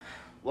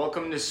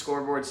Welcome to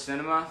Scoreboard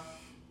Cinema.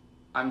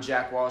 I'm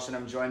Jack Walsh and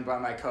I'm joined by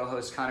my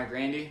co-host Connor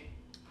Grandy.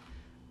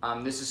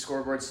 This is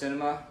Scoreboard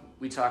Cinema.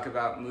 We talk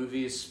about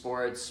movies,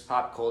 sports,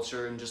 pop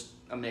culture, and just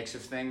a mix of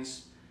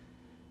things.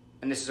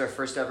 And this is our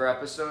first ever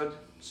episode.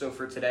 So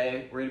for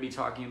today, we're going to be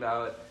talking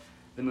about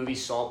the movie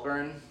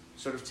Saltburn,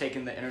 sort of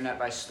taken the internet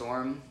by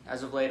storm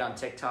as of late on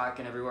TikTok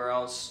and everywhere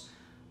else.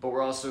 But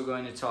we're also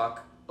going to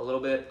talk a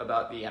little bit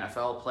about the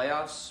NFL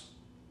playoffs.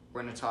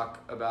 We're going to talk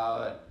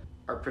about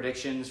our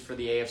predictions for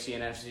the AFC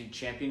and NFC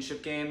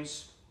championship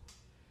games.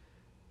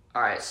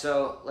 All right,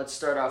 so let's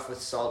start off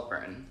with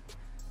Saltburn.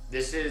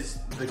 This is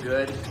the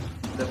good,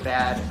 the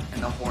bad,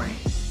 and the horny.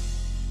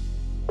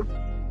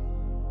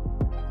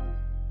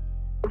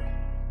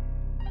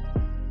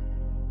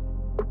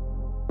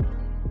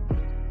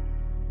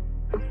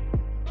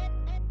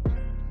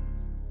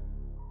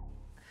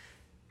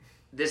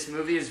 This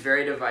movie is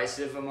very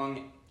divisive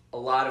among a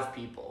lot of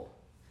people.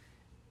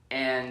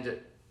 And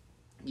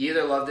you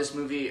either love this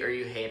movie or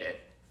you hate it.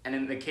 And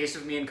in the case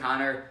of me and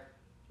Connor,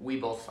 we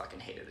both fucking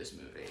hated this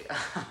movie.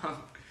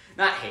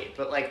 Not hate,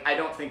 but I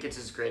don't think it's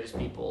as great as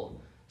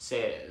people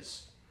say it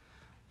is.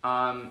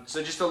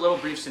 So just a little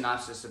brief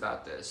synopsis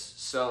about this.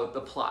 So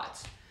the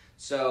plot.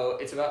 So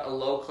it's about a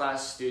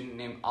low-class student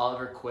named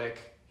Oliver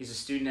Quick. He's a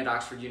student at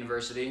Oxford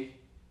University.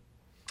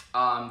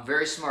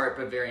 Very smart,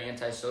 but very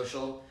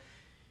antisocial.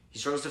 He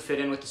struggles to fit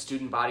in with the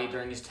student body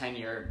during his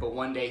tenure, but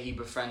one day he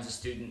befriends a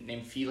student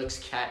named Felix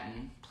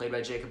Catton, played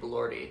by Jacob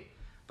Elordi,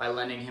 by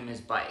lending him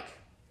his bike.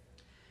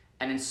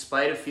 And in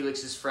spite of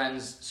Felix's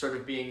friends sort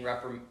of being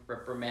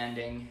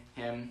reprimanding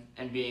him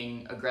and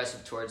being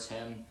aggressive towards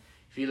him,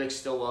 Felix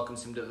still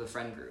welcomes him to the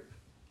friend group.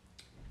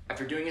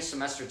 After doing a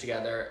semester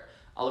together,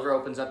 Oliver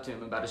opens up to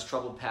him about his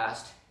troubled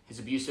past, his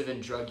abusive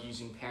and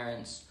drug-using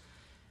parents,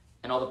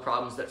 and all the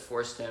problems that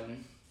forced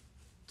him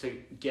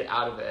to get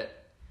out of it.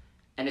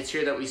 And it's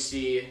here that we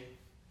see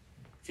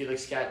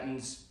Felix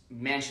Catton's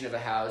mansion of a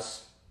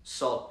house,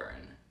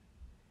 Saltburn,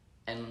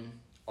 and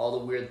all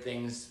the weird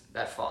things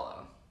that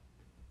follow.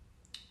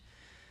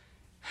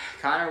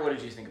 Connor, what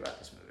did you think about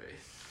this movie?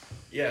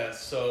 Yeah,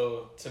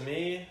 so to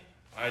me,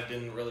 I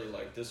didn't really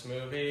like this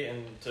movie,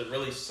 and to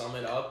really sum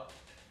it up,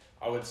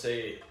 I would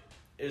say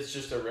it's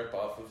just a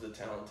ripoff of The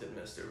Talented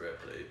Mr.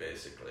 Ripley,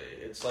 basically.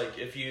 It's like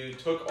if you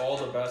took all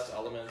the best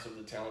elements of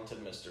The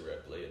Talented Mr.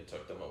 Ripley and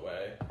took them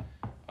away.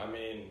 I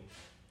mean,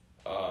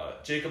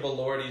 Jacob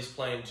Elordi's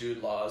playing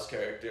Jude Law's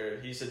character.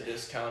 He's a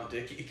discount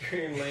Dickie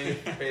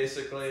Greenleaf,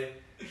 basically.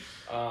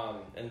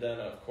 And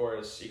then, of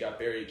course, you got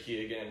Barry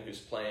Keoghan, who's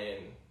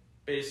playing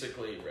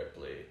basically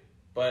Ripley.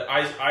 But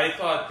I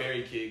thought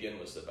Barry Keoghan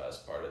was the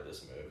best part of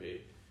this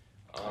movie.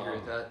 I agree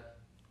with that.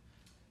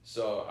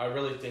 So I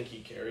really think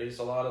he carries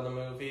a lot of the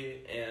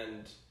movie,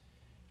 and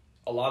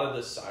a lot of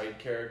the side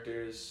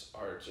characters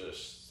are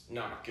just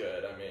not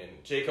good. I mean,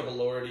 Jacob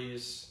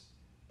Elordi's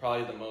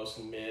probably the most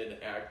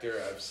mid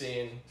actor I've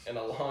seen in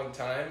a long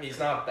time. He's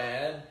not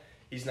bad.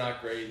 He's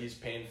not great. He's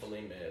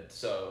painfully mid.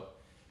 So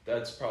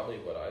that's probably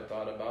what I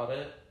thought about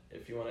it.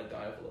 If you want to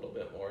dive a little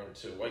bit more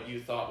into what you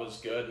thought was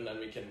good, and then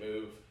we can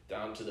move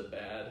down to the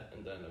bad,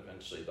 and then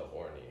eventually the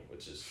horny,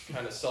 which is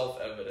kind of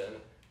self-evident,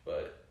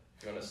 but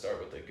you want to start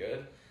with the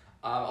good?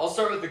 I'll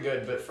start with the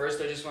good, but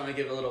first I just want to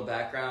give a little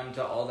background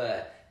to all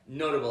the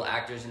notable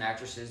actors and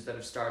actresses that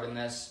have starred in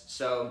this.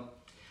 So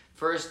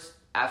first,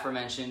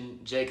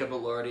 aforementioned Jacob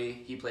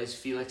Elordi. He plays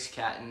Felix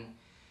Catton.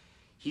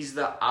 He's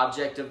the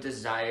object of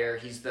desire.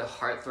 He's the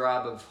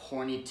heartthrob of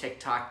horny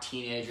TikTok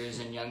teenagers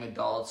and young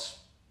adults.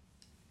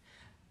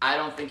 I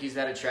don't think he's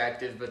that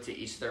attractive, but to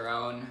each their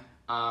own.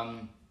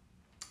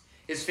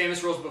 His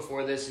famous roles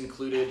before this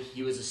included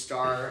he was a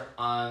star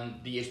on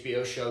the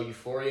HBO show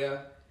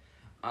Euphoria.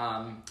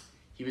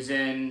 He was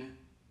in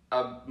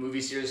a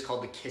movie series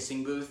called The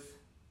Kissing Booth.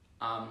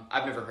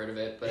 I've never heard of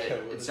it, but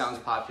it sounds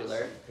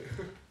popular.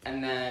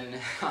 And then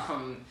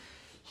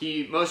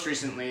he most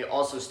recently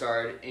also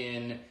starred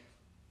in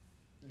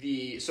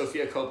the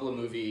Sofia Coppola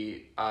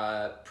movie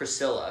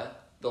Priscilla,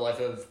 The Life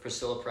of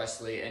Priscilla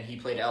Presley, and he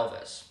played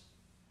Elvis.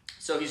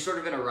 So he's sort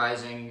of been a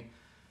rising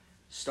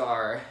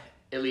star,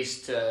 at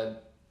least to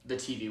the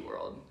TV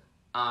world.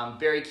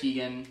 Barry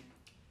Keoghan.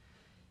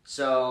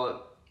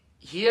 So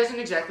he hasn't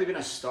exactly been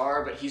a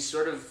star, but he's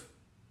sort of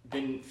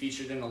been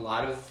featured in a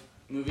lot of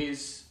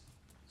movies.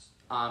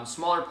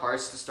 Smaller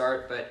parts to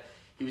start, but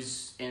he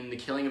was in The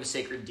Killing of a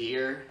Sacred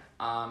Deer.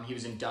 He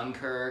was in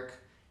Dunkirk.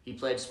 He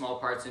played small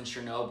parts in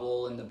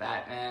Chernobyl and The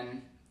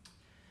Batman.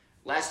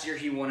 Last year,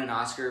 he won an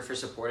Oscar for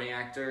supporting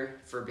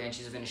actor for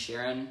Banshees of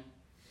Inisherin.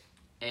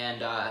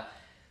 And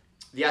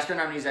the Oscar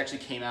nominees actually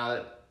came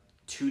out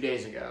 3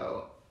 days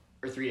ago,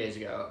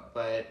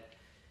 but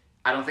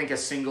I don't think a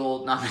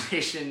single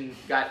nomination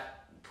got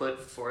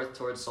put forth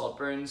towards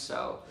Saltburn,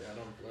 so Yeah, I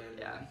don't blame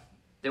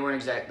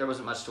you. There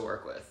wasn't much to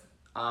work with.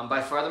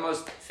 By far the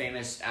most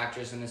famous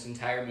actress in this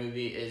entire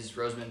movie is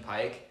Rosamund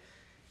Pike.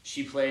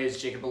 She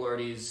plays Jacob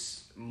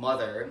Elordi's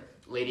mother,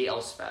 Lady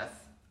Elspeth.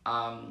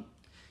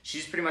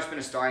 She's pretty much been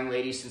a starring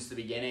lady since the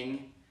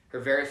beginning. Her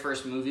very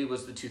first movie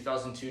was the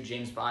 2002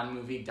 James Bond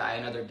movie, Die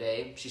Another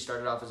Day. She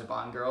started off as a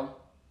Bond girl.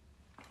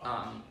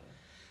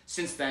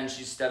 Since then,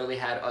 she's steadily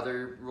had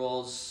other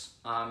roles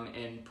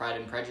in Pride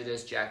and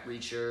Prejudice, Jack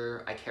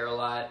Reacher, I Care a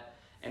Lot,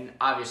 and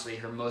obviously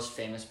her most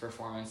famous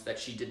performance that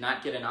she did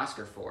not get an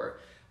Oscar for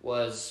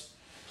was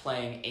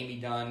playing Amy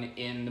Dunn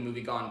in the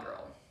movie Gone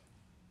Girl.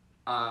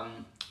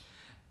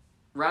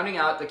 Rounding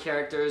out the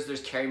characters,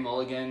 there's Carey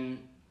Mulligan.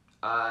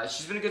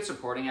 She's been a good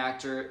supporting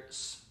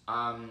actress.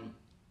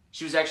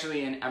 She was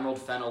actually in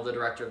Emerald Fennell, the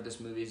director of this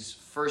movie's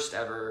first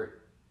ever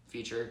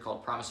feature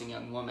called Promising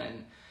Young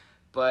Woman.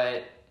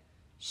 But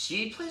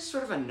she plays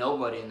sort of a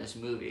nobody in this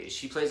movie.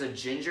 She plays a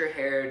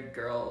ginger-haired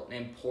girl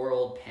named Poor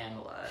Old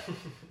Pamela,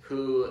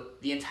 who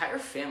the entire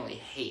family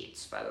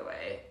hates, by the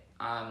way.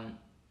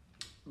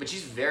 But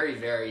she's very,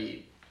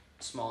 very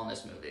small in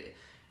this movie.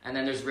 And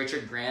then there's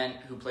Richard Grant,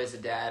 who plays the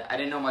dad. I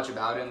didn't know much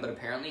about him, but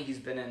apparently he's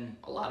been in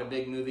a lot of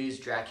big movies.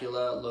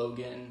 Dracula,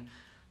 Logan,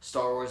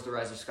 Star Wars: The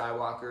Rise of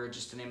Skywalker,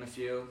 just to name a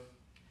few.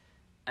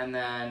 And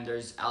then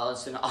there's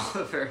Alison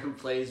Oliver, who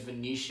plays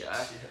Venetia.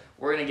 Yeah.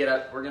 We're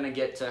gonna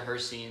get to her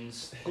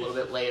scenes a little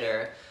bit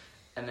later.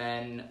 And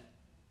then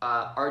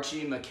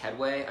Archie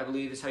McKedway, I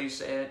believe is how you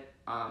say it.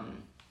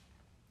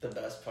 The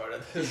best part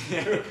of this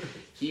movie.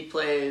 He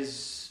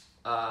plays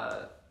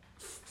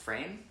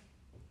Frame.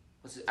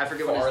 What's it? I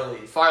forget Farley.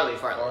 what his Farley.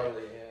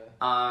 Farley,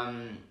 yeah.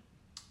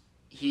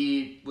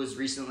 He was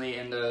recently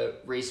in the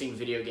racing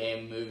video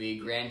game movie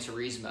Gran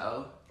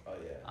Turismo. Oh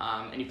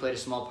yeah. And he played a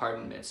small part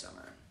in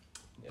Midsummer.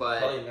 Yeah, but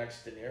probably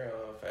next to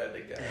Nero if I had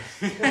to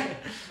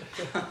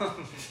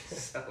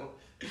guess.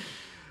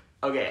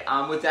 Okay.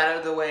 With that out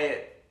of the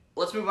way,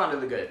 let's move on to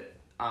the good.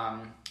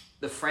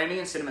 The framing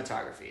and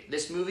cinematography.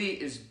 This movie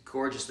is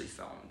gorgeously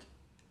filmed.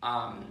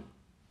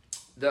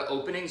 The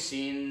opening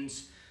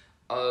scenes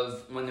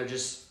of when they're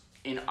just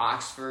in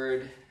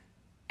Oxford,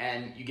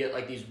 and you get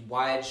like these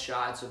wide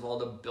shots of all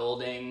the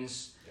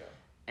buildings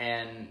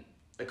and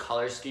the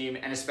color scheme,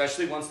 and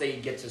especially once they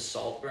get to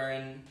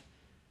Saltburn,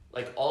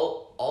 like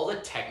all the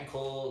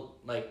technical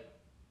like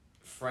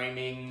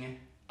framing,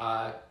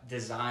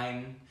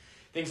 design,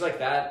 things like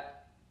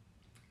that.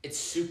 It's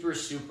super,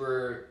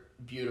 super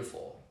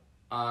beautiful.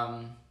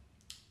 I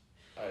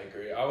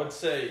agree. I would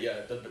say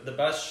the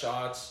best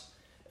shots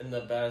and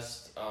the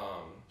best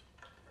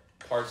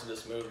parts of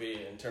this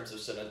movie in terms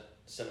of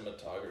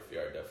cinematography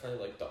are definitely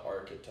like the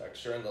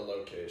architecture and the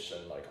location.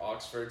 Like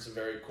Oxford's a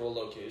very cool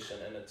location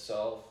in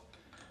itself.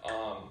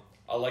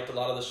 I liked a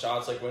lot of the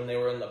shots, like when they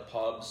were in the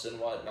pubs and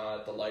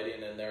whatnot. The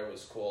lighting in there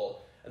was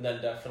cool, and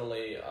then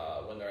definitely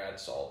when they're at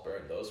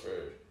Saltburn, those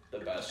were the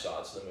best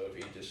shots of the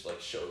movie, just like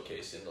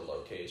showcasing the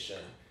location.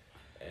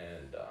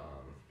 And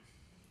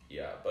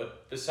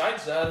but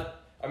besides that,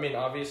 I mean,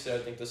 obviously I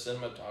think the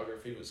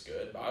cinematography was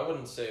good, but I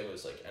wouldn't say it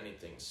was like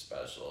anything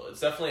special. It's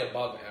definitely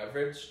above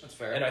average. That's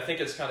fair. And I think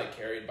it's kind of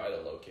carried by the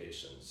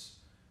locations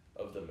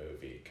of the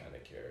movie, kind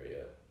of carry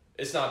it.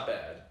 It's not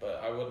bad,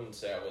 but I wouldn't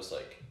say I was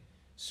like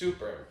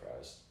super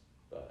impressed.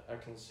 But I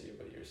can see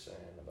what you're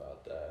saying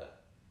about that.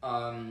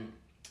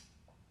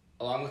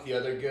 Along with the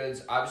other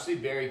goods, obviously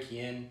Barry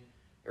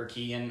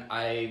Keoghan,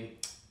 I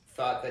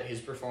thought that his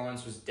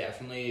performance was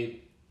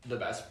definitely the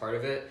best part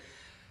of it.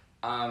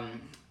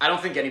 I don't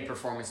think any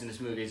performance in this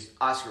movie is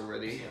Oscar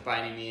worthy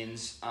by any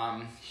means,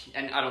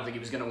 and I don't think he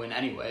was going to win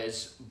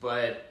anyways.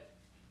 But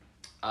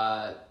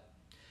we're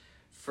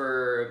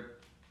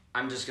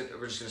just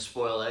gonna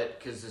spoil it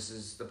because this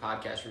is the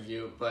podcast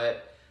review.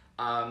 But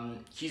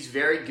he's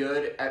very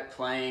good at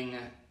playing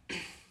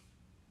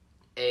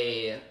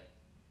a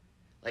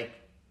like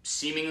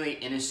seemingly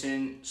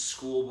innocent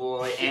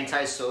schoolboy,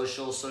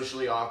 antisocial,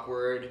 socially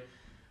awkward.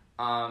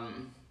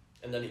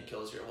 And then he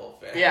kills your whole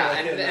family. Yeah,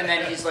 and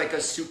then he's like a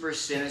super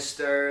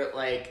sinister,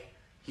 like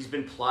he's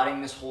been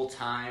plotting this whole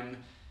time,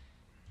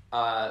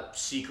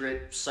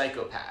 secret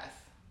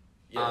psychopath.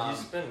 Yeah,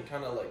 he's been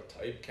kind of like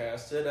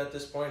typecasted at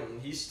this point, and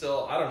he's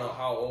still, I don't know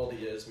how old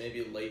he is,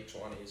 maybe late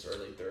 20s,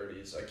 early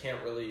 30s. I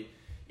can't really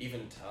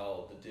even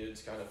tell. The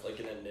dude's kind of like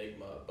an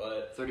enigma,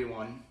 but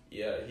 31.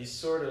 Yeah, he's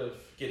sort of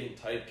getting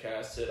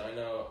typecasted. I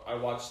know I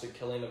watched The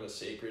Killing of a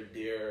Sacred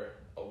Deer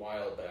a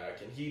while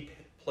back, and he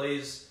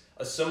plays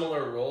a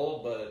similar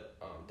role, but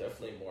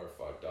definitely more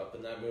fucked up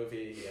in that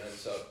movie. He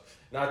ends up,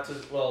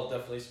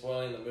 definitely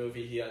spoiling the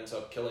movie, he ends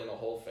up killing a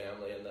whole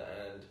family in the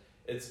end.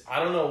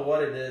 I don't know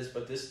what it is,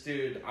 but this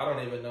dude, I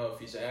don't even know if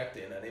he's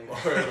acting anymore.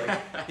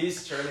 Like,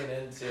 he's turning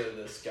into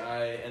this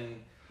guy,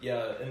 and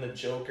in the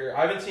Joker.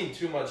 I haven't seen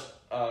too much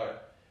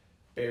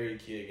Barry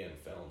Keoghan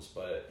films,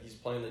 but he's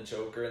playing the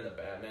Joker in the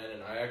Batman,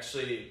 and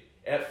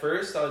at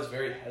first I was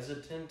very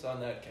hesitant on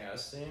that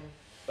casting.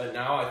 But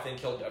now I think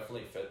he'll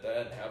definitely fit that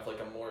and have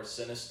like a more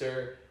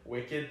sinister,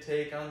 wicked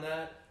take on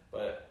that.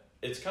 But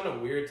it's kind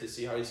of weird to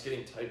see how he's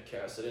getting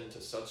typecasted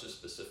into such a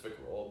specific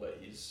role, but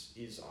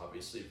he's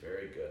obviously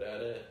very good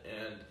at it.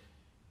 And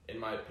in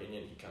my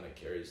opinion, he kind of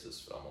carries this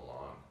film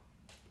along.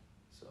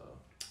 So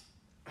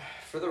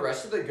for the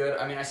rest of the good,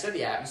 I mean, I said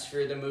the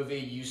atmosphere of the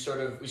movie, we sort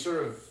of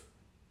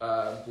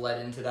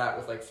bled into that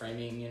with like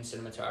framing and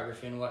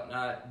cinematography and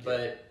whatnot.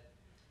 But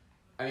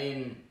I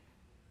mean,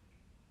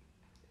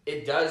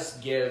 it does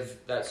give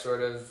that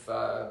sort of,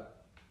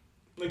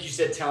 like you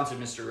said, talented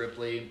Mr.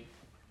 Ripley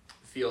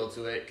feel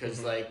to it,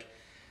 because like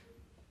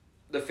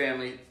the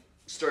family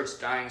starts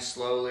dying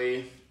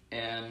slowly,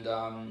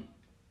 and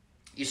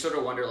you sort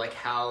of wonder like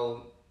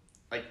how,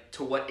 like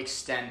to what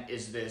extent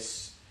is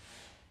this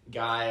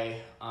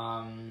guy,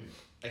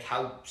 like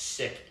how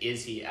sick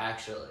is he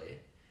actually?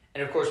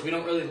 And of course we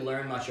don't really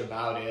learn much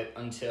about it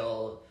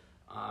until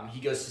he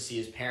goes to see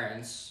his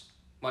parents,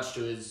 much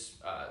to his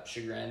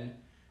chagrin,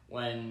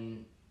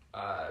 when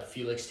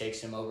Felix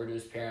takes him over to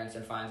his parents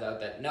and finds out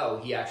that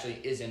no, he actually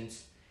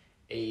isn't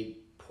a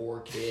poor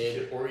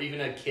kid or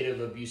even a kid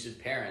of abusive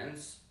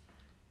parents.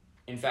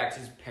 In fact,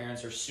 his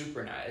parents are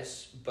super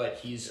nice, but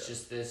he's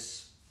just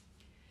this,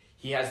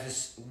 he has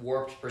this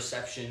warped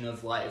perception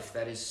of life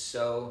that is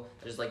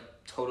like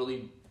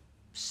totally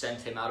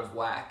sent him out of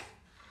whack.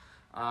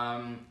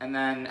 And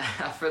then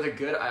for the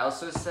good, I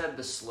also said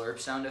the slurp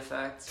sound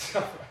effect.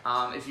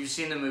 If you've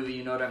seen the movie,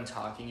 you know what I'm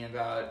talking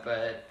about,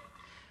 but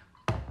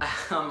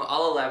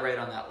I'll elaborate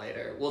on that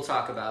later. We'll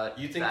talk about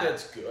You think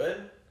that's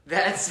good?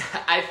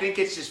 I think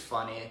it's just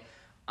funny.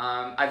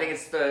 I think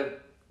it's the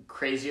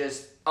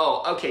craziest.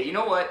 Oh, okay, you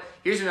know what?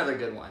 Here's another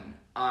good one.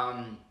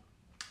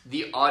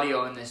 The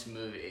audio in this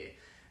movie.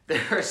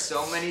 There are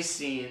so many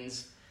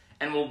scenes,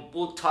 and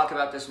we'll talk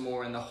about this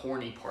more in the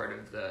horny part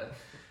of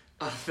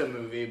the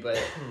movie,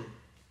 but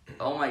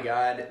oh my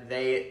god,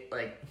 they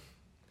like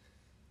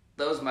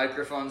those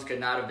microphones could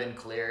not have been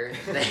clear.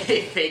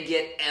 They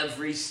get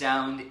every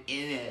sound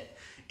in it.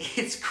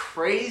 It's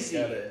crazy.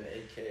 Got an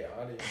 8K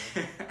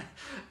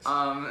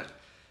audio.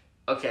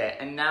 Okay,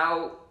 and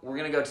now we're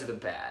gonna go to the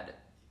bad.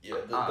 Yeah,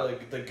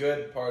 the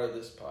good part of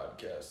this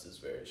podcast is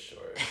very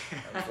short,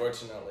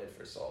 unfortunately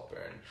for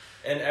Saltburn.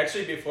 And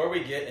actually, before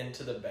we get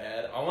into the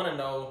bad, I want to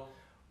know,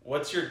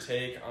 what's your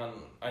take on,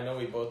 I know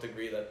we both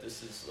agree that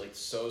this is like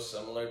so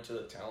similar to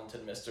the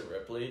talented Mr.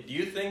 Ripley. Do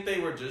you think they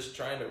were just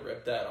trying to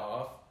rip that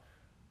off?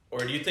 Or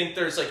do you think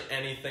there's like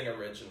anything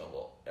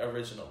original, I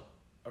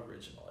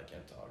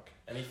can't talk.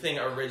 Anything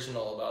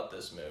original about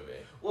this movie?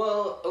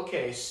 Well,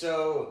 okay,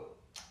 so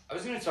I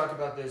was going to talk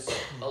about this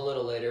a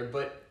little later,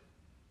 but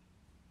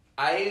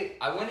I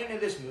went into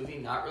this movie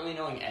not really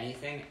knowing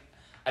anything.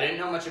 I didn't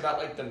know much about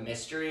like the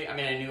mystery. I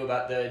mean, I knew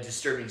about the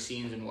disturbing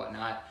scenes and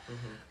whatnot,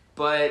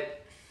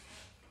 but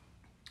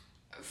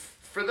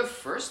for the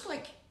first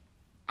like,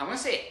 I want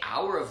to say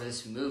hour of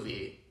this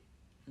movie,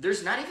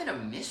 there's not even a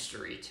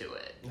mystery to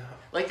it. No.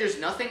 Like, there's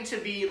nothing to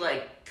be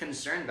like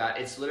concerned about.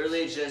 It's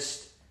literally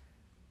just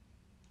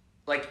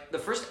like the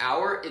first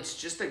hour. It's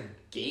just a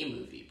gay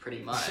movie,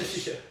 pretty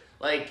much. Yeah.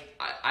 Like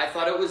I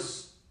thought it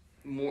was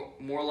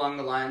more along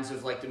the lines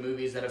of like the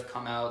movies that have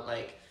come out,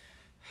 like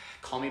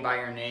Call Me by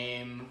Your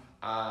Name,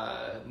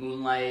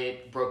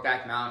 Moonlight,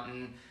 Brokeback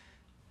Mountain.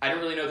 I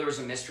didn't really know there was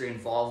a mystery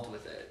involved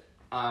with it.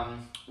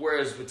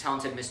 Whereas with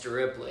Talented Mr.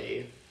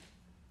 Ripley,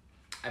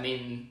 I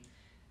mean,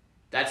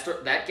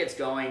 that gets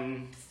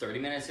going 30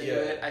 minutes into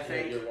it, I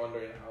think. You're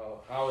wondering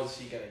how is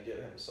he going to get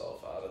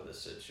himself out of the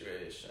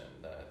situation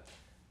that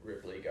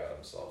Ripley got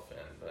himself in.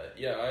 But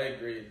yeah, I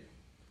agree.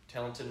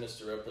 Talented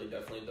Mr. Ripley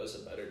definitely does a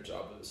better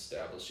job of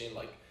establishing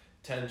like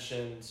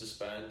tension,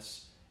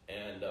 suspense,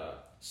 and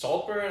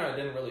Saltburn, I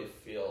didn't really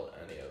feel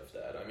any of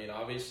that. I mean,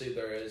 obviously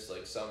there is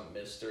like some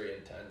mystery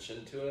and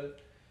tension to it,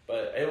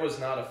 but it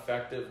was not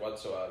effective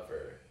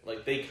whatsoever.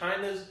 Like, they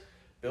kind of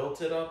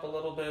built it up a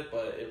little bit,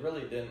 but it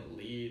really didn't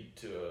lead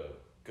to a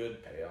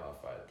good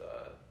payoff, I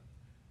thought.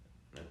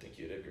 I think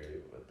you'd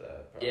agree with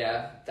that. Probably.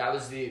 Yeah, that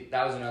was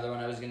another one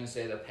I was gonna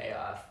say, the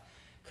payoff.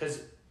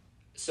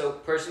 So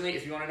personally,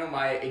 if you want to know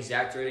my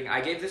exact rating,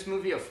 I gave this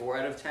movie a 4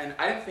 out of 10.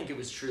 I didn't think it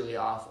was truly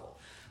awful,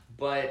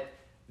 but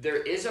there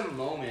is a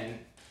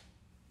moment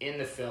in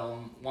the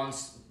film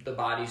once the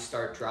bodies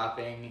start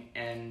dropping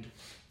and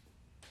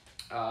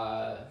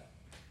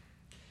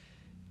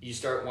you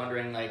start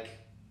wondering, like,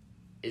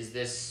 is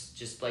this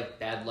just like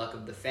bad luck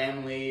of the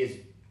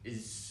family?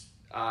 Is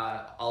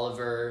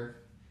Oliver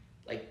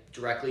like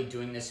directly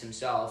doing this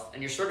himself?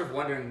 And you're sort of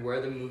wondering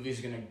where the movie's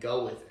gonna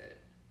go with it.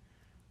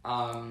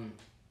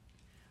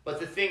 But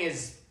the thing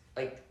is,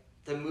 like,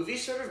 the movie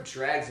sort of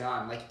drags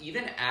on. Like,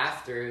 even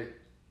after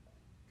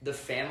the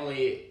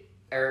family,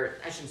 or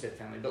I shouldn't say the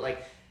family, but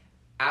like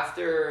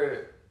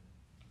after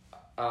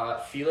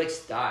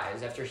Felix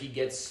dies, after he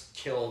gets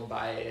killed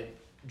by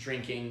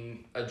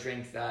drinking a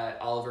drink that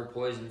Oliver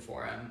poisoned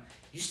for him,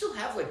 you still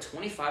have like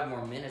 25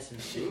 more minutes in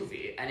the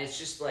movie, and it's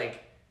just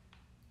like,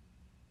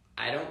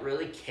 I don't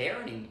really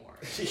care anymore.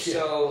 Yeah.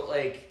 So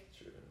like,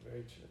 true,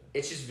 very true.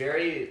 It's just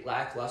very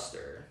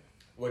lackluster.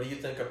 What do you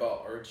think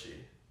about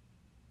Archie?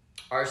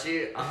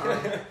 Archie,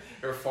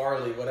 or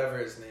Farley, whatever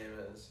his name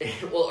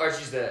is. Well,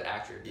 Archie's the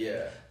actor.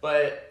 Yeah.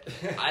 But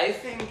I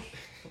think,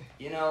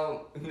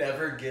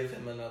 never give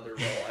him another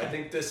role. I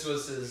think this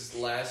was his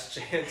last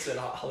chance in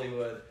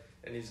Hollywood,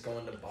 and he's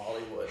going to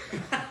Bollywood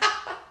now.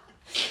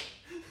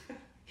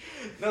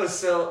 No,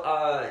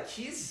 so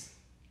he's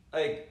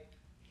like,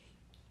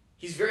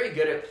 he's very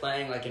good at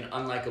playing like an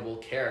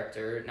unlikable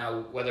character.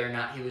 Now, whether or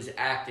not he was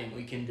acting,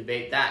 we can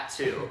debate that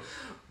too.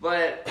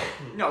 But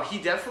no, he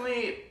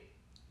definitely,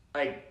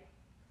 like,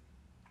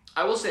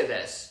 I will say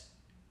this,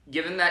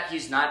 given that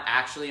he's not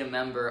actually a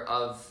member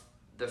of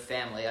the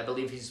family, I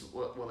believe he's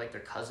like their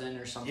cousin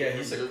or something. Yeah,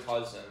 he's a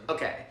cousin.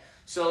 Okay,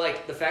 so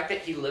like the fact that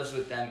he lives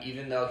with them,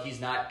 even though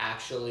he's not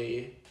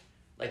actually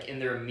like in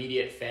their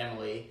immediate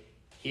family,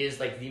 he is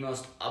like the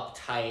most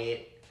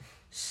uptight,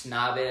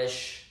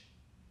 snobbish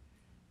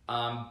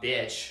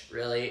bitch,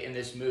 really, in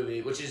this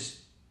movie, which is,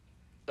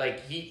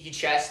 like, he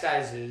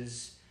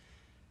chastises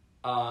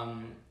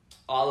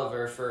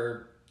Oliver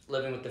for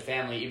living with the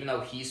family, even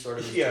though he sort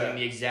of is doing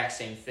the exact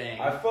same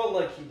thing. I felt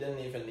like he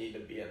didn't even need to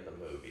be in the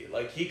movie.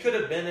 Like, he could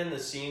have been in the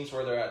scenes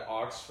where they're at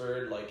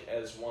Oxford, like,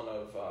 as one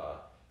of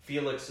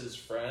Felix's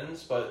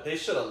friends, but they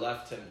should have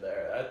left him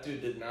there. That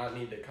dude did not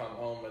need to come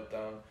home with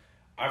them.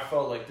 I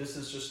felt like this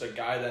is just a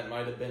guy that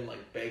might have been,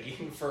 like,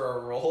 begging for a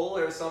role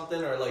or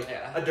something, or, like,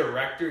 a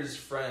director's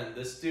friend.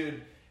 This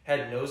dude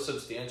had no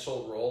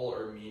substantial role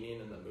or meaning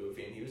in the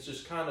movie, and he was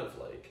just kind of,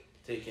 like,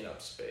 taking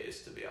up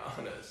space, to be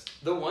honest.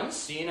 The one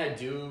scene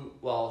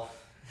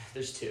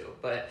there's two,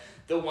 but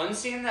the one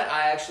scene that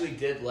I actually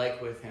did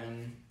like with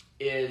him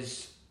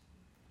is,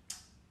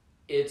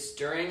 it's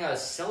during a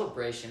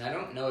celebration. I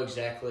don't know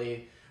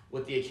exactly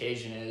what the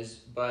occasion is,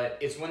 but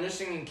it's when they're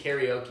singing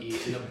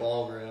karaoke in the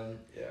ballroom.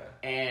 Yeah.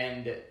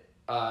 And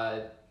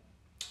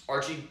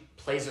Archie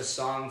plays a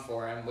song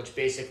for him, which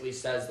basically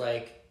says,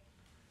 like,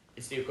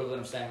 it's the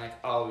equivalent of saying, like,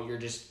 oh, you're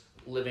just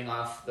living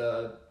off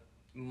the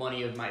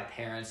money of my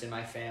parents and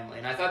my family.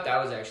 And I thought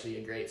that was actually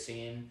a great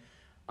scene.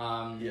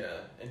 Yeah,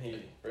 and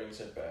he brings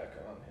it back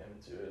on him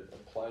too. It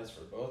applies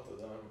for both of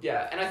them.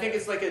 Yeah, and I think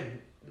it's like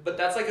but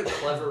that's like a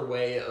clever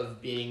way of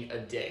being a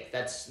dick.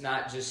 That's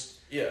not just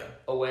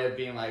a way of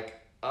being like,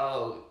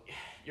 oh,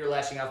 you're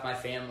lashing off my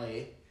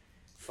family,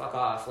 fuck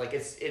off. Like,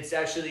 that's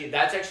actually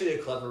a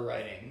clever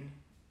writing.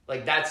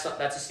 Like, that's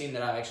a scene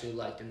that I actually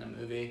liked in the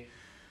movie.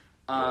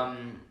 Yeah,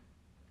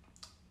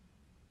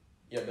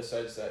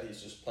 besides that,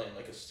 he's just playing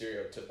like a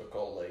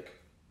stereotypical, like,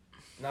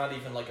 not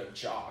even like a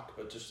jock,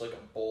 but just like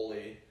a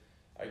bully,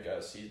 I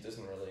guess. He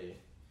doesn't really...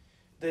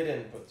 They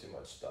didn't put too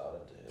much thought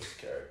into his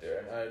character,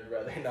 and I'd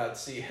rather not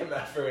see him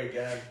ever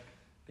again.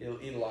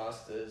 He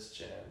lost his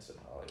chance in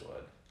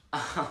Hollywood.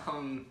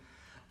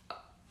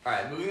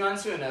 Alright, moving on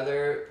to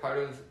another part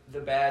of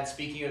the bad.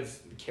 Speaking of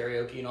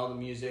karaoke and all the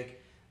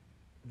music,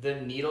 the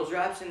needle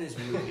drops in this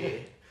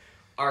movie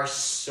are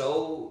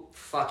so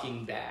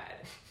fucking bad.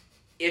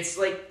 It's,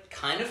 like,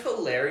 kind of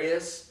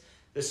hilarious,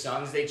 the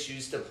songs they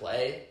choose to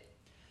play.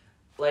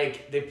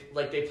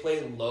 They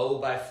play Low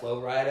by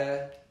Flo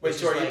Rida. Wait,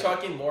 so are you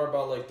talking more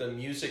about, like, the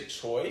music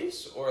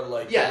choice, or,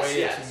 like, the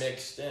way it's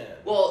mixed in?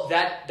 Well,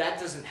 that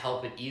doesn't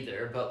help it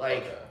either, but,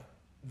 like,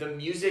 the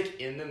music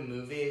in the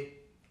movie,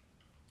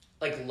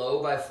 like,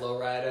 Low by Flo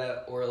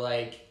Rida, or,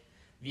 like,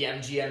 the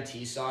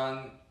MGMT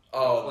song.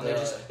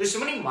 There's so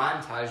many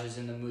montages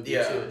in the movie,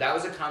 too. That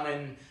was a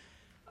common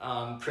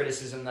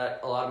criticism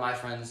that a lot of my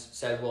friends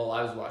said while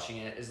I was watching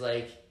it, is,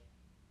 like,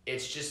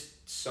 it's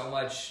just so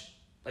much...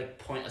 like,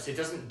 pointless. It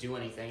doesn't do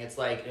anything. It's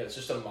like... Yeah, it's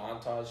just a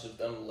montage of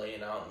them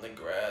laying out in the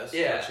grass,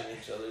 touching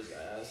each other's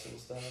ass and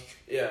stuff.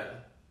 Yeah.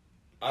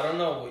 I don't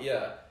know,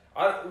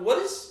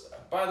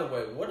 by the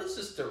way, what has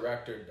this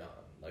director done?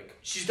 Like,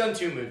 she's done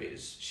 2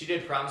 movies. She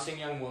did Promising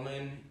Young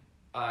Woman,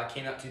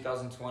 came out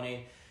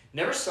 2020.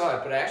 Never saw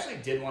it, but I actually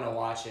did want to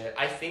watch it.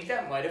 I think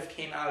that might have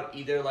came out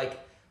either, like,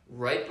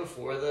 right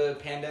before the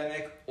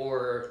pandemic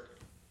or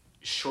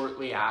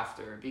shortly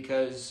after,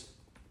 because...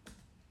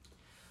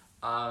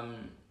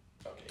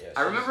 Okay, yeah,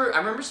 I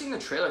remember seeing the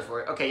trailer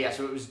for it. Okay, yeah,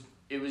 so it was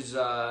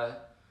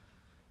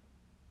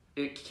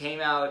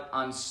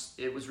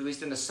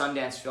released in the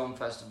Sundance Film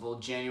Festival,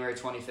 January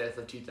 25th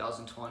of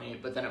 2020,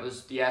 but then it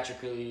was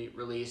theatrically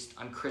released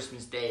on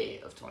Christmas Day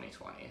of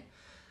 2020.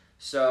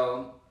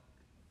 So,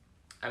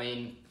 I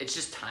mean, it's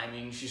just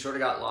timing. She sort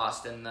of got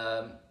lost in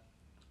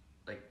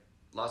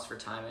lost for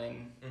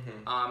timing.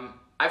 Mm-hmm.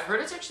 I've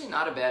heard it's actually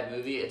not a bad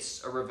movie.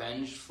 It's a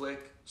revenge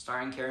flick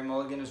starring Carey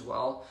Mulligan as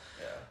well.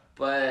 Yeah.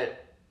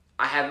 But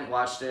I haven't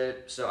watched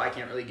it, so I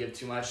can't really give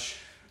too much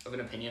of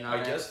an opinion on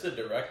it. I guess the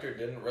director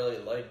didn't really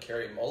like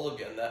Carey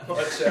Mulligan that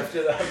much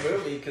after that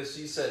movie, because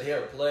she said,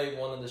 here, play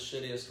one of the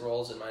shittiest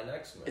roles in my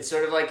next movie. It's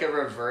sort of like a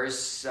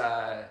reverse...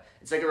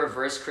 it's like a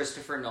reverse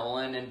Christopher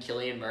Nolan and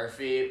Cillian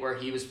Murphy, where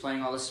he was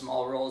playing all the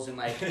small roles in,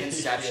 like,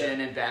 Inception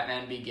and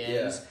Batman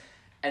Begins. Yeah.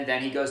 And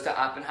then he goes to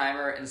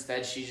Oppenheimer.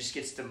 Instead, she just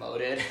gets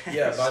demoted.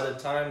 Yeah, by the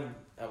time...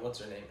 what's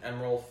her name?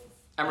 Emerald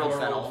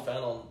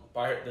Fennell.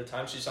 By the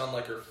time she's on,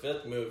 like, her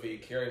 5th movie,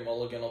 Carey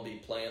Mulligan will be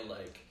playing,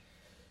 like,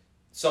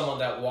 someone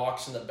that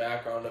walks in the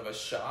background of a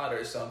shot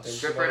or something.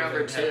 Stripper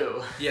number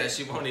 2. Yeah,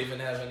 she won't even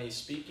have any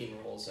speaking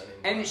roles anymore.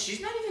 And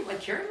she's not even... Like,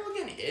 Carey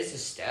Mulligan is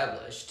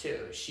established,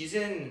 too. She was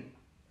in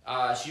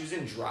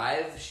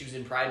Drive. She was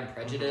in Pride and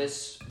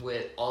Prejudice,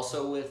 with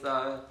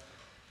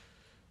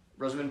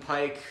Rosamund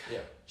Pike. Yeah.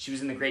 She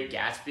was in The Great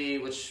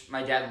Gatsby, which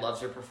my dad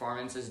loves her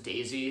performance as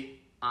Daisy.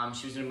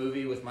 She was in a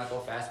movie with Michael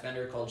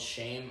Fassbender called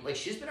Shame. Like,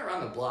 she's been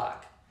around the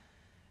block.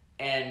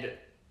 And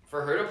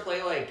for her to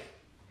play, like,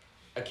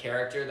 a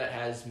character that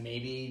has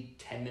maybe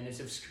 10 minutes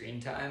of screen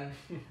time,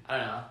 I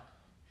don't know.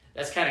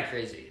 That's kind of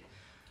crazy.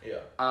 Yeah.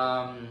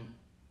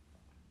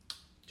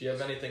 Do you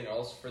have anything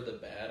else for the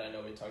bad? I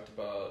know we talked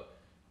about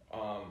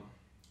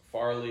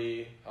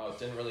Farley, how it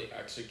didn't really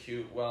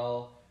execute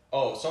well.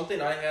 Oh,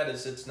 something I had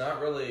is it's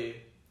not really,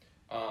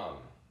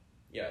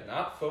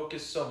 not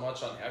focused so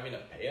much on having a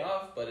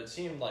payoff, but it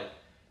seemed like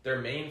their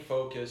main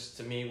focus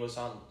to me was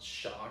on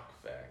shock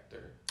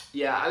factor.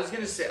 Yeah, I was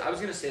gonna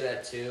say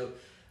that too.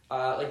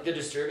 Like the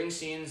disturbing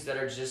scenes that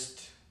are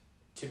just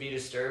to be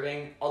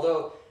disturbing.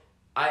 Although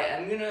I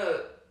am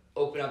gonna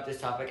open up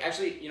this topic.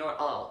 Actually, you know what?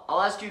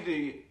 I'll ask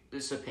you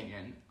this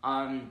opinion.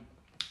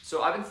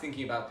 So I've been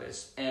thinking about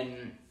this,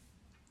 and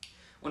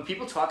when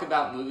people talk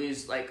about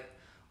movies, like,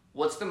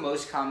 what's the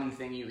most common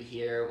thing you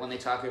hear when they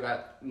talk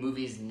about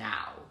movies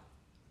now?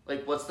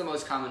 Like, what's the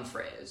most common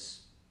phrase?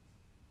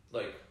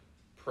 Like,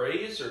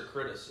 praise or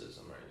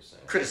criticism, are you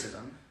saying?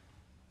 Criticism.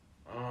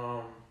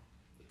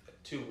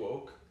 Too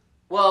woke?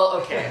 Well,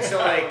 okay,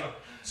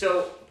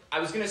 so I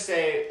was gonna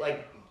say,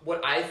 like,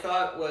 what I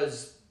thought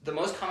was the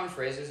most common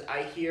phrases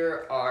I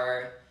hear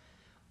are,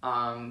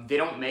 they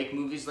don't make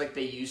movies like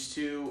they used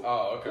to,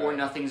 or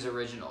nothing's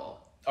original.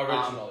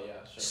 Original, yeah,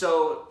 sure.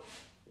 So,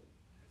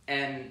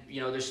 and, you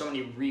know, there's so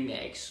many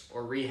remakes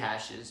or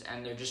rehashes,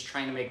 and they're just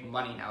trying to make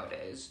money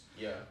nowadays.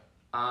 Yeah.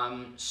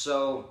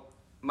 So,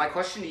 my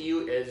question to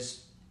you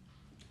is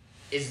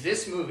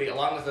this movie,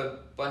 along with a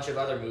bunch of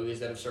other movies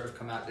that have sort of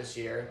come out this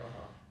year,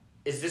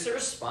 is this a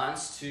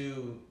response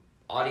to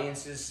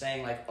audiences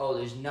saying, like, oh,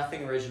 there's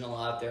nothing original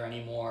out there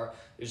anymore,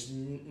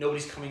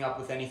 nobody's coming up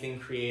with anything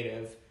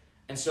creative,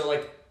 and so,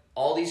 like,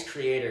 all these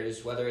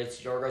creators, whether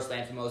it's Yorgos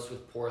Lanthimos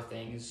with Poor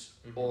Things,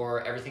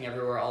 or Everything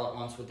Everywhere All at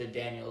Once with the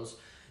Daniels,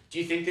 do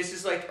you think this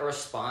is, like, a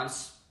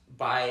response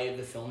by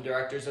the film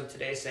directors of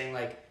today saying,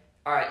 like,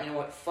 all right, you know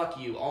what, fuck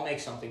you, I'll make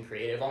something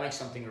creative, I'll make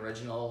something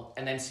original,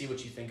 and then see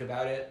what you think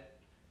about it?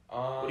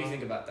 What do you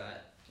think about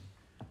that?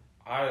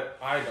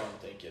 I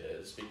don't think it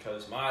is,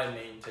 because my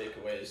main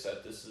takeaway is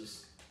that this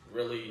is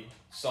really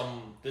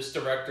this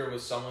director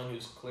was someone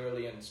who's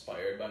clearly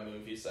inspired by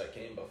movies that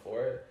came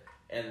before it,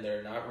 and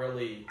they're not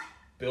really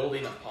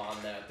building upon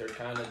that. They're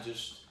kind of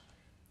just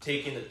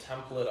taking the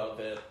template of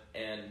it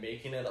and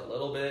making it a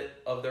little bit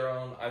of their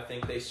own. I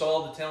think they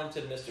saw The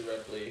Talented Mr.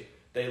 Ripley,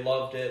 they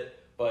loved it,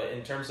 but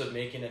in terms of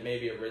making it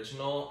maybe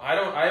original, I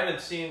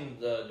haven't seen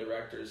the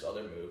director's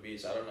other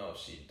movies. I don't know if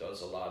she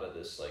does a lot of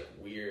this, like,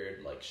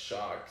 weird, like,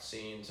 shock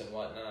scenes and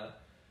whatnot,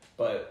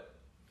 but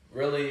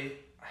really,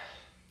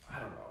 I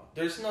don't know.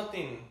 There's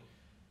nothing.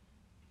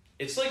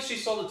 It's like she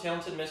saw The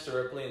Talented Mr.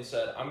 Ripley and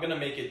said, I'm gonna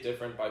make it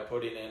different by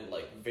putting in,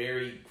 like,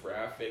 very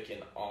graphic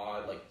and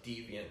odd, like,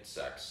 deviant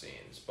sex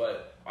scenes,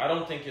 but I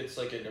don't think it's,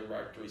 like, a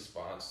direct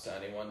response to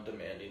anyone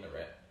demanding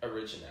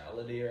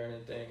originality or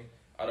anything.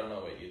 I don't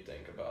know what you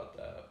think about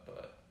that,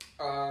 but...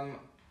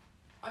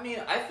 I mean,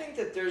 I think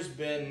that there's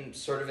been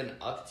sort of an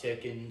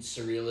uptick in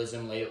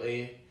surrealism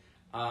lately.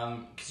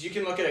 Because you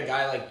can look at a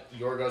guy like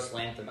Yorgos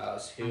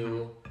Lanthimos,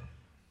 who,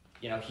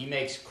 you know, he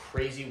makes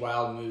crazy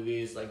wild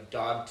movies like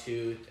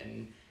Dogtooth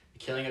and The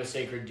Killing of a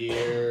Sacred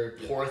Deer,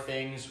 Poor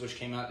Things, which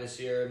came out this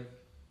year.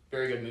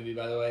 Very good movie,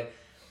 by the way.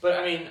 But,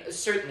 I mean,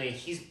 certainly,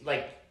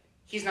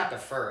 he's not the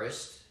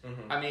first.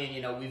 I mean,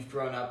 you know, we've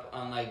grown up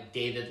on, like,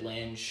 David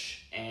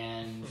Lynch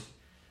and...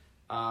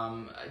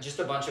 just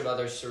a bunch of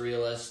other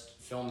surrealist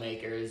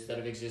filmmakers that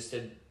have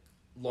existed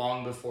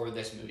long before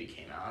this movie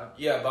came out.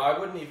 Yeah, but I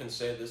wouldn't even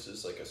say this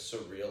is like a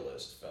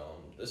surrealist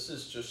film. This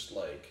is just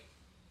like,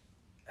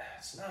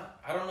 it's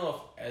not, I don't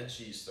know if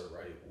edgy's the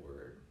right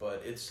word,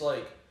 but it's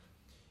like,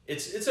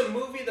 it's a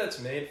movie that's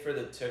made for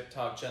the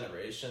TikTok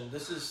generation.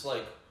 This is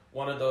like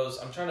one of those,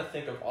 I'm trying to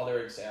think of other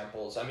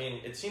examples. I mean,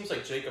 it seems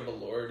like Jacob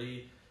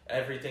Elordi,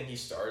 everything he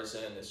stars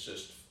in is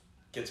just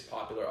gets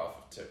popular off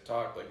of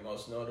TikTok, like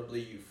most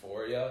notably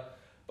Euphoria.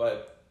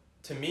 But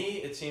to me,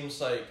 it seems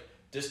like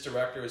this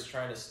director is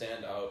trying to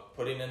stand out,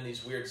 putting in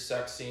these weird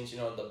sex scenes, you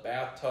know, the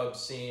bathtub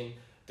scene,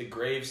 the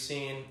grave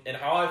scene. And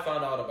how I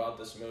found out about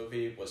this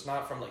movie was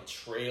not from like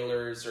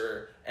trailers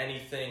or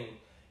anything.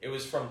 It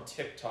was from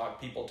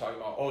TikTok, people talking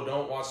about, oh,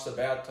 don't watch the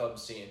bathtub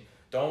scene.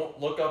 Don't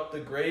look up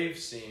the grave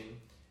scene.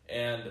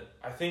 And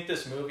I think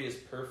this movie is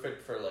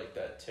perfect for like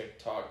that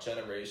TikTok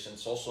generation,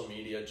 social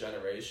media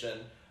generation.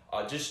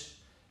 Just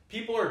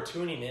people are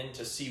tuning in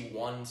to see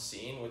one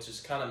scene, which is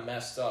kind of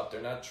messed up.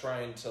 They're not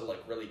trying to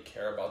like really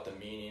care about the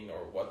meaning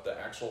or what the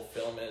actual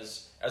film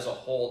is as a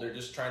whole. They're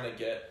just trying to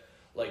get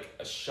like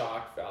a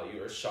shock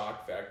value or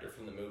shock factor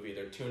from the movie.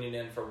 They're tuning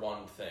in for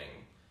one thing.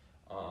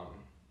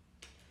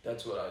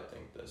 That's what I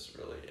think this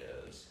really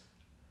is.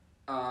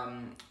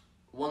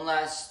 One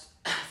last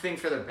thing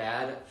for the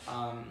bad.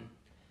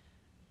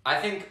 I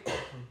think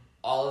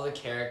all of the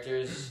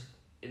characters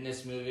in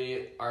this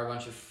movie are a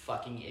bunch of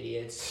fucking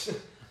idiots.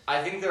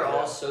 I think they're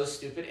all so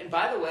stupid. And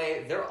by the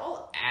way, they're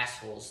all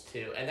assholes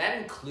too. And that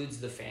includes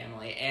the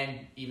family and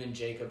even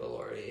Jacob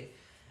Elordi.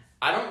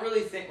 I don't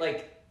really think,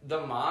 like,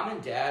 the mom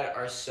and dad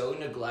are so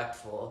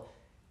neglectful.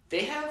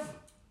 They have,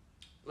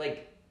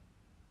 like,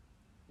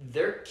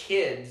 their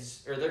kid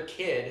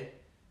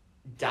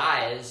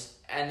dies,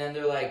 and then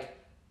they're like,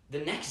 the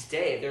next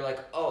day, they're like,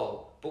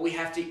 oh, but we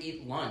have to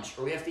eat lunch,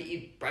 or we have to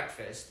eat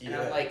breakfast. And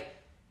I'm like,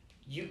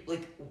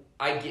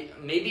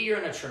 maybe you're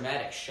in a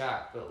traumatic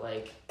shock, but,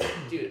 like,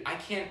 dude, I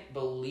can't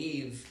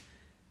believe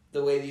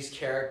the way these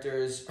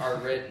characters are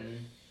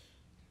written.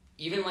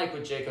 Even, like,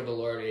 with Jacob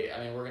Elordi,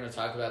 I mean, we're going to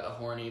talk about the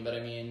Horny, but, I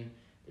mean,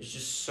 there's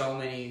just so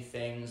many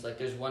things. Like,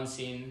 there's one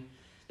scene,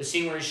 the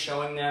scene where he's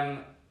showing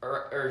them,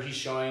 or he's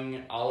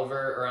showing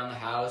Oliver around the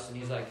house, and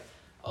he's like,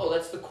 oh,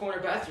 that's the corner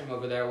bathroom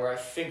over there where I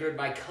fingered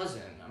my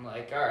cousin. I'm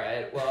like, all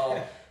right,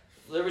 well,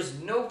 there was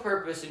no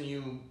purpose in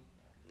you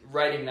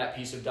writing that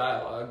piece of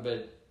dialogue,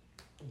 but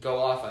go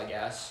off, I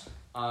guess.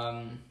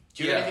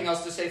 Do you have anything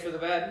else to say for the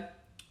bad?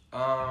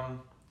 I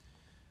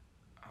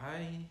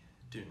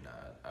do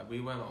not. We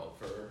went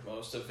over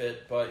most of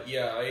it, but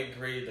yeah, I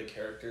agree the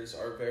characters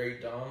are very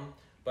dumb,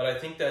 but I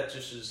think that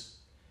just is...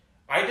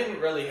 I didn't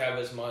really have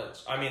as much...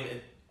 I mean,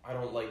 I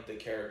don't like the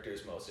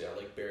characters mostly. I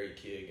like Barry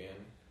Keoghan,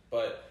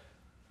 but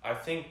I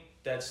think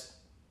that's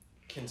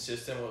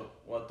consistent with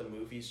what the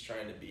movie's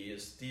trying to be,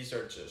 is these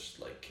are just,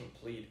 like,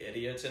 complete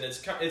idiots, and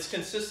it's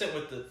consistent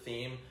with the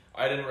theme.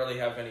 I didn't really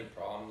have any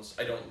problems.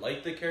 I don't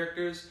like the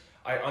characters.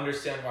 I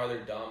understand why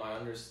they're dumb. I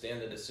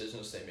understand the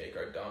decisions they make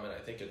are dumb, and I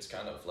think it's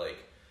kind of like...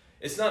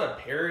 It's not a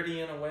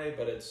parody in a way,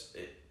 but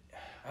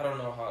I don't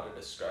know how to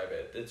describe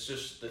it. It's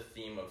just the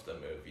theme of the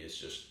movie is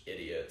just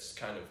idiots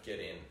kind of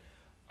getting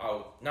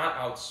not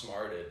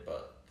outsmarted,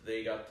 but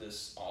they got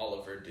this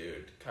Oliver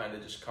dude kind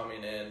of just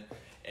coming in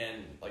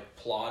and, like,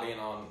 plotting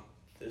on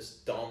this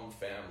dumb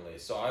family.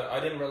 So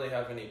I didn't really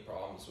have any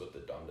problems with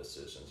the dumb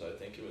decisions. I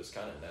think it was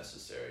kind of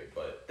necessary,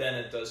 but then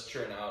it does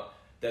turn out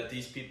that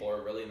these people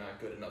are really not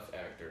good enough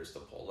actors to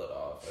pull it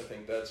off. I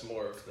think that's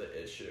more of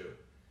the issue.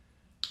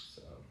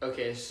 So.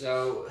 Okay,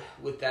 so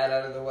with that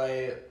out of the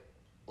way,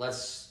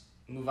 let's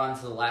move on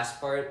to the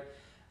last part.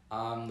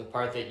 The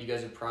part that you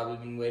guys have probably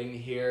been waiting to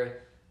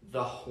hear,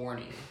 the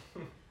Horny.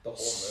 The whole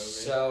movie.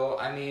 So,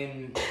 I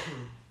mean,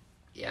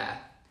 yeah.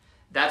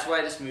 That's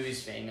why this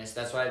movie's famous.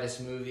 That's why this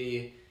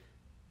movie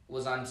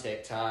was on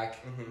TikTok.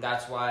 Mm-hmm.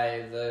 That's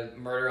why the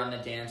Murder on the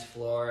Dance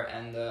Floor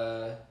and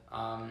the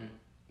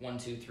 1,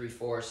 2, 3,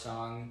 4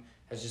 song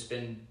has just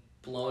been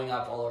blowing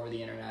up all over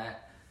the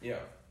internet. Yeah.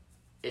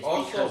 It's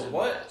also, because of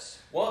this.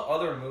 What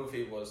other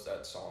movie was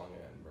that song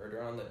in?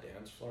 Murder on the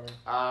Dance Floor?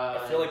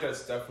 I feel like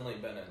that's definitely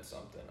been in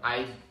something.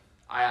 I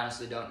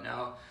honestly don't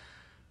know.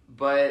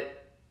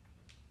 But,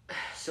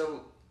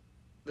 so,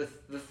 the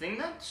thing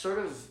that sort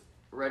of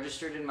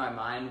registered in my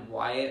mind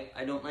why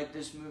I don't like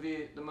this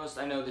movie the most,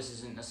 I know this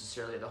isn't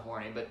necessarily the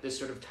Horny, but this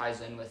sort of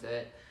ties in with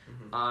it.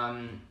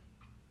 Mm-hmm.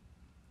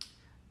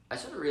 I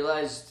sort of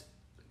realized,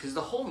 because the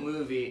whole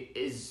movie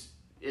is,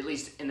 at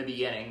least in the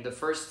beginning, the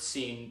first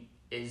scene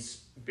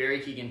is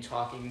Barry Keoghan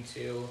talking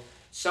to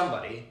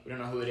somebody, we don't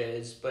know who it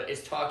is, but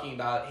is talking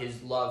about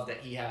his love that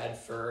he had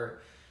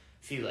for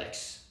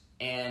Felix.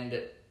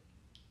 And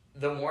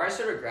the more I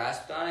sort of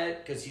grasped on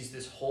it, because he's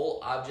this whole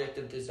object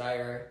of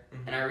desire,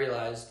 mm-hmm. and I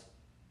realized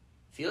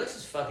Felix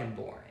is fucking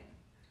boring.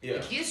 Yeah.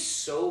 Like, he is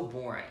so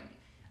boring.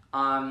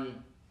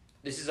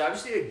 This is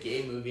obviously a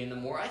gay movie, and the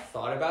more I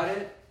thought about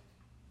it,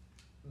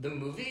 the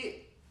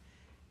movie,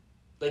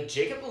 like,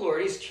 Jacob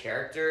Elordi's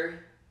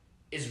character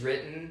is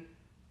written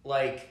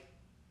like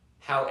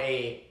how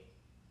a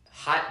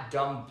hot,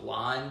 dumb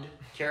blonde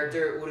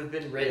character would have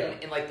been written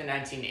in, like, the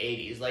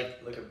 1980s. Like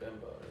a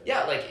bimbo. Right?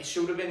 Yeah, like, she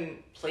would have been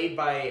played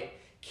by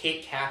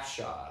Kate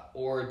Capshaw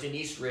or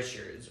Denise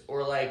Richards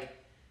or, like,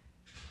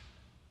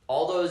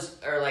 all those,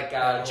 or, like,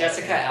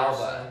 Jessica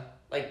Alba.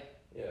 Like,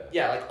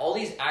 yeah, like, all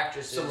these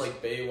actresses. Some,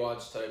 like,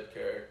 Baywatch type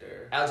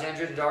character.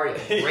 Alexandra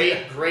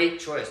Daddario. Great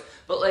choice.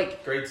 But,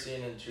 like... Great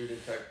scene in True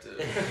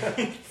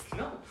Detective.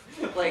 No.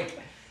 Like,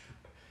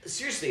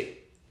 seriously,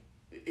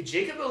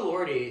 Jacob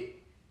Elordi,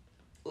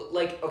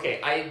 like,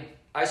 okay,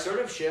 I sort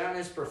of shit on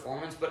his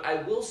performance, but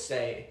I will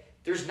say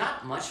there's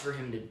not much for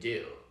him to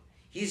do.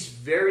 He's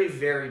very,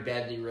 very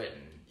badly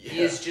written. Yeah. He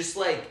is just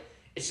like,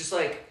 it's just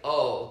like,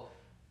 oh,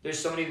 there's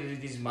so many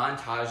of these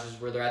montages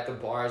where they're at the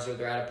bars or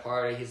they're at a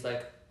party. He's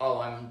like, oh,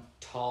 I'm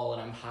tall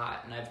and I'm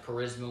hot and I have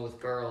charisma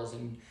with girls,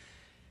 and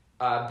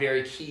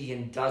Barry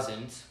Keoghan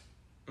doesn't.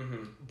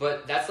 Mm-hmm.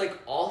 But that's, like,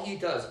 all he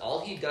does.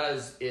 All he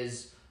does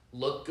is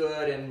look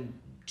good and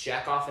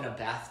jack off in a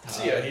bathtub.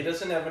 So, yeah, he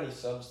doesn't have any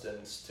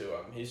substance to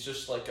him. He's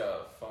just like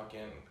a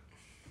fucking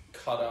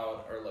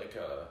cutout, or like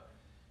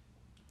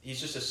he's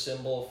just a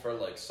symbol for,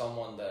 like,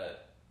 someone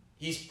that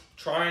he's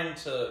trying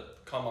to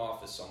come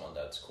off as someone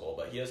that's cool,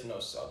 but he has no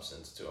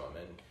substance to him.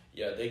 And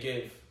yeah, they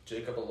gave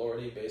Jacob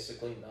Elordi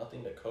basically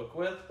nothing to cook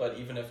with, but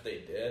even if they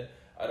did,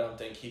 I don't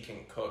think he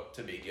can cook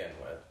to begin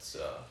with,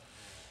 so...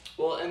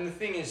 Well, and the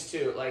thing is,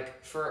 too,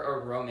 like, for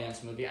a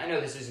romance movie, I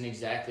know this isn't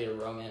exactly a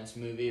romance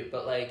movie,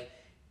 but, like,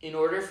 in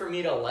order for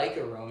me to like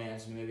a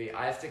romance movie,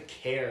 I have to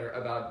care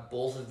about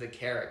both of the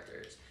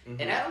characters.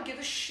 Mm-hmm. And I don't give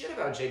a shit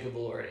about Jacob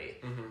Elordi.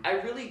 Mm-hmm. I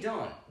really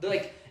don't.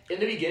 Like, in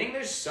the beginning,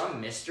 there's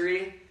some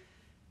mystery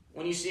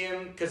when you see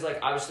him, because, like,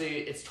 obviously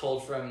it's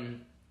told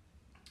from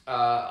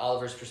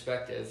Oliver's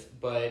perspective,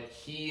 but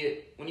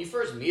when you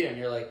first meet him,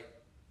 you're like,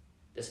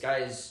 this guy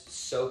is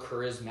so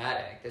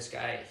charismatic. This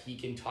guy, he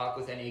can talk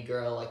with any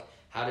girl. Like,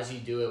 how does he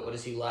do it? What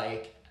is he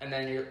like? And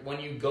then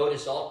when you go to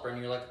Saltburn,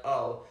 you're like,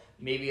 oh,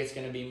 maybe it's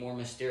going to be more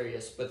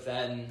mysterious. But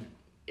then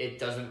it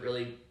doesn't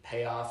really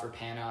pay off or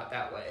pan out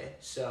that way.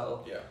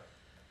 So, yeah.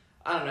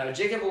 I don't know.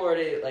 Jacob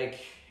Elordi, like,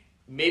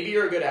 maybe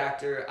you're a good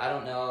actor. I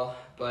don't know.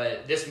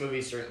 But this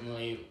movie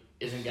certainly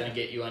isn't going to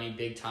get you any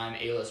big-time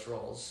A-list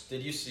roles.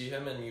 Did you see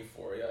him in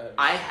Euphoria?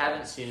 I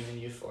haven't seen him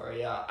in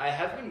Euphoria. I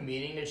have been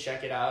meaning to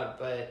check it out,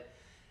 but,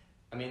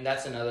 I mean,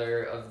 that's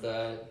another of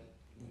the...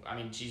 I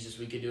mean, Jesus,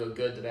 we could do a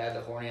good, the bad,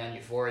 the horny on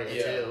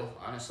Euphoria, too,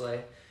 honestly.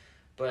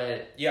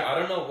 But... yeah, I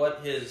don't know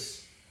what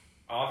his...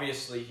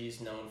 Obviously, he's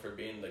known for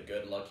being the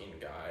good-looking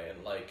guy,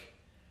 and, like...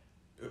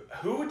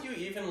 who would you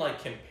even,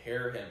 like,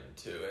 compare him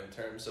to in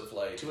terms of,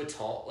 like... to a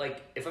tall...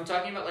 like, if I'm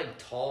talking about, like,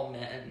 tall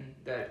men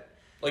that...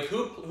 like,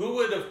 who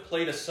would have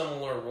played a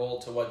similar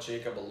role to what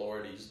Jacob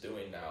Elordi's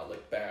doing now,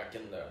 like, back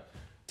in the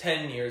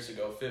 10 years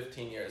ago,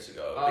 15 years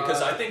ago?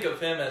 Because I think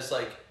of him as,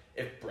 like,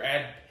 if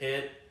Brad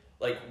Pitt...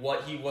 like,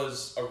 what he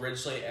was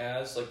originally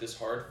as, like, this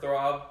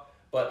heartthrob.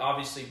 But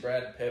obviously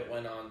Brad Pitt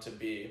went on to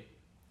be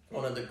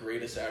one of the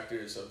greatest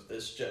actors of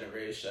this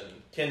generation.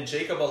 Can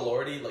Jacob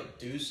Elordi, like,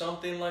 do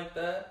something like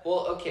that?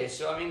 Well, okay,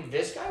 so, I mean,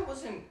 this guy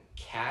wasn't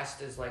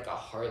cast as, like, a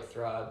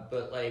heartthrob,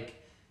 but,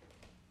 like,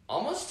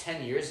 almost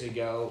 10 years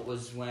ago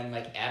was when,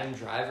 like, Adam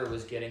Driver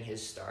was getting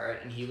his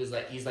start, and he's,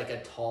 like,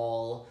 a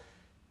tall...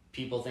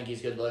 people think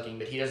he's good-looking,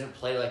 but he doesn't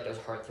play, like, those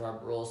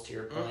heartthrob roles, to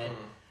your point.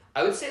 Mm-hmm.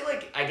 I would say,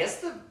 like, I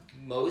guess the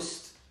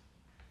most,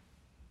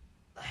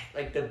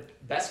 like, the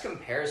best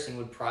comparison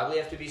would probably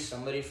have to be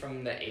somebody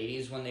from the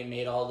 80s when they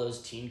made all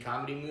those teen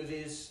comedy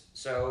movies.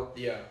 So,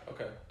 yeah,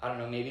 okay. I don't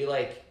know, maybe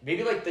like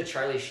the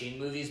Charlie Sheen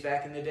movies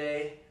back in the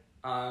day,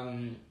 or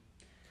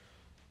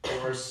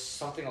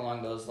something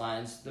along those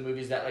lines. The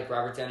movies that, like,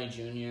 Robert Downey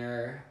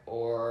Jr.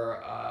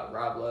 or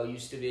Rob Lowe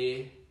used to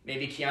be.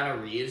 Maybe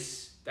Keanu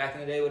Reeves back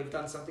in the day would have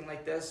done something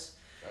like this.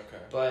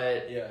 Okay.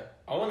 But yeah,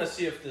 I want to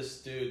see if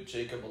this dude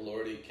Jacob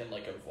Elordi can,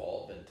 like,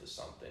 evolve into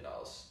something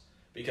else,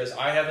 because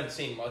I haven't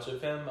seen much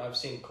of him. I've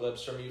seen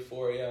clips from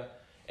Euphoria,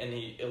 and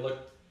it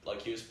looked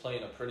like he was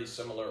playing a pretty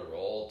similar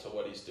role to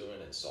what he's doing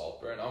in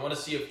Saltburn. I want to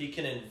see if he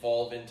can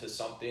evolve into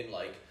something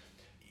like,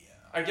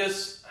 I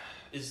guess,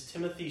 is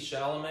Timothy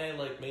Chalamet,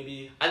 like,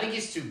 maybe? I think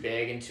he's too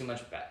big and too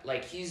much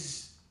like,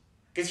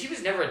 because he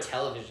was never a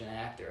television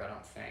actor, I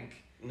don't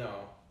think.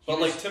 No,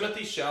 but like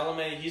Timothy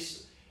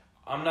Chalamet,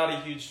 I'm not a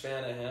huge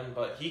fan of him,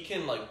 but he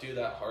can, like, do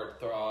that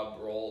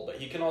heartthrob role, but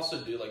he can also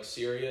do, like,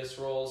 serious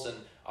roles, and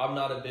I'm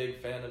not a big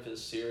fan of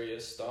his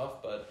serious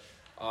stuff, but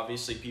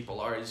obviously people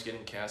are. He's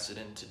getting casted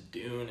into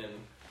Dune, and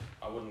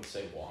I wouldn't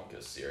say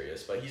Wonka's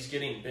serious, but he's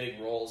getting big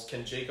roles.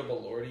 Can Jacob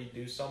Elordi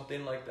do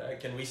something like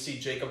that? Can we see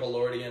Jacob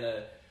Elordi in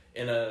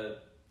a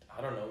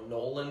I don't know,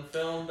 Nolan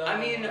film down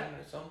the line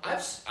or something?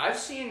 I've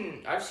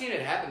seen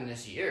it happen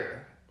this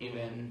year,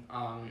 even.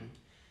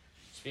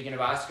 Speaking of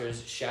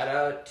Oscars, shout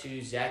out to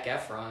Zac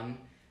Efron.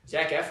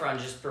 Zac Efron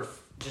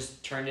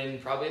just turned in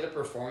probably the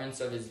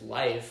performance of his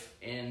life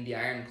in The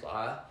Iron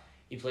Claw.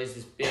 He plays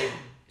this big,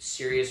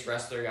 serious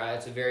wrestler guy.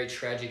 It's a very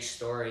tragic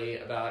story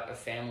about a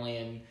family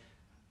and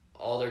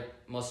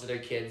most of their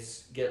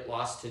kids get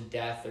lost to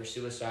death or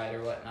suicide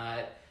or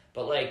whatnot.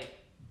 But, like,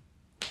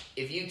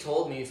 if you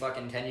told me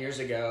fucking 10 years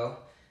ago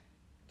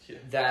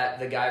that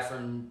the guy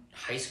from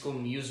High School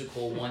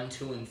Musical 1,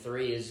 2, and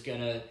 3 is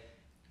gonna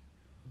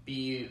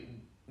be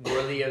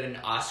worthy of an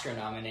Oscar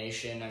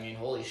nomination, I mean,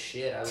 holy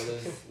shit, I would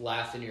have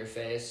laughed in your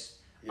face.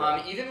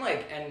 Yeah.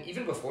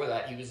 Even before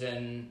that,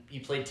 he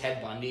played Ted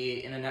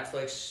Bundy in a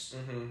Netflix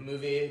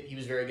movie. He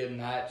was very good in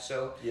that.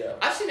 So yeah.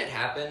 I've seen it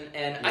happen,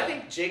 and I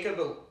think Jacob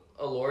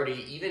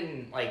Elordi,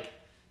 even, like,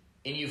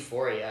 in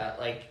Euphoria,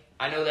 like,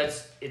 I know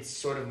it's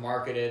sort of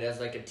marketed as,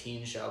 like, a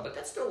teen show, but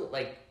that's still,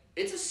 like,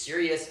 it's a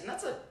serious, and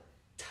that's a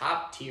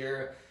top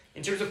tier.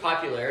 In terms of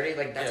popularity,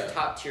 like, that's a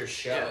top-tier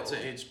show. Yeah, it's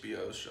an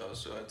HBO show,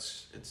 so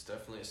it's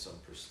definitely some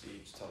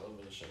prestige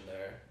television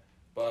there.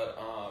 But,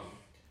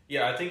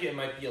 yeah, I think it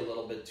might be a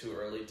little bit too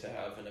early to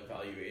have an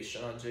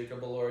evaluation on Jacob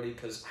Elordi,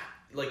 because,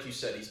 like you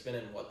said, he's been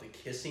in, The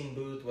Kissing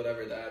Booth,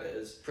 whatever that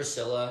is.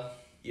 Priscilla.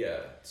 Yeah,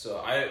 so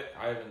I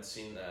haven't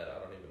seen that. I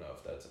don't even know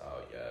if that's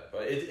out yet.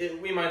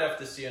 But we might have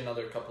to see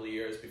another couple of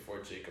years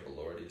before Jacob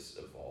Elordi's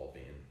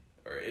evolving,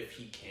 or if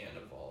he can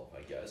evolve,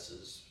 I guess,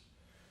 is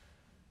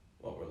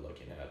what we're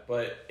looking at.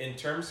 But in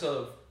terms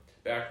of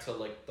back to,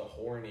 like, the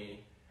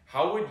horny,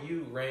 how would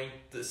you rank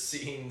the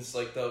scenes,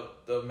 like,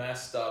 the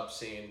messed up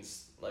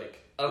scenes, like,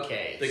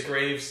 the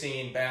grave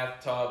scene,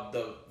 bathtub,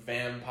 the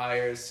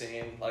vampire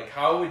scene? Like,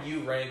 how would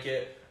you rank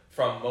it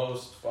from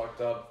most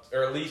fucked up,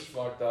 or least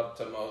fucked up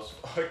to most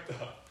fucked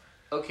up?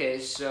 Okay,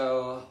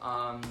 so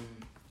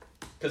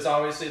Because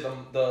obviously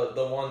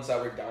the ones that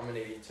were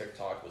dominating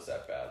TikTok was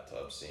that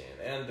bathtub scene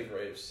and the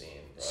grave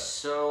scene. But.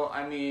 So,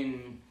 I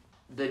mean,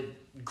 the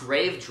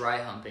grave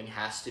dry humping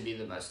has to be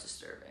the most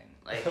disturbing.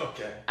 Like,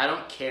 okay. I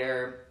don't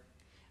care.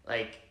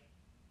 Like,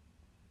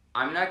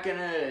 I'm not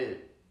gonna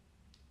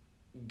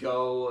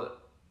go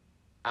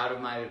out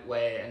of my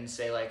way and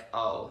say, like,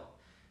 oh,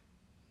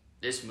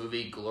 this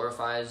movie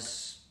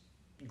glorifies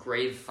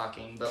grave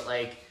fucking, but,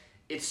 like,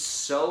 it's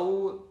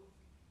so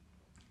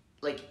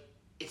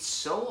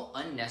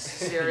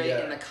unnecessary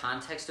in the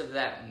context of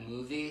that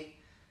movie.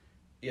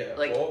 Yeah,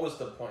 like, what was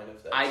the point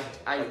of that scene?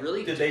 I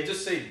really... Did they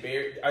just say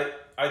Barry...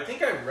 I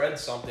think I read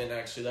something,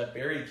 actually, that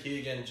Barry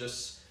Keoghan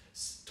just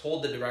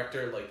told the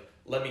director, like,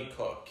 let me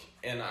cook.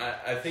 And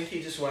I think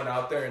he just went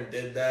out there and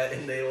did that,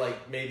 and they,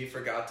 like, maybe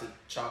forgot to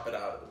chop it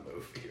out of the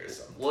movie or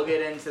something. We'll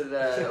get into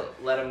the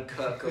let him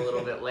cook a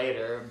little bit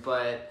later,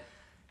 but,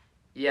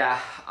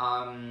 yeah,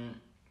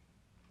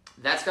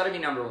 that's gotta be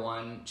number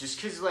one, just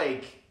because,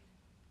 like,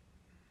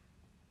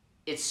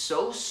 it's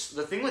so...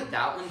 The thing with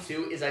that one,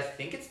 too, is I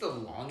think it's the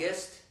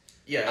longest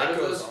out of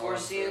those 4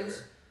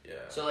 scenes. Yeah.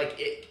 So, like,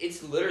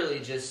 it's literally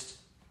just,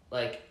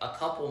 like, a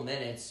couple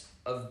minutes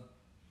of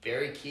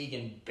Barry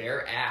Keoghan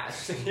bare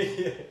ass,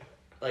 yeah.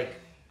 like,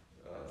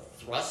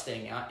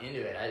 thrusting out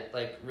into it. I,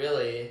 like,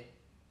 really...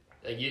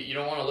 Like, you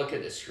don't want to look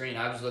at the screen.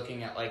 I was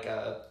looking at, like,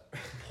 a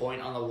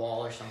point on the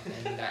wall or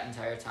something that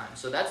entire time.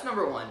 So that's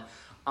number one.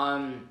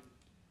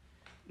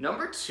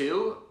 Number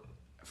two,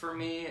 for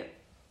me...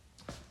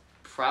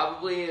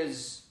 probably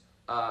is,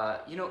 I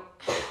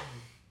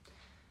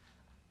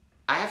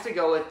have to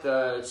go with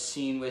the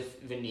scene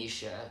with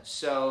Venetia.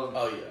 So.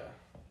 Oh yeah,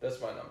 that's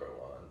my number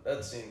one.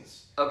 That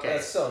scene's okay.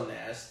 That's so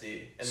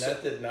nasty, and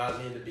that did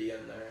not need to be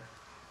in there.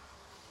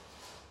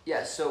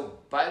 Yeah. So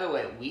by the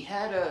way, we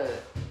had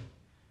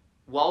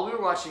while we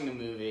were watching the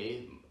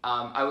movie,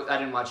 I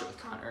didn't watch it with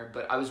Connor,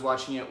 but I was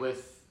watching it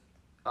with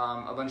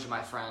a bunch of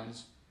my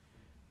friends.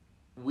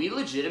 We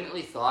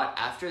legitimately thought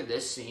after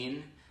this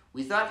scene.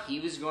 We thought he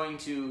was going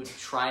to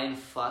try and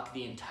fuck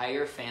the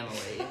entire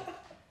family.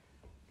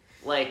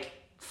 Like,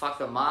 fuck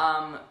the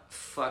mom,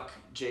 fuck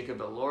Jacob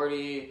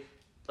Elordi.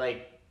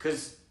 Like,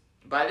 because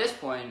by this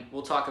point,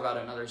 we'll talk about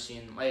another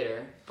scene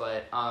later,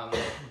 but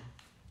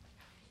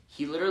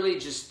he literally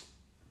just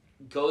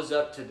goes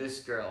up to this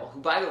girl, who,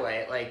 by the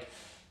way, like,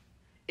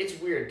 it's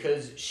weird,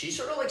 because she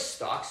sort of, like,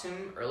 stalks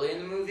him early in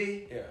the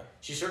movie. Yeah.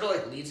 She sort of,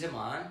 like, leads him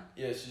on.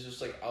 Yeah, she's just,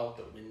 like, out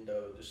the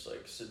window, just,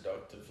 like,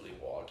 seductively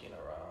walking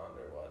around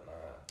or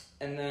whatnot.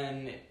 And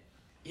then,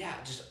 yeah,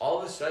 just all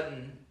of a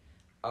sudden,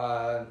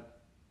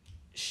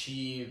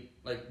 she,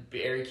 like,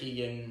 Barry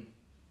Keoghan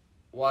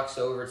walks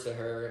over to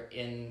her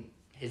in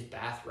his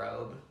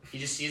bathrobe. He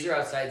just sees her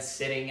outside,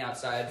 sitting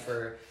outside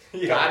for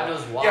God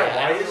knows why. Yeah,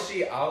 why is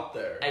she out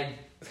there? I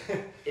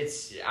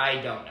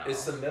don't know.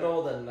 It's the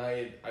middle of the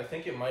night. I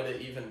think it might have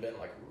even been,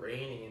 like,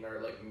 raining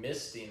or, like,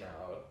 misting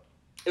out.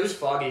 It was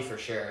foggy for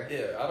sure.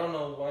 Yeah, I don't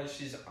know why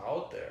she's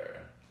out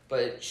there.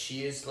 But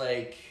she is,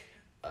 like,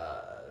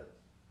 I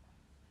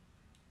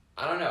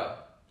don't know.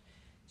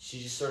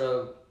 She just sort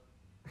of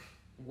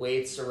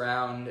waits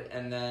around,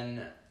 and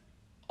then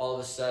all of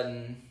a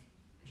sudden,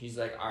 he's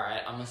like, all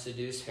right, I'm going to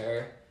seduce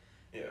her.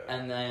 Yeah.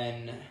 And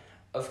then,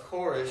 of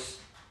course,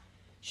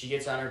 she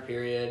gets on her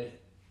period,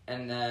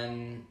 and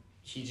then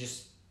he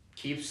just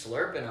keeps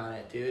slurping on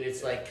it, dude.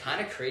 It's, like,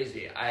 kind of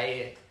crazy.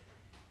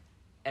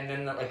 And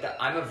then, like,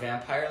 the I'm a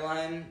vampire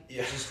line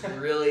just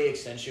really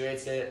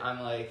accentuates it.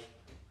 I'm like,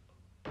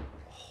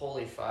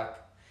 holy fuck.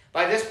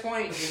 By this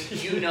point,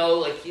 you know,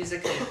 like, he's a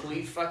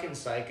complete fucking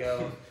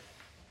psycho.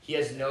 He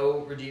has no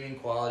redeeming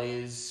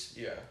qualities.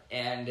 Yeah.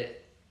 And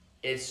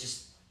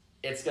it's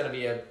going to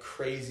be a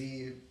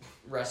crazy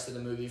rest of the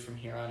movie from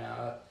here on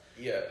out.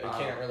 Yeah, it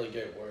can't really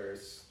get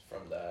worse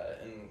from that.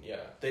 And, yeah,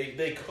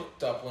 they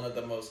cooked up one of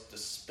the most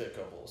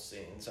despicable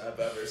scenes I've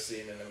ever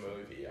seen in a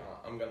movie.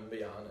 I'm going to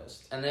be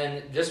honest. And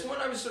then this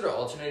one I was sort of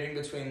alternating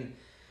between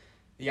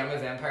the I'm a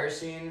Vampire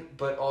scene,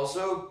 but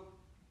also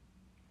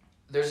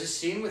there's a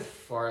scene with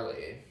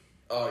Farley.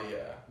 Oh,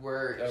 yeah.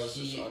 Where that was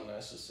just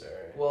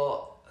unnecessary.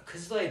 Well,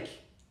 because, like,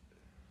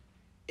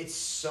 it's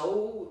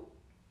so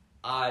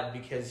odd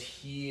because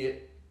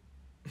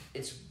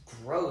it's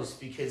gross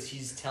because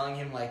he's telling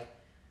him, like,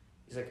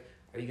 he's like,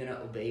 are you going to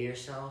obey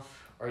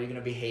yourself? Or are you going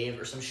to behave?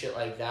 Or some shit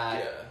like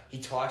that. Yeah. He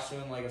talks to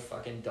him like a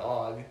fucking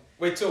dog.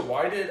 Wait, so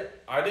I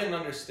didn't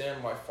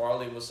understand why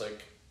Farley was,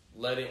 like,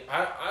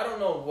 I don't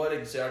know what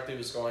exactly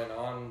was going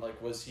on. Like,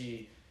 was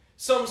he...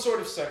 Some sort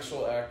of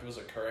sexual act was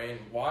occurring.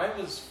 Why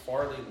was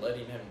Farley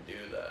letting him do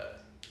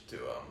that to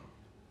him?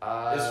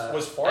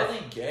 Was Farley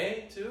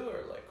gay, too?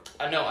 Or, like...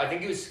 No, I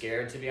think he was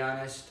scared, to be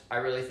honest. I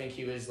really think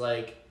he was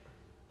like,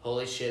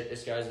 holy shit,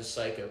 this guy's a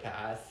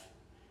psychopath.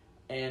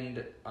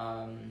 And,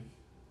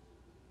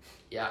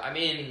 yeah, I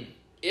mean,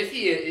 if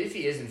he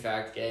is in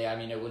fact gay, I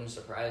mean, it wouldn't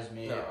surprise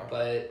me. No,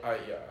 but I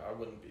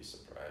wouldn't be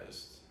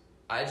surprised.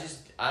 I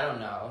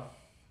don't know.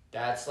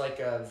 That's like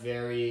a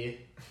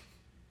very...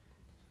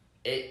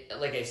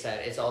 Like I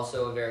said, it's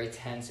also a very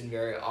tense and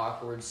very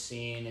awkward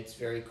scene. It's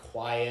very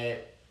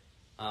quiet.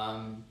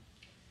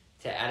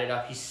 To add it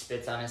up, he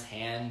spits on his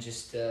hand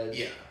just to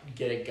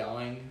get it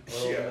going a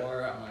little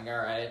more. I'm like,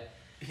 all right.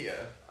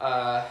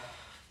 Yeah.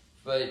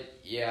 But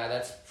yeah,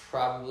 that's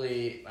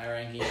probably my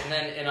ranking. And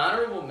then an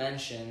honorable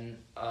mention,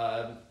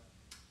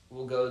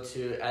 we'll go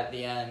to at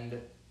the end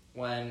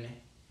when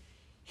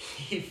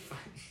he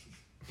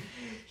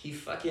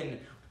fucking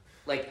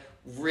like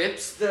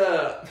rips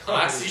the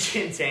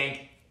oxygen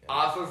tank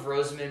off of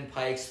Rosamund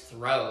Pike's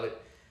throat,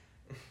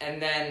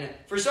 and then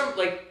for some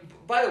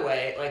by the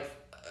way,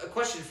 a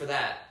question for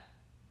that.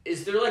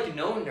 Is there,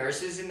 no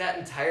nurses in that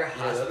entire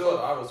hospital? Yeah, that's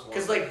what I was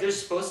wondering. Because,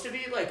 there's supposed to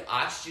be,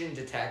 oxygen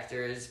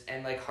detectors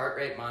and, heart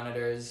rate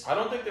monitors. I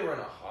don't think they were in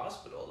a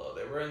hospital, though.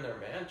 They were in their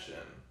mansion,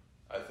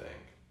 I think.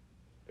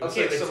 It was,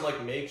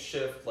 some,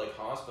 makeshift,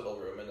 hospital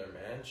room in their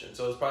mansion.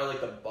 So it's probably,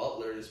 the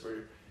butlers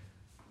were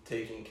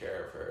taking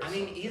care of her. I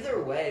mean,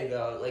 either way,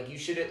 though, you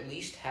should at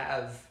least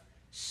have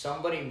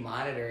somebody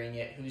monitoring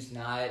it who's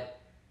not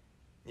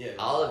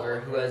Oliver,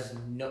 who has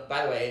no...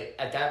 By the way,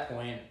 at that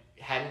point...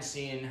 hadn't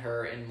seen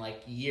her in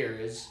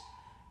years,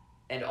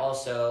 and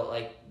also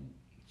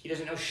he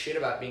doesn't know shit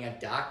about being a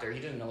doctor. He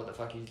doesn't know what the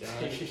fuck he's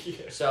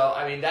doing. So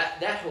I mean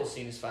that whole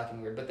scene is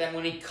fucking weird. But then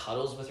when he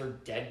cuddles with her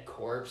dead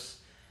corpse,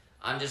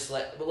 I'm just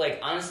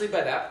honestly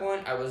by that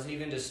point I wasn't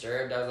even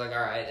disturbed. I was like, all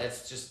right,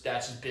 that's just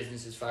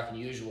business as fucking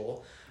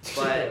usual.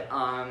 But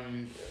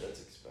that's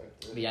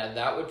expected. Yeah,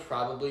 that would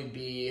probably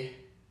be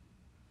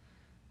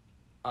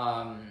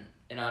an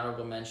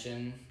honorable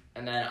mention.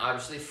 And then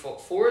obviously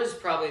 4 is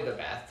probably the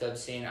bathtub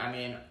scene. I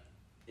mean,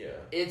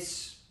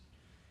 it's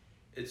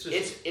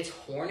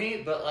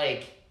horny, but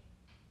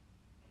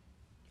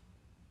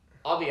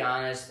I'll be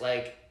honest,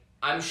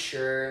 I'm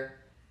sure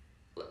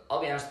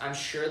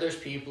there's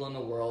people in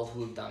the world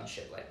who have done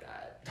shit like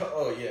that.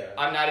 Oh yeah.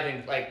 I'm not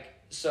even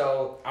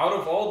so out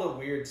of all the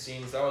weird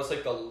scenes, that was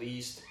the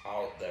least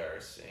out there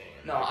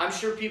scene. No, I'm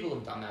sure people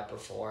have done that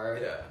before.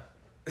 Yeah.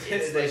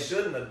 They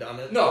shouldn't have done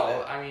it.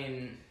 No, I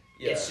mean.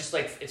 Yeah. It's just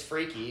it's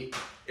freaky.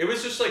 It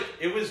was just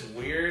it was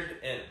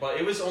weird, but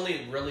it was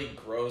only really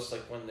gross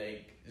when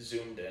they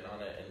zoomed in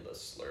on it in the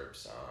slurp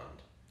sound.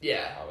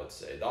 Yeah, I would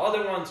say the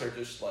other ones are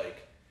just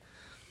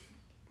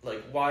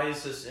why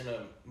is this in a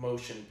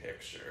motion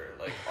picture?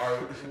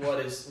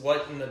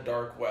 What in the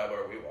dark web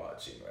are we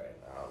watching right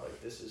now?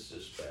 This is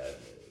just bad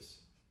news.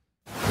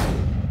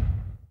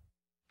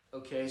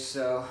 Okay,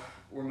 so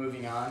we're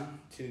moving on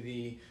to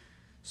the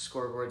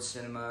Scoreboard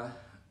Cinema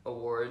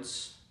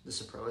Awards, the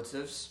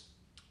superlatives.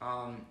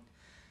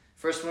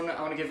 First one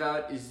I want to give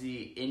out is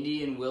the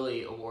Indy and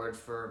Willie Award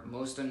for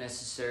Most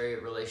Unnecessary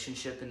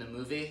Relationship in the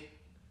Movie.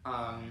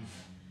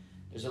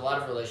 There's a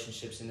lot of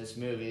relationships in this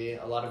movie,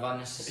 a lot of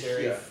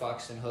unnecessary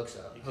fucks and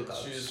hookups. You could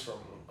choose from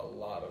a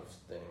lot of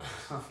things.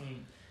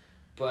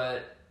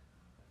 But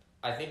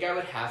I think I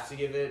would have to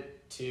give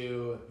it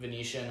to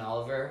Venetia and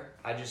Oliver.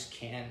 I just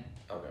can't.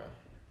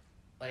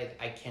 Okay.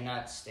 I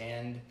cannot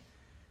stand,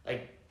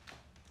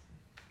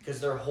 because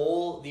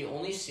the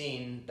only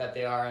scene that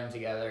they are in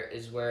together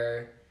is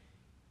where,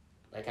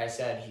 like I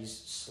said, he's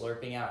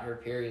slurping out her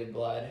period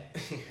blood.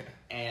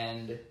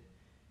 And,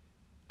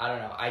 I don't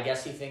know, I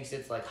guess he thinks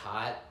it's,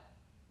 hot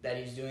that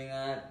he's doing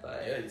that,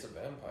 but... Yeah, he's a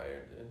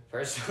vampire, dude.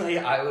 Personally,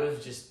 I would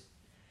have just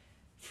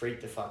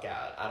freaked the fuck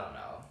out. I don't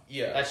know.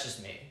 Yeah. That's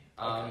just me.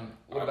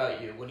 What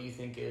about you? What do you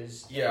think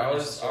is... Yeah, I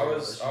was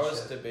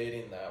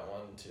debating that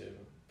one, too,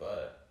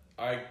 but...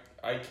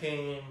 I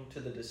came to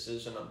the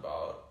decision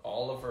about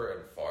Oliver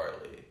and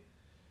Farley.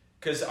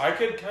 Because I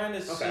could kind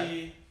of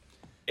see,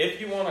 if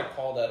you want to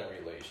call that a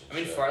relationship. I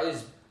mean,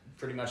 Farley's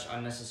pretty much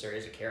unnecessary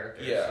as a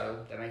character, so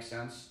that makes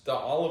sense. The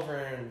Oliver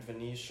and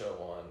Venetia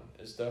one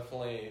is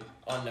definitely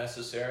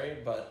unnecessary,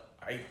 but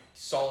I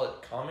saw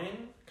it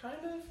coming, kind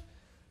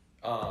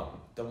of.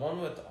 The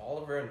one with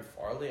Oliver and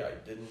Farley I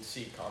didn't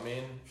see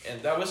coming,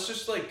 and that was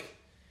just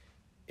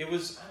it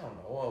was, I don't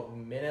know, a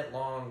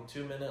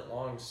 2-minute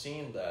long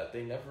scene that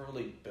they never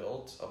really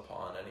built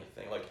upon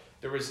anything.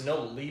 There was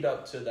no lead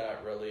up to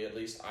that, really. At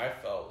least I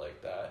felt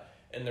like that.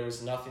 And there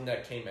was nothing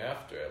that came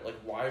after it.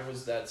 Why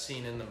was that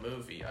scene in the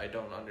movie? I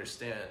don't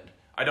understand.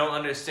 I don't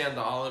understand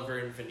the Oliver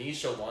and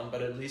Venetia one,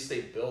 but at least they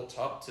built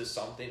up to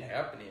something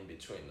happening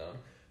between them.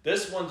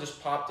 This one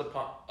just popped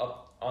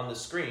up on the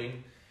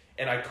screen,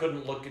 and I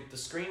couldn't look at the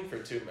screen for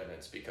 2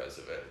 minutes because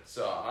of it.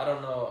 So, I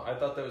don't know. I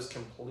thought that was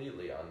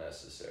completely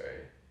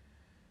unnecessary.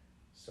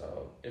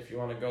 So, if you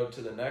want to go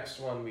to the next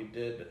one, we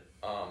did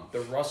the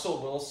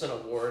Russell Wilson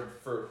Award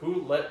for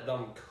Who Let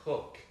Them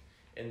Cook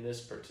in this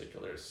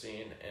particular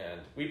scene.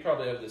 And we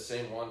probably have the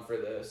same one for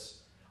this.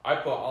 I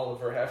put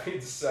Oliver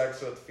having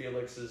sex with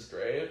Felix's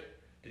grave.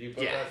 Did you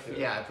put that too?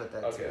 Yeah, I put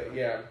that too. Okay,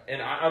 yeah.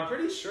 And I'm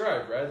pretty sure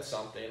I read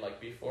something,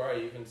 before I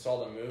even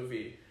saw the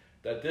movie,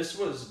 that this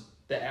was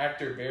the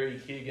actor Barry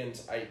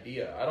Keoghan's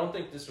idea. I don't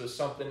think this was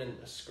something in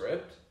the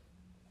script.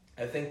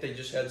 I think they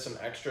just had some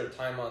extra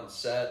time on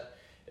set,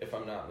 if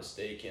I'm not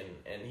mistaken,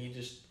 and he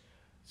just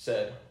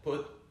said,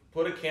 put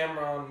a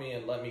camera on me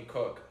and let me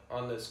cook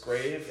on this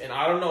grave. And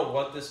I don't know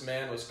what this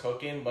man was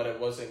cooking, but it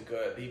wasn't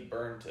good. He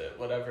burned it,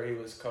 whatever he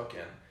was cooking.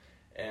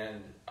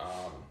 And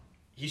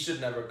he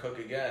should never cook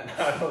again.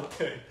 I don't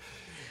think.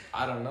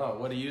 I don't know.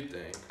 What do you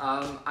think?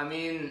 I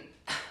mean,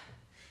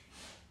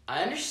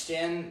 I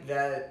understand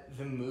that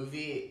the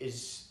movie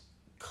is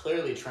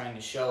clearly trying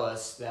to show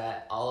us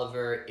that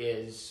Oliver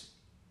is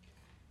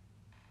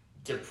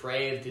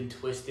depraved and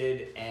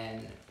twisted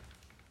and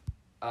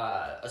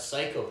a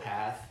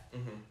psychopath.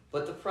 Mm-hmm.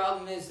 But the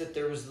problem is that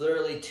there was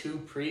literally 2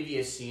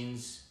 previous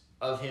scenes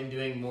of him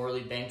doing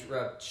morally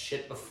bankrupt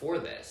shit before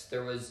this.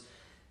 There was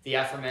the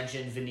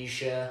aforementioned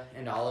Venetia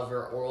and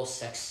Oliver oral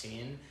sex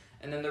scene,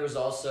 and then there was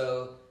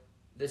also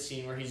the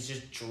scene where he's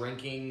just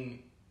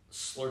drinking,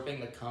 slurping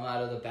the cum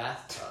out of the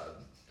bathtub.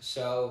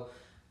 So,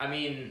 I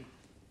mean,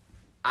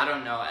 I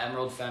don't know,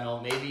 Emerald Fennell,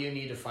 maybe you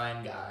need to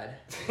find God.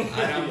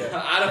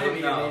 I don't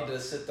maybe know. You need to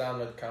sit down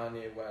with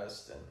Kanye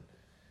West and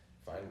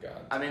find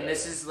God. I mean,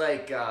 this is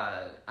like,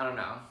 I don't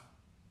know.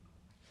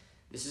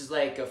 This is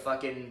like a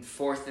fucking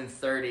 4th and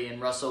 30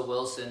 and Russell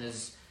Wilson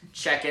is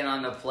checking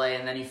on the play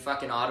and then he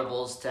fucking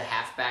audibles to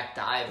halfback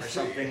dive or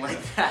something like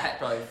that.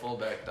 Probably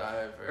fullback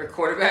dive. Or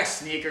quarterback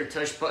sneak or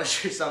tush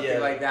push or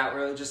something like that.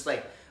 Where just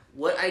like,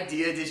 what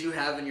idea did you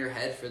have in your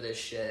head for this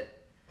shit?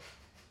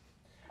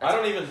 I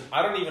don't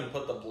even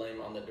put the blame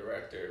on the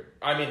director.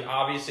 I mean,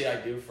 obviously I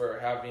do for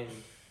having,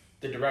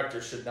 the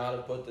director should not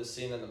have put this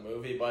scene in the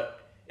movie, but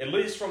at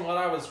least from what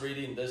I was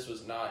reading, this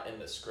was not in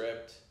the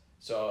script.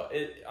 So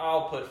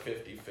I'll put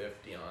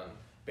 50-50 on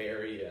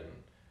Barry and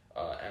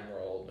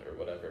Emerald or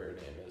whatever her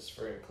name is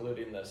for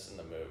including this in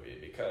the movie,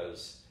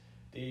 because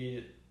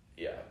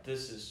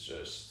this is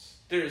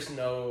just, there's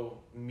no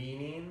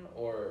meaning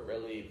or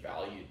really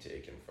value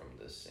taken from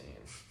this scene.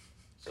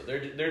 So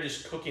they're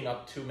just cooking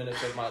up 2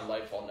 minutes of my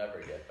life I'll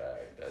never get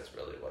back. That's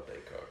really what they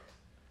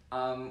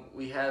cooked.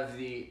 We have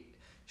the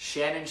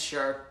Shannon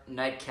Sharpe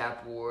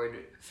Nightcap Award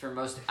for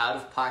most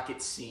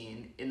out-of-pocket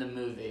scene in the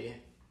movie.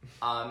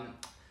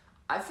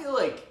 I feel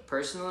like,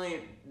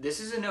 personally,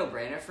 this is a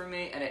no-brainer for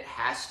me, and it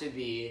has to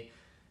be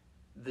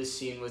the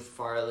scene with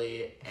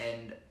Farley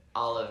and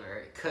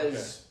Oliver.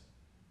 Because,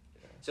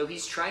 so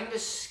he's trying to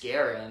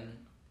scare him,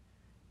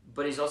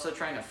 but he's also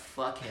trying to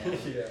fuck him.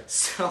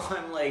 So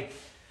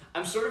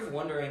I'm sort of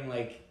wondering,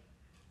 like,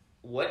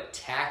 what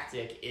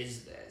tactic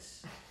is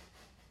this?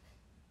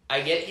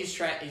 I get he's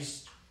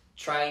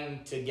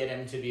trying to get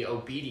him to be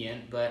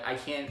obedient, but I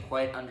can't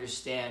quite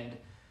understand.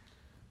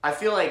 I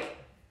feel like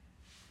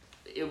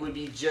it would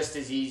be just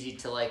as easy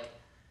to, like,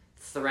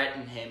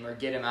 threaten him or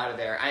get him out of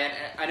there.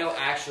 I know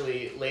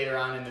actually later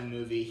on in the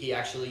movie he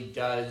actually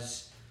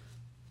does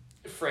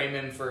frame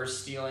him for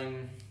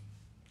stealing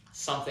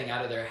something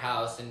out of their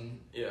house, and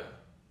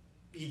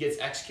he gets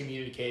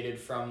excommunicated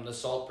from the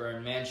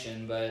Saltburn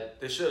mansion. But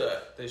they should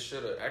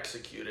have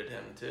executed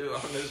him too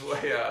on his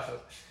way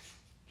out.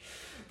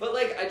 But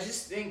like, I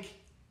just think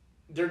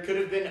there could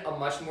have been a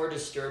much more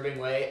disturbing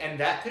way, and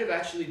that could have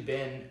actually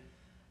been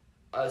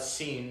a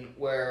scene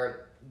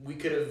where we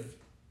could have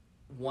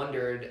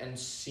wondered and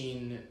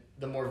seen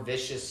the more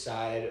vicious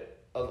side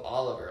of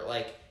Oliver.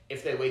 Like,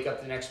 if they wake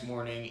up the next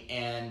morning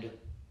and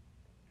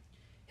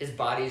his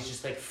body is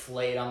just like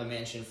flayed on the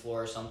mansion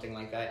floor or something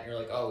like that, and you're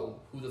like, oh,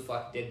 who the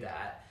fuck did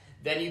that?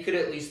 Then you could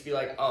at least be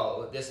like,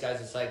 oh, this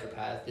guy's a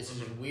psychopath. This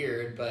is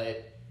weird,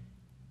 but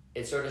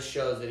it sort of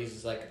shows that he's a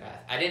psychopath.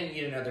 I didn't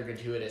need another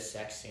gratuitous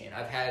sex scene.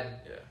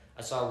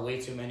 I saw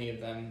way too many of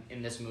them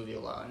in this movie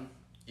alone.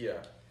 Yeah.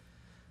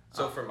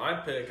 So for my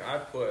pick, I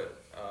put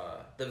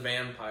the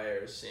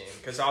vampire scene,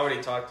 because I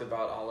already talked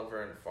about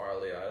Oliver and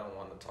Farley. I don't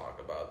want to talk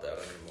about that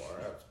anymore.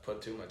 I've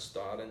put too much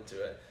thought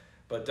into it.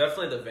 But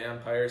definitely the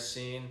vampire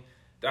scene.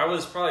 That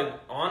was probably,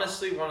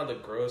 honestly, one of the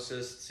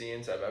grossest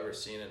scenes I've ever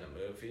seen in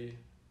a movie.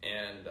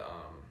 And,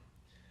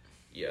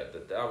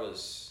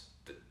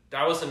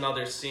 that was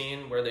another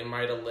scene where they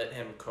might have let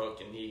him cook,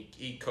 and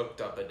he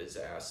cooked up a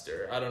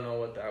disaster. I don't know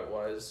what that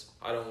was.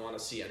 I don't want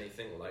to see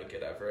anything like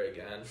it ever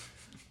again.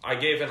 I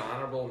gave an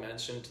honorable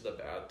mention to the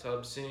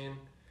bathtub scene,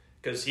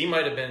 because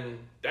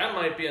that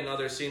might be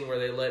another scene where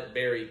they let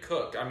Barry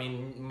cook. I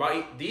mean,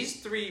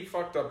 these 3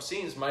 fucked up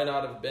scenes might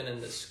not have been in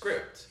the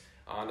script.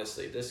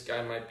 Honestly, this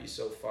guy might be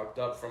so fucked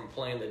up from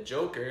playing the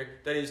Joker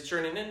that he's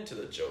turning into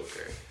the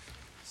Joker.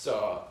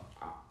 So,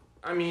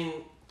 I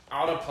mean,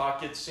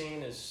 out-of-pocket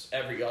scene is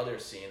every other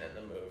scene in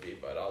the movie,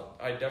 but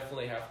I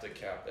definitely have to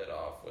cap it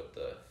off with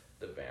the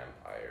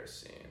vampire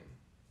scene.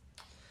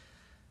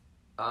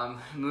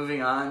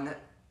 Moving on,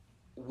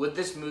 would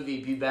this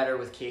movie be better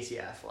with Casey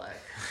Affleck?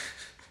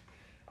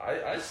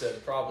 I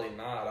said probably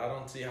not. I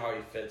don't see how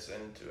he fits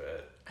into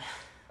it.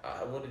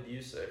 What did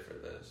you say for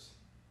this?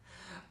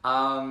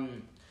 I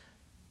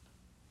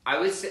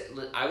would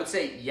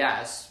say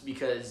yes,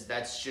 because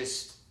that's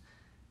just,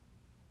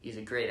 he's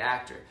a great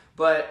actor.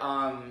 But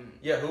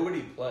who would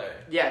he play?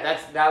 Yeah,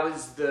 that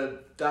was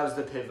the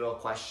pivotal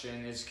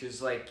question, is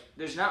because, like,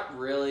 there's not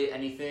really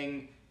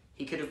anything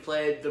he could have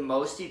played. The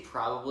most he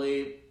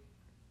probably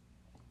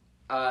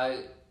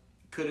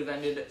could have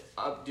ended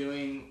up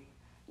doing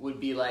would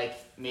be, like,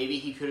 maybe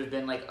he could have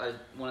been like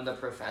one of the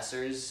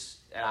professors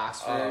at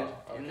Oxford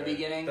in the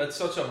beginning. That's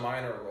such a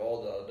minor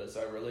role, though. Does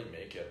that really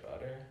make it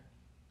better?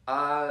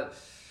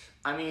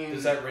 I mean,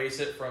 does that raise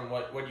it from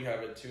what do you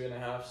have at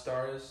 2.5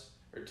 stars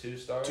or 2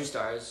 stars? 2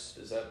 stars.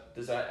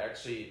 Does that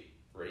actually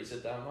raise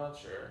it that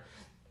much or?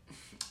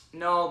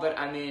 No, but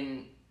I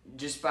mean,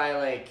 just by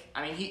like,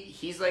 I mean,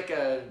 he's like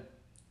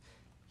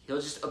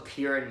he'll just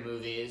appear in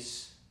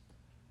movies,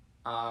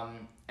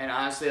 and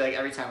honestly, like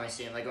every time I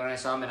see him, like when I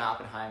saw him in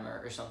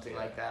Oppenheimer or something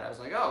like that, I was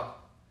like, oh,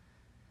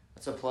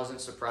 that's a pleasant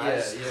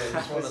surprise.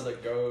 Yeah, he's one of the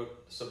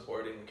GOAT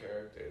supporting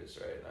characters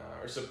right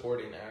now, or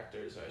supporting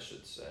actors, I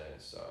should say.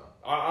 So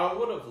I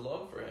would have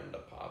loved for him to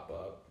pop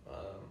up.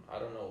 I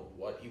don't know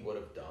what he would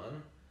have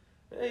done.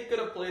 He could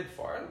have played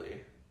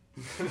Farley.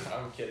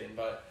 I'm kidding,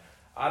 but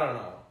I don't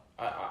know.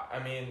 I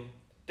mean,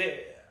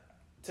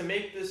 to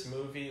make this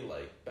movie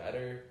like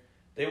better,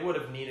 they would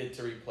have needed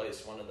to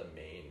replace one of the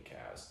main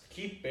cast.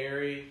 Keep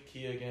Barry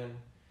Keoghan.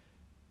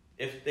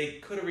 If they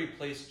could have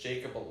replaced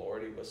Jacob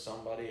Elordi with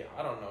somebody,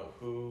 I don't know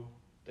who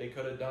they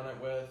could have done it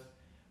with,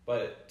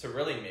 but to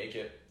really make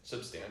it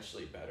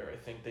substantially better, I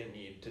think they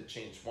need to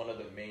change one of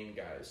the main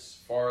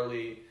guys,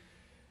 Farley,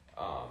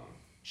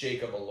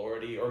 Jacob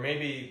Elordi, or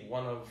maybe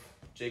one of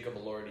Jacob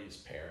Elordi's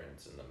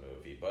parents in the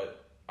movie,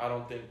 but I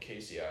don't think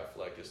Casey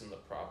Affleck is in the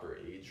proper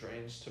age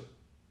range to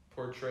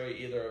portray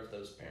either of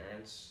those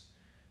parents.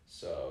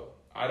 So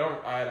I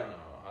don't know.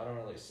 I don't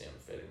really see him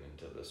fitting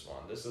into this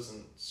one. This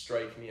doesn't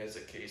strike me as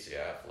a Casey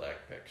Affleck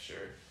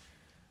picture.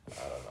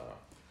 I don't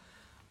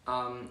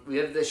know. We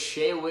have the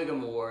Shea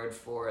Wiggum Award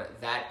for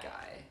that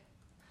guy.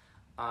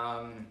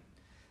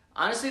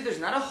 Honestly, there's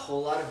not a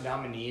whole lot of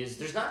nominees.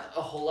 There's not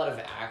a whole lot of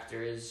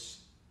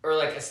actors, or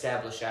like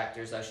established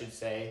actors, I should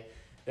say,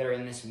 that are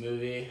in this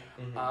movie.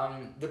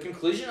 Mm-hmm. The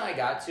conclusion I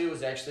got to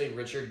was actually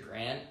Richard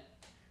Grant,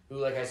 who,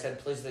 like I said,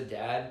 plays the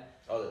dad.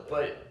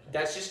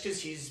 That's just because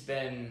he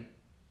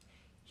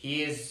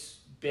has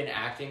been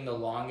acting the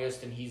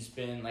longest, and he's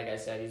been, like I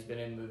said, he's been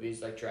in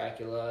movies like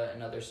Dracula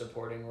and other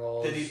supporting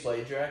roles. Did he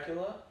play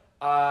Dracula?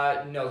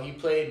 No, he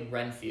played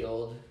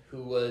Renfield,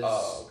 who was...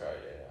 Oh, okay,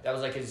 yeah. That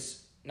was like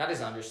not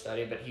his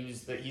understudy, but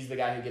he's the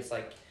guy who gets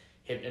like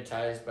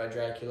hypnotized by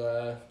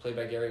Dracula, played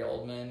by Gary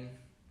Oldman.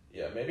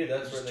 Yeah, maybe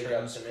that's where they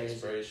got some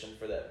inspiration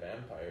for that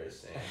vampire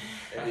scene.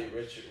 Maybe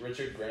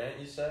Richard Grant,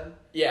 you said?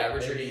 Yeah,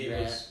 Richard Maybe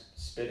Grant. He was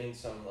spitting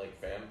some like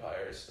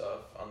vampire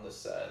stuff on the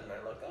set, and they're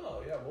like,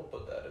 oh yeah, we'll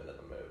put that into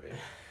the movie.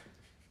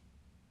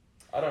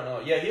 I don't know.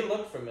 Yeah, he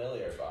looked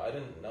familiar, but I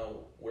didn't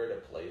know where to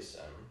place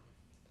him.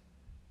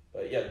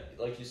 But yeah,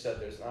 like you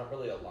said, there's not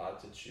really a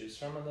lot to choose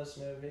from in this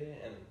movie,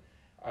 and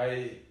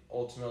I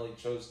ultimately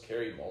chose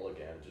Carey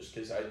Mulligan just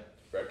because I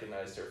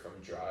recognized her from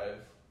Drive,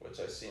 which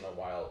I seen a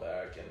while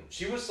back, and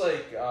she was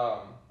like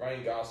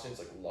Ryan Gosling's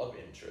like love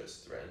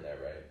interest right in there,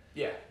 right?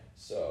 Yeah.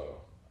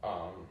 So,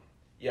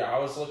 yeah, I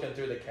was looking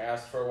through the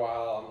cast for a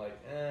while. I'm like,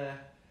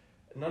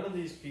 none of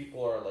these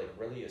people are like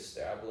really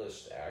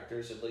established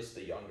actors. At least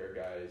the younger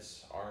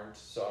guys aren't.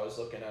 So I was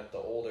looking at the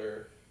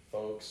older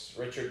folks.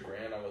 Richard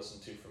Grant, I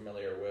wasn't too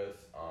familiar with.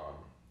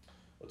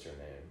 What's her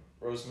name?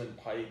 Rosamund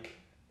Pike.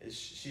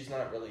 She's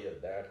not really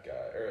that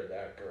guy or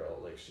that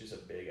girl. Like, she's a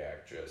big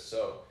actress.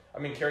 So I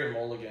mean, Carey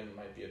Mulligan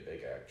might be a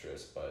big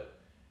actress, but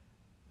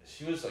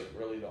she was like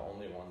really the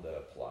only one that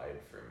applied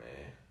for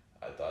me.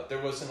 I thought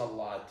there wasn't a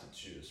lot to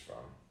choose from.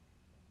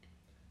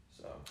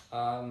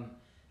 So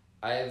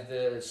I have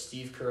the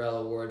Steve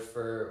Carell Award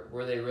for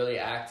Were They Really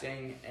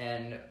Acting,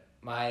 and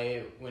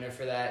my winner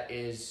for that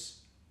is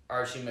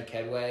Archie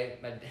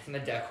Madekwe.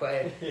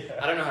 Yeah.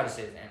 I don't know how to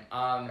say his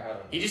name.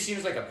 He just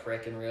seems like a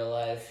prick in real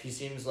life. He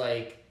seems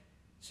like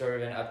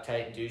sort of an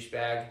uptight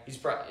douchebag.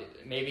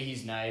 Maybe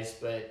he's nice,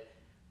 but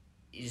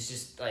he's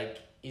just like,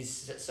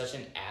 he's such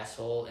an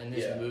asshole in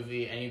this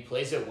movie, and he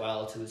plays it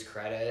well to his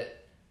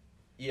credit.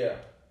 Yeah,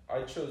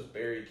 I chose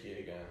Barry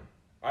Keoghan.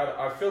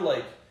 I feel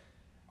like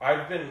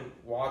I've been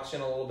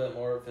watching a little bit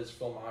more of his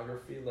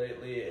filmography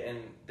lately, and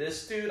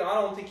this dude, I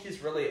don't think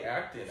he's really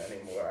acting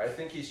anymore. I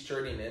think he's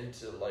turning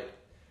into like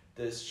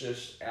this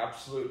just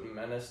absolute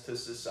menace to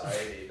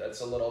society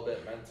that's a little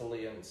bit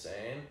mentally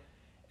insane.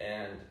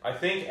 And I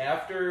think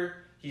after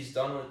he's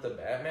done with the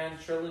Batman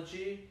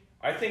trilogy,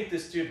 I think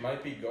this dude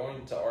might be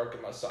going to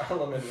Arkham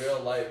Asylum in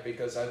real life,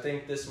 because I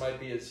think this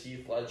might be his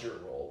Heath Ledger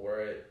role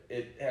where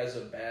it has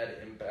a bad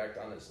impact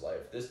on his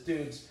life. This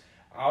dude's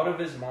out of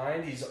his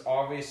mind. He's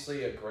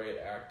obviously a great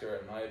actor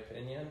in my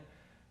opinion,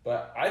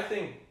 but I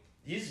think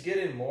he's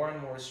getting more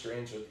and more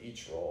strange with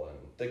each role. And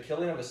The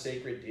Killing of a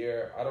Sacred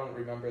Deer, I don't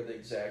remember the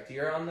exact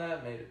year on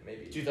that,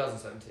 maybe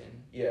 2017.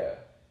 Yeah,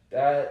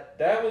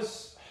 that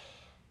was,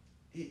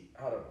 I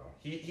don't know.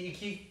 He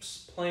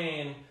keeps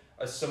playing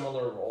a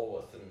similar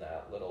role within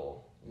that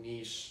little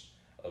niche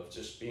of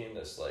just being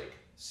this like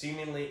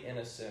seemingly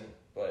innocent,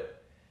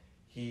 but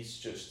he's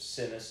just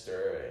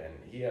sinister and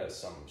he has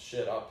some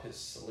shit up his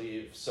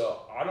sleeve.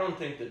 So I don't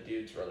think the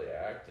dude's really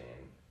acting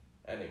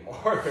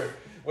anymore,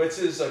 which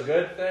is a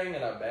good thing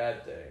and a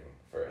bad thing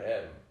for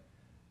him.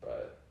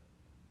 But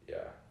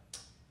yeah.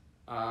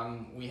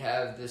 We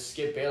have the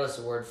Skip Bayless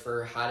Award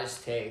for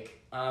Hottest Take.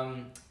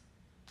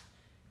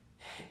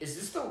 Is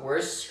this the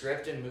worst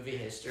script in movie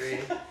history?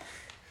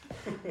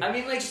 I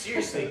mean, like,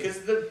 seriously, because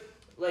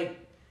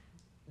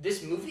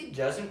this movie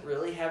doesn't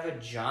really have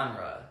a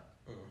genre.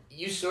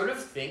 You sort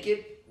of think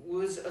it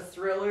was a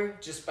thriller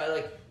just by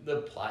like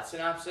the plot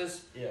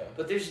synopsis. Yeah.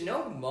 But there's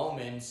no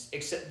moments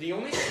except the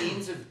only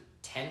scenes of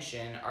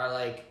tension are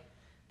like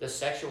the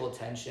sexual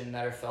tension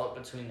that are felt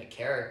between the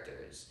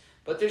characters.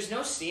 But there's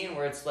no scene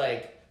where it's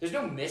like there's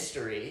no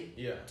mystery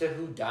to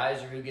who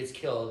dies or who gets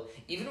killed.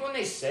 Even when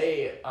they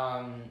say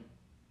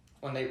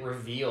when they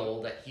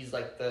reveal that he's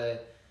like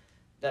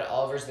that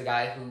Oliver's the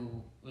guy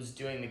who was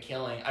doing the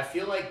killing, I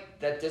feel like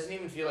that doesn't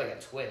even feel like a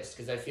twist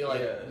because I feel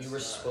like we were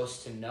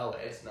supposed to know it.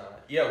 It's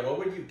not. Yeah, what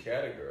would you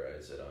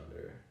categorize it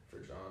under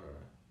for genre?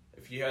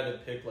 If you had to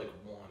pick like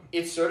one.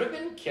 It's sort of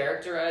been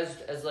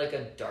characterized as like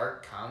a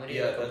dark comedy,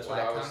 like a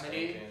black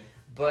comedy. Thinking.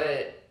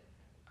 But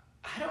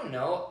I don't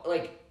know,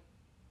 like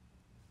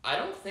I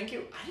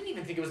didn't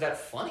even think it was that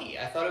funny.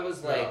 I thought it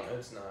was like no,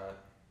 it's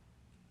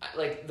not.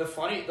 Like the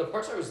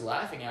parts I was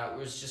laughing at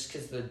was just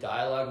because the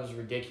dialogue was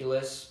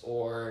ridiculous,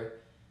 or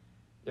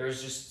there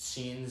was just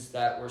scenes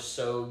that were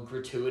so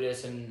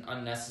gratuitous and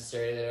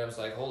unnecessary that I was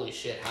like, holy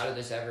shit, how did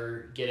this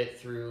ever get it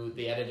through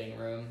the editing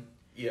room?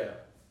 Yeah,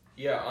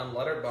 on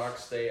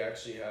Letterboxd they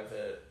actually have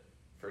it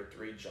for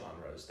 3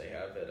 genres. They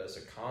have it as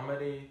a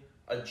comedy,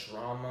 a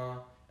drama,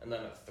 and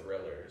then a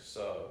thriller.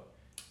 So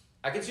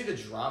I could see the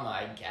drama,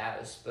 I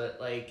guess, but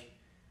like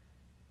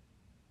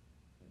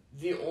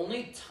the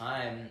only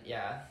time,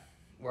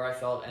 where I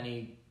felt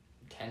any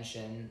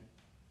tension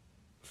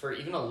for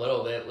even a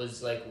little bit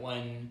was like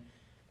when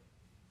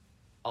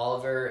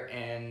Oliver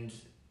and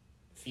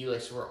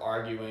Felix were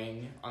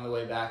arguing on the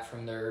way back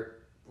from their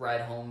ride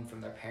home from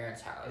their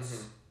parents' house.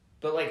 Mm-hmm.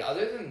 But like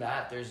other than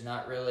that, there's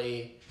not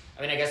really.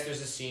 I mean, I guess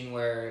there's a scene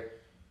where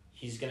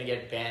he's gonna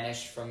get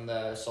banished from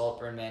the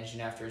Saltburn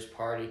mansion after his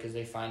party because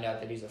they find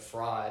out that he's a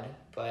fraud.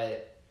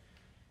 But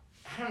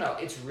I don't know.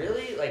 It's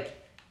really like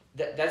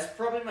that's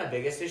probably my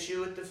biggest issue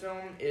with the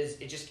film is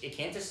it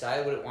can't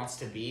decide what it wants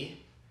to be.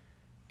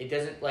 It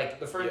doesn't like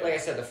like I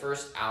said, the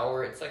first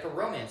hour it's like a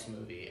romance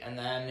movie, and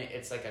then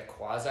it's like a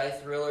quasi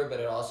thriller, but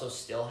it also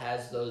still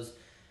has those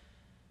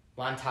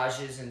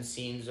montages and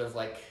scenes of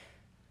like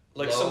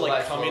some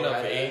like coming of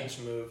age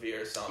movie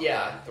or something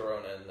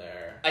thrown in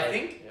there. I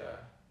think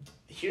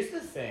here's the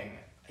thing.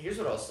 Here's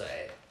what I'll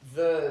say.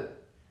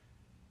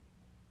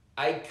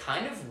 I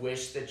kind of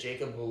wish that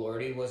Jacob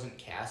Elordi wasn't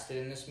casted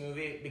in this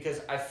movie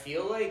because I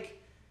feel like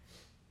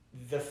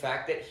the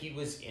fact that he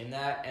was in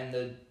that and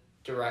the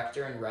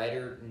director and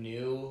writer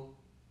knew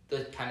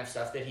the kind of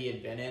stuff that he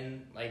had been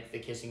in, like The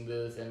Kissing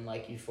Booth and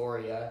like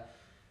Euphoria,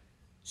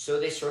 so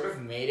they sort of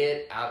made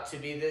it out to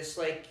be this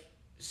like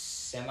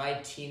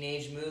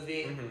semi-teenage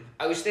movie. Mm-hmm.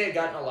 I wish they had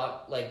gotten a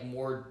lot like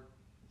more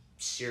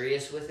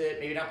serious with it,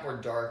 maybe not more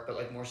dark, but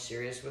like more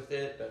serious with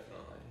it.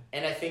 Definitely.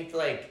 And I think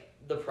like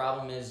the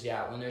problem is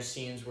when there's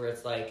scenes where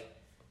it's like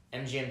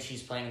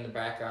MGMT's playing in the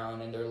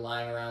background and they're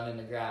lying around in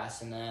the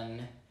grass and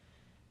then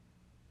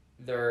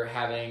they're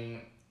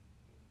having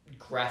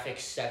graphic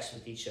sex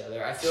with each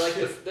other. I feel like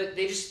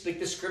they just like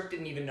the script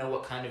didn't even know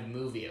what kind of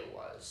movie it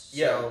was.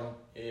 So,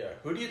 yeah.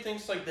 Who do you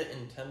think's like the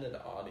intended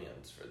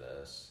audience for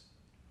this?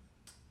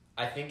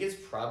 I think it's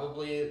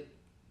probably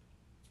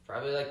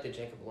like the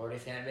Jacob Elordi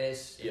fan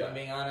base, if I'm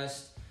being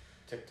honest.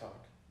 TikTok.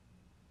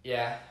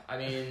 Yeah, I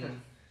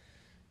mean,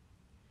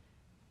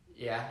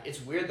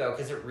 it's weird though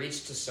because it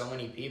reached to so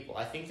many people.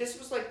 I think this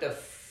was like the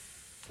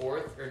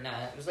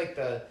it was like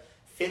the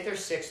 5th or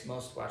 6th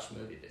most watched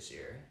movie this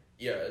year.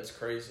 Yeah, it's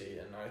crazy,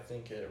 and I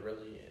think it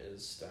really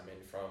is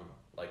stemming from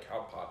like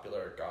how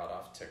popular it got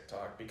off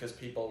TikTok because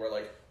people were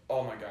like,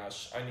 "Oh my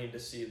gosh, I need to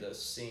see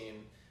this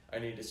scene. I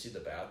need to see the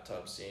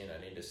bathtub scene.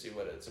 I need to see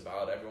what it's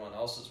about. Everyone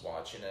else is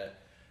watching it."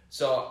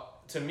 So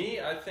to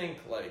me, I think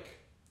like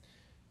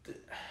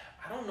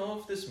I don't know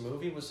if this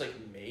movie was like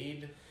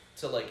made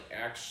to like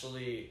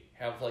actually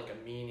have like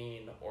a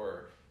meaning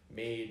or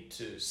made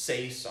to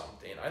say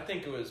something. I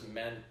think it was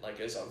meant like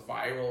as a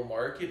viral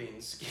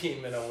marketing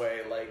scheme in a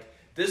way. Like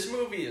this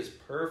movie is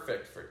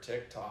perfect for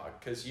TikTok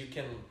because you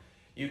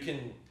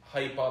can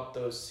hype up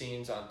those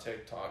scenes on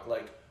TikTok.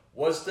 Like,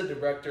 was the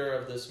director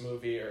of this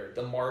movie or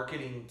the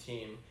marketing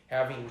team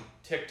having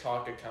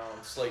TikTok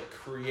accounts like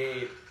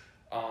create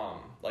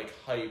like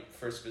hype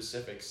for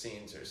specific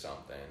scenes or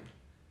something?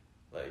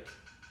 Like,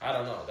 I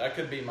don't know. That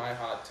could be my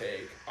hot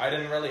take. I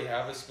didn't really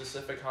have a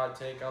specific hot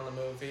take on the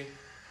movie,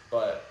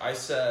 but I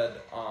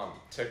said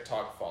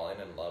TikTok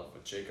falling in love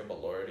with Jacob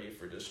Elordi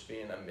for just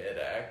being a mid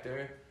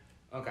actor.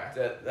 Okay.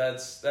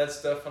 That's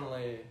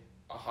definitely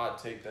a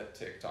hot take that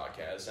TikTok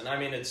has, and I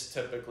mean it's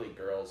typically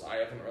girls. I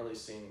haven't really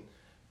seen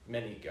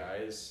many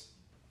guys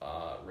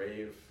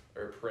rave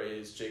or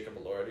praise Jacob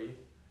Elordi,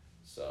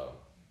 so.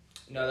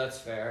 No, that's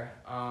fair.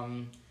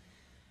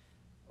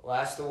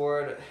 Last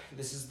award,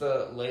 this is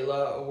the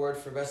Layla Award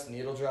for Best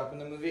Needle Drop in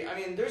the movie. I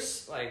mean,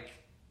 there's, like,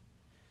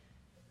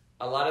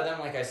 a lot of them,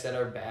 like I said,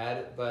 are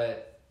bad,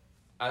 but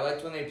I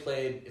liked when they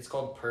played, it's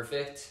called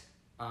Perfect.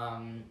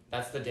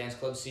 That's the dance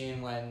club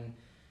scene when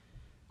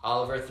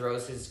Oliver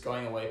throws his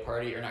going away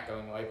party, or not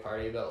going away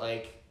party, but,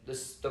 like,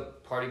 the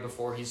party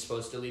before he's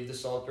supposed to leave the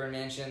Saltburn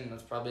mansion.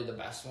 That's probably the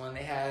best one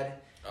they had.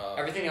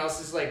 Everything else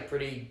is like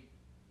pretty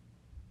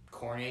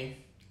corny.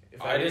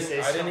 If I do didn't. say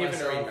I so didn't even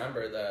myself.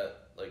 remember that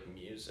like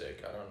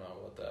music. I don't know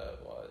what that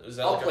was. Is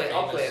that I'll like play. a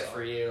I'll famous play it song?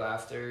 for you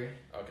after.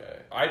 Okay,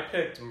 I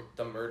picked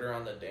the Murder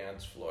on the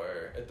Dance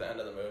Floor at the end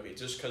of the movie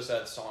just because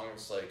that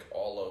song's like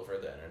all over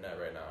the internet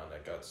right now and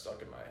it got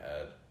stuck in my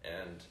head.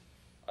 And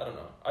I don't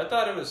know. I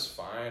thought it was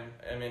fine.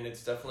 I mean,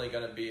 it's definitely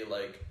gonna be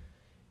like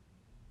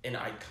an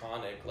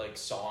iconic like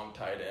song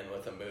tied in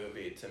with a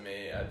movie to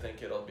me. I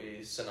think it'll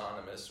be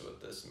synonymous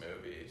with this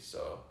movie.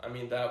 So I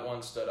mean, that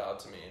one stood out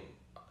to me.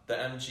 The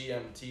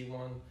MGMT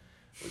one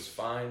was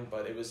fine,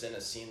 but it was in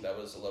a scene that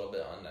was a little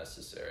bit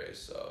unnecessary.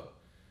 So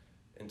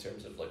in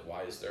terms of like,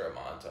 why is there a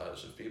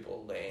montage of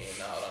people laying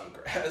out on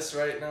grass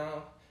right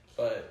now?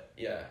 But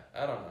yeah,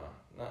 I don't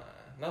know.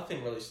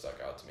 Nothing really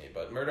stuck out to me.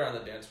 But Murder on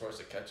the Dance Floor is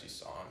a catchy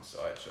song,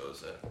 so I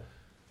chose it.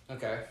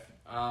 Okay.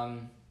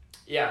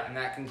 Yeah, and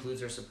that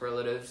concludes our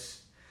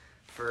superlatives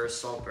for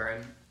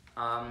Saltburn.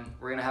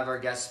 We're going to have our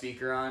guest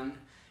speaker on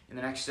in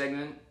the next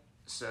segment,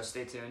 so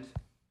stay tuned.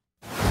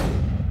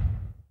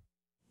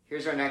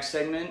 Here's our next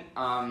segment.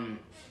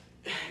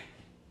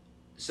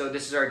 So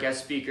this is our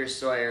guest speaker,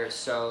 Sawyer.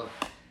 So,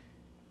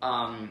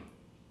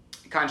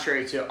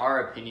 contrary to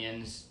our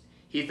opinions,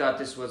 he thought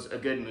this was a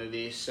good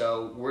movie.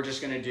 So we're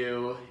just going to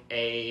do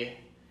a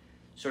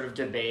sort of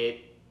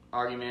debate,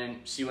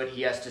 argument, see what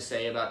he has to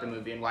say about the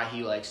movie and why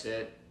he likes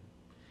it,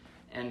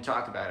 and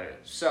talk about it.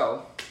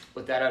 So,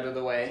 with that out of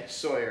the way,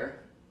 Sawyer,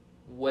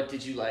 what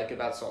did you like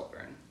about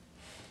Saltburn?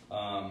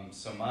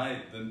 So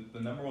the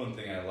number one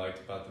thing I liked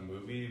about the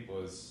movie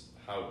was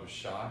how it was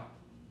shot.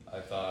 I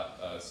thought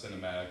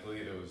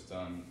cinematically it was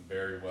done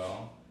very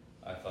well.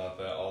 I thought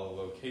that all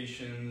the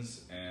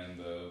locations and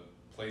the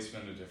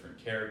placement of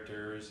different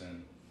characters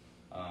and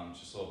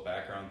just little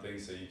background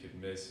things that you could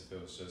miss if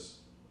it was just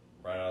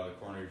right out of the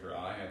corner of your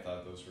eye, I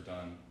thought those were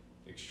done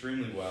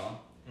extremely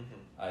well.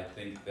 Mm-hmm. I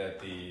think that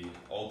the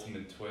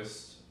ultimate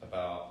twist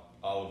about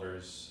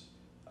Oliver's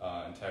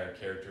entire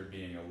character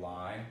being a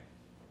lie,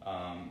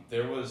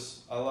 there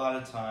was a lot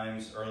of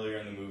times earlier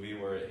in the movie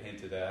where it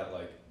hinted at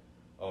like,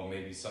 oh,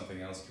 maybe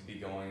something else could be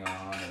going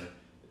on, or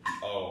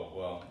oh,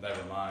 well,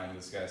 never mind,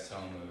 this guy's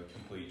telling the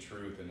complete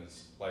truth and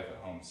his life at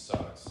home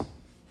sucks.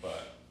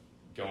 But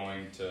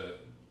going to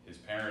his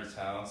parents'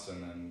 house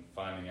and then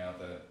finding out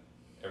that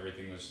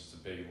everything was just a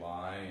big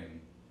lie, and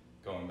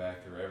going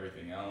back through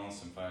everything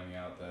else and finding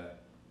out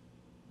that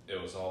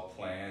it was all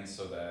planned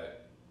so that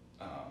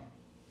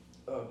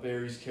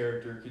Barry's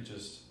character could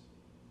just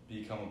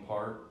become a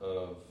part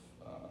of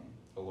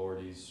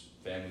Elordi's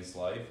family's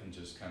life and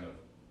just kind of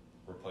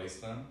replace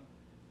them.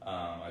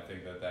 I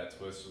think that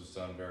twist was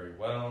done very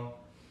well.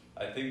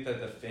 I think that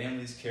the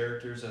family's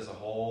characters as a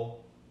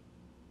whole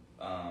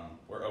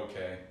were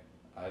okay.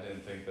 I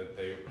didn't think that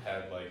they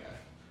had like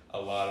a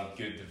lot of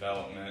good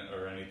development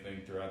or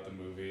anything throughout the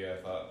movie. I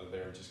thought that they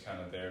were just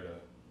kind of there to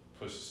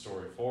push the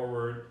story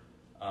forward.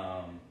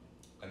 And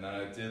then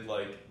I did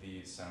like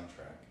the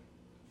soundtrack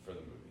for the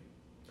movie.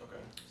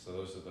 Okay. So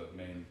those are the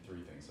main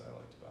three things I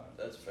liked about it.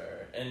 That's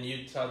fair. And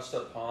you touched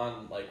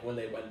upon like when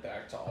they went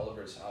back to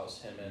Oliver's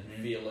house, him and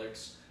Mm-hmm.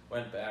 Felix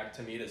went back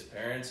to meet his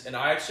parents. And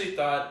I actually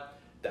thought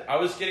that I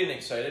was getting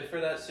excited for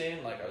that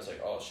scene. Like I was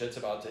like, oh, shit's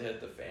about to hit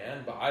the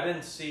fan. But I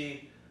didn't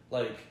see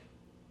like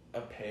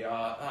a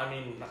payoff. I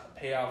mean,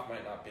 payoff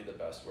might not be the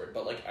best word,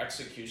 but like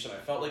execution.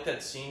 I felt like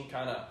that scene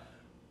kind of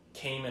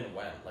came and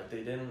went. Like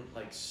they didn't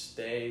like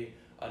stay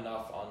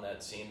enough on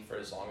that scene for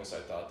as long as I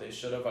thought they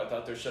should have. I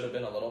thought there should have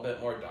been a little bit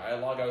more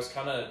dialogue. I was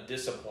kind of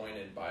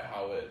disappointed by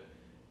how it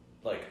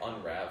like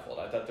unraveled.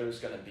 I thought there was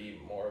going to be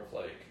more of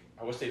like,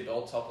 I wish they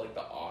built up like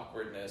the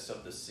awkwardness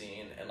of the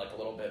scene and like a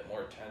little bit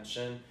more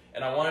tension.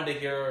 And I wanted to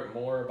hear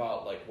more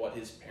about like what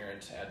his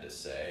parents had to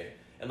say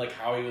and like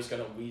how he was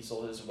going to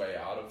weasel his way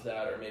out of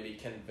that, or maybe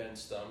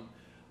convince them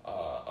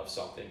of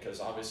something, because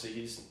obviously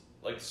he's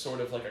like sort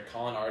of like a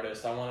con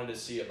artist. I wanted to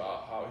see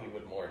about how he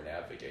would more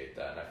navigate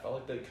that, and I felt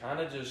like they kind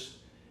of just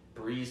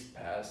breezed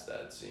past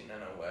that scene in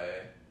a way.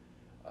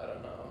 I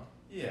don't know.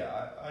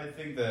 Yeah, I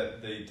think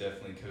that they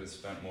definitely could have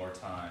spent more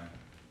time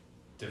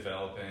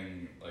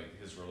developing like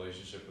his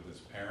relationship with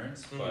his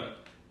parents, Mm-hmm. but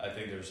I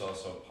think there's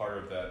also a part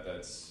of that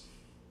that's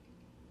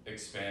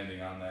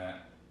expanding on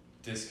that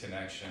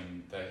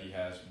disconnection that he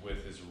has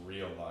with his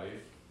real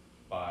life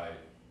by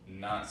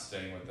not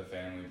staying with the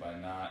family, by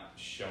not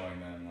showing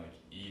them like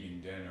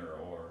eating dinner,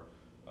 or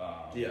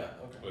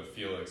with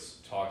Felix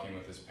talking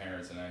with his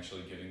parents and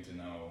actually getting to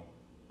know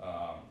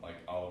like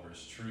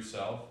Oliver's true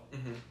self.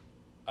 Mm-hmm.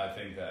 I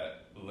think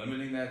that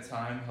limiting that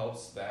time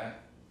helps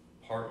that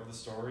part of the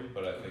story,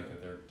 but I think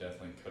that there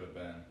definitely could have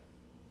been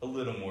a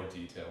little more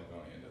detail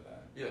going into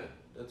that. Yeah,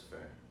 that's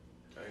fair.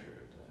 I agree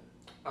with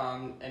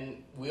that.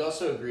 And we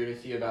also agreed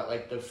with you about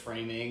like the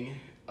framing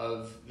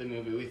of the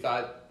movie. We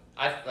thought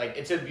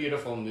it's a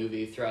beautiful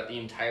movie throughout the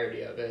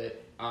entirety of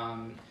it.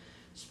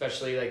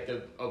 Especially like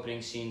the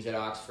opening scenes at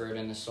Oxford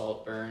and the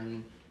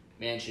Saltburn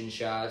mansion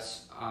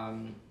shots.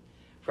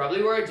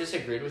 Probably where I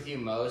disagreed with you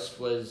most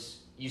was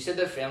you said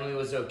the family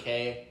was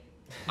okay.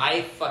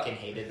 I fucking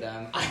hated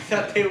them. I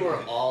thought they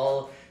were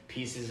all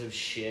pieces of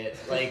shit.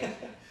 Like,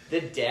 the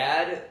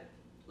dad,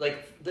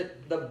 like,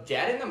 the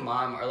dad and the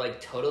mom are,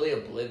 like, totally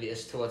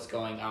oblivious to what's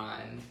going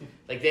on.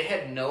 Like, they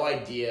had no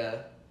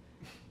idea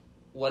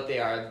what they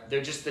are.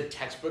 They're just the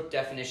textbook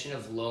definition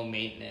of low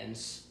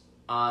maintenance.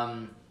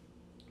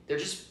 They're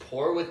just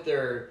poor with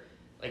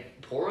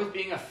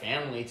being a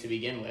family to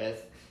begin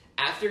with.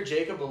 After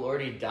Jacob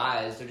Elordi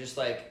dies, they're just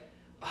like,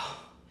 oh,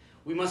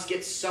 we must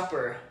get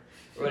supper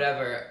or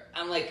whatever.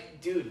 I'm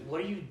like, dude,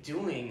 what are you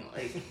doing?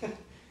 Like,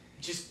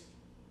 just,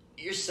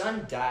 your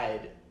son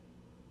died.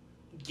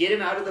 Get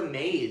him out of the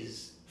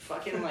maze.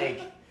 Fucking,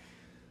 like,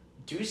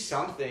 do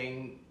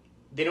something.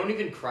 They don't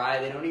even cry.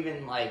 They don't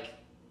even, like,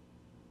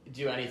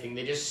 do anything.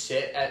 They just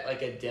sit at,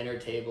 like, a dinner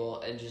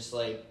table and just,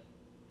 like,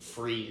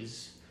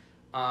 freeze.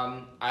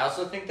 I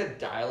also think the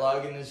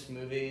dialogue in this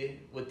movie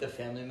with the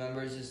family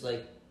members is,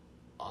 like,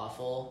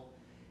 awful.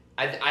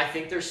 I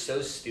think they're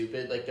so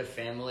stupid, like, the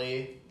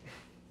family,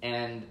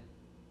 and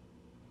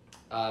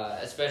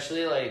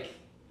especially, like,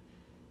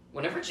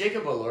 whenever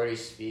Jacob Elordi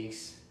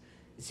speaks,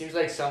 it seems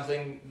like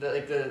something that,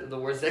 like, the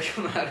words that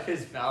come out of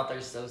his mouth are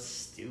so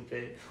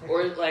stupid,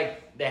 or,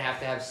 like, they have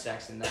to have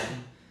sex in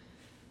them,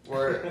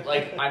 or,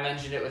 like, I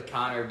mentioned it with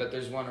Connor, but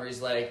there's one where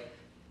he's like,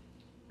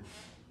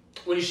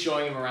 when he's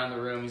showing him around the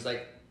room, he's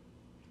like,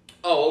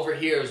 oh, over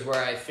here is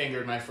where I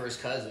fingered my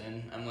first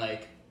cousin. I'm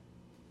like,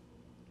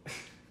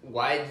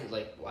 why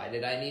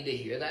did I need to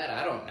hear that?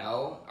 I don't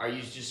know. Are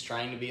you just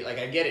trying to be, like,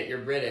 I get it, you're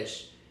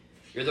British.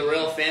 You're the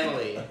royal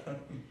family.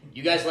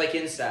 You guys like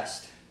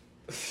incest.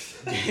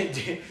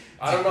 I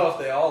don't know if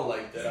they all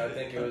liked it. I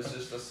think it was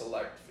just a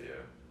select few.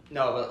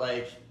 No, but,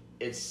 like,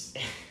 it's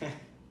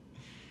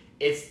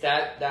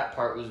that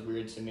part was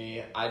weird to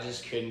me. I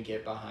just couldn't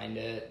get behind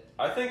it.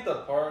 I think the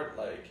part,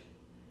 like,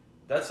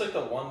 that's, like,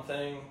 the one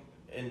thing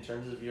in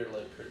terms of your,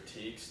 like,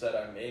 critiques that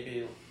I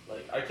maybe,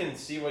 like, I can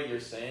see what you're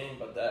saying,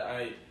 but that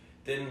I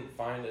didn't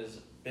find as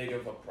big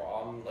of a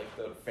problem. Like,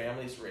 the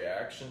family's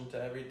reaction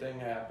to everything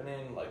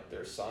happening, like,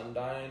 their son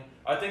dying.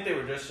 I think they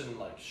were just in,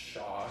 like,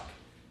 shock,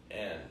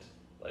 and,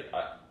 like,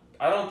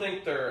 I don't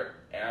think their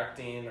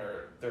acting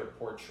or their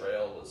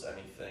portrayal was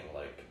anything,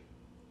 like,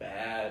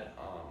 bad.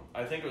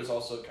 I think it was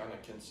also kind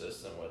of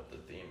consistent with the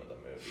theme of the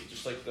movie.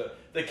 Just like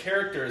the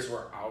characters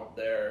were out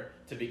there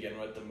to begin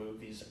with, the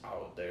movie's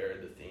out there,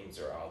 the themes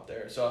are out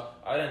there. So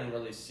I didn't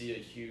really see a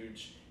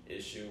huge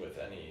issue with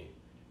any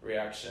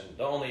reaction.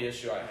 The only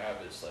issue I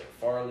have is, like,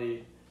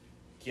 Farley,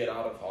 get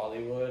out of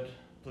Hollywood,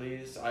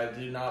 please. I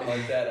do not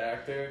like that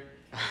actor.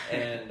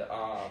 And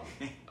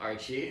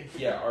Archie?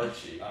 Yeah,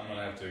 Archie. I'm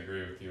gonna have to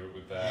agree with you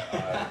with that.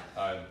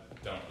 I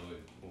don't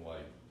really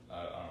like.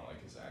 I don't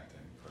like his acting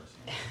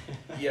personally.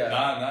 Yeah.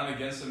 Not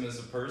against him as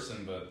a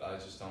person, but I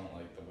just don't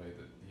like the way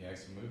that he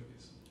acts in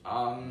movies.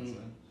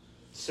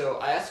 So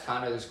I asked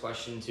Connor this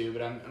question too,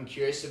 but I'm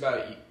curious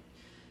about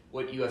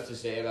what you have to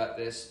say about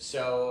this.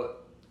 So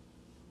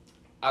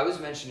I was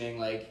mentioning,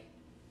 like,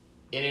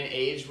 in an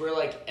age where,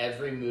 like,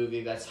 every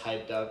movie that's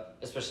hyped up,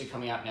 especially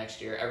coming out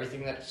next year,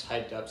 everything that's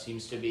hyped up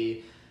seems to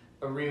be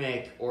a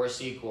remake or a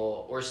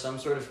sequel or some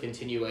sort of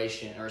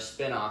continuation or a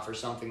spin-off or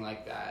something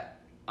like that.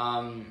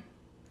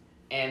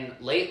 And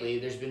lately,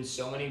 there's been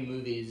so many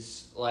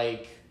movies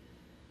like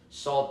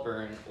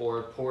Saltburn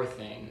or Poor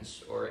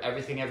Things or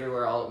Everything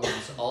Everywhere All at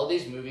Once. All of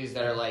these movies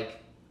that are,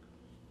 like,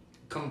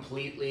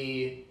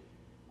 completely,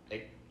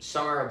 like,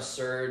 some are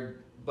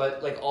absurd,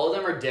 but, like, all of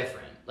them are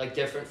different. Like,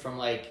 different from,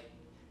 like,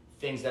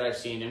 things that I've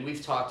seen. And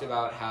we've talked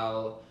about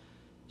how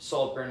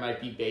Saltburn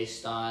might be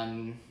based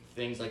on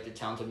things like The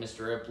Talented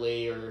Mr.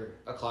 Ripley, or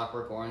A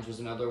Clockwork Orange was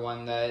another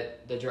one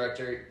that the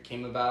director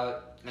came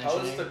about mentioning.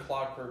 How is The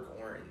Clockwork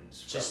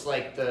Orange? Just,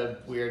 like, the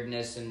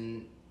weirdness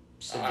and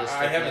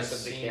sadisticness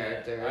of the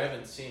character. I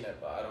haven't seen it,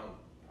 but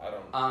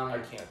I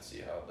can't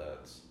see how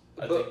that's...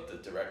 I think the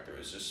director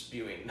is just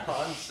spewing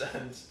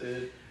nonsense,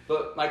 dude.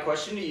 But my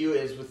question to you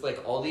is, with,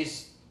 like, all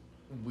these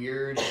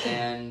weird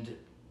and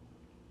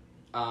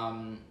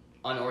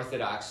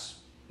unorthodox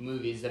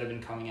movies that have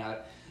been coming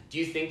out, do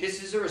you think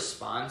this is a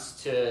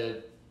response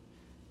to,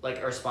 like,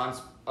 a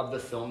response of the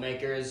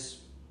filmmakers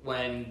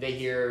when they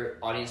hear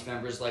audience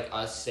members like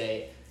us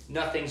say,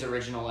 nothing's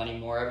original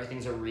anymore,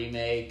 everything's a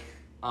remake,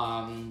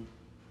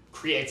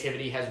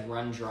 creativity has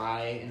run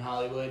dry in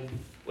Hollywood?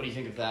 What do you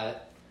think of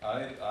that?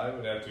 I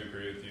would have to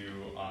agree with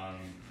you on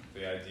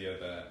the idea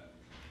that,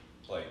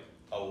 like,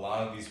 a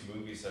lot of these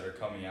movies that are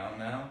coming out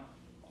now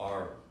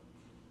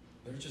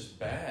they're just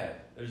bad.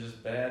 They're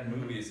just bad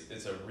movies.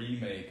 It's a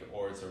remake,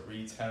 or it's a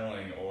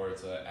retelling, or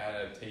it's an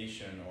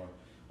adaptation,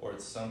 or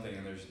it's something,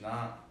 and there's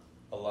not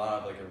a lot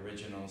of, like,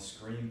 original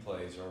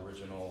screenplays or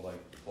original,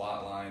 like,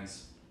 plot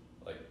lines,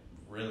 like,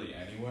 really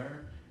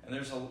anywhere. And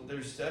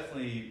there's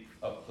definitely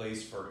a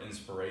place for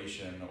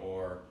inspiration,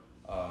 or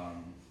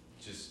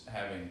just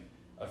having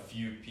a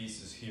few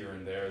pieces here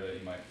and there that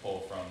you might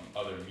pull from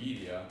other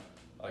media.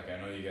 Like, I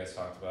know you guys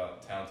talked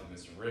about Talented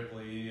Mr.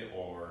 Ripley,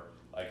 or,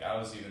 like, I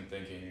was even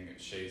thinking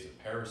shades of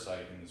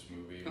Parasite in this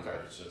movie, Okay.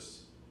 where it's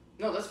just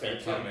No, that's fair.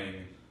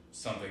 becoming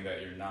something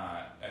that you're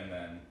not. And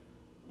then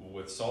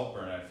with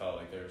Saltburn, I felt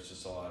like there was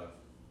just a lot of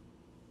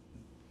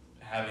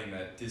having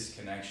that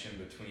disconnection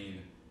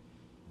between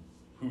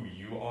who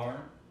you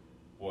are,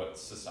 what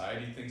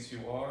society thinks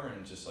you are,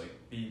 and just like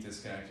being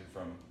disconnected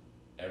from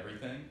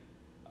everything.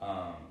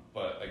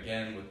 But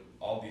again, with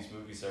all these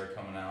movies that are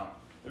coming out,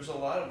 there's a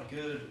lot of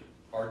good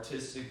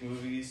artistic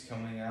movies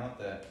coming out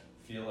that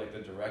feel like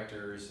the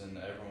directors and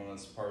everyone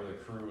that's part of the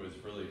crew is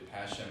really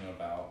passionate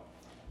about.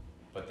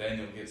 But then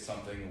you'll get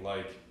something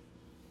like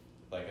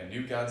a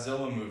new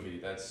Godzilla movie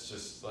that's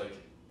just like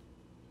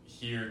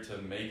here to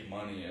make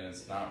money, and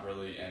it's not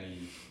really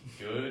any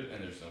good,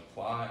 and there's no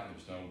plot, and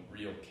there's no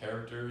real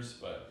characters,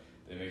 but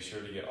they make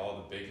sure to get all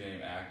the big name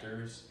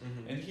actors.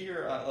 And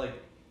here, like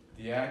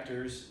the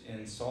actors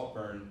in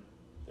Saltburn,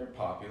 they're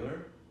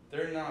popular.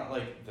 They're not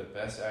like the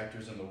best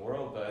actors in the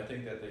world, but I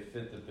think that they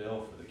fit the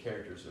bill for the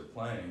characters they're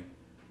playing.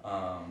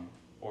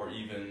 Or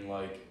even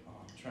like,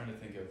 I'm trying to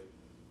think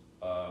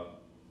of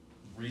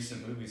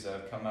recent movies that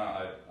have come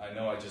out. I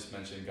know I just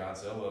mentioned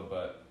Godzilla,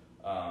 but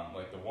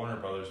like the Warner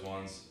Brothers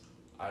ones,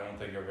 I don't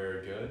think are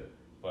very good.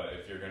 But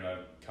if you're gonna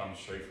come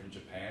straight from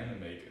Japan and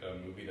make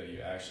a movie that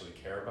you actually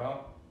care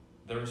about,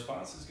 the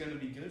response is gonna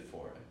be good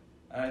for it.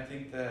 And I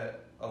think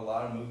that a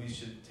lot of movies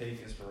should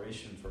take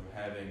inspiration from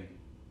having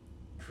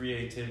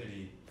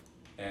creativity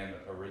and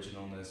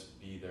originalness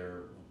be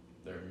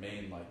their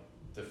main like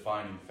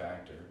defining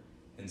factor,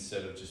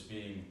 instead of just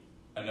being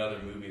another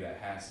movie that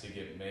has to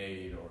get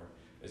made or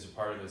is a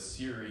part of a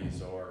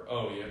series, or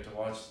you have to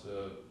watch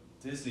the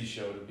Disney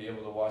show to be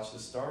able to watch the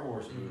Star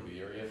Wars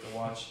movie, or you have to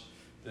watch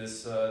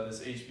this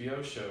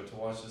HBO show to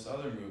watch this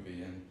other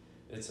movie. And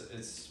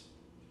it's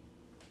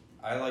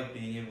I like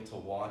being able to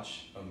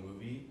watch a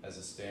movie as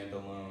a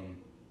standalone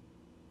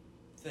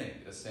thing,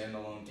 a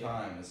standalone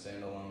time, a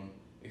standalone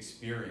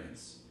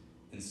experience,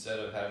 instead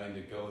of having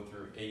to go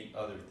through 8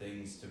 other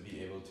things to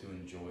be able to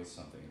enjoy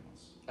something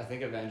else. I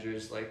think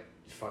Avengers like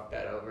fucked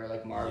that over,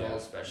 like Marvel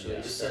especially.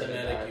 The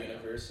cinematic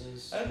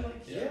universes. And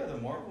like the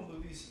Marvel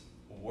movies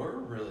were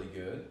really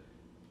good,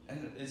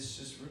 and it's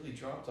just really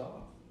dropped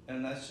off.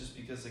 And that's just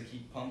because they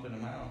keep pumping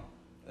them out.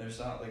 There's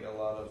not like a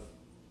lot of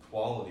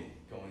quality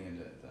going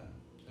into it then,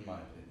 in my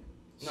opinion.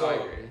 No, I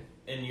agree.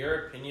 In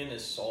your opinion,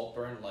 is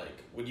Saltburn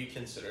like, would you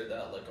consider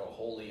that like a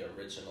wholly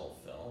original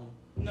film?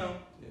 No.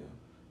 Yeah.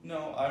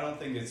 No, I don't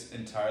think it's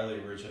entirely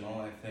original.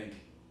 I think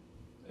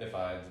if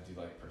I had to do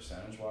like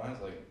percentage wise,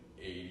 like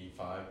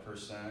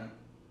 85%,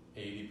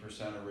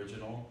 80%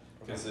 original,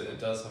 because it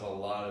does have a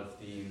lot of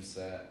themes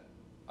that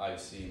I've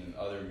seen in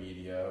other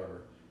media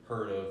or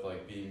heard of,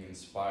 like being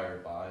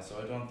inspired by. So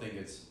I don't think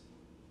it's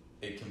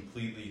a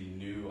completely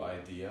new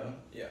idea.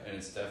 Yeah. And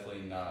it's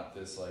definitely not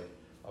this like,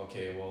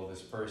 okay, well,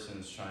 this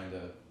person's trying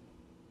to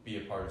be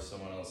a part of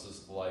someone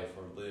else's life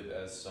or live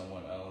as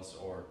someone else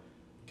or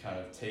kind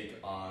of take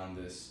on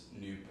this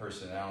new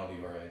personality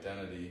or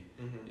identity.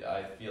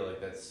 I feel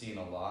like that's seen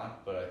a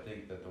lot, but I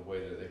think that the way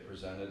that they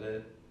presented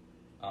it,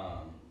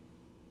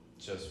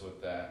 just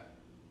with that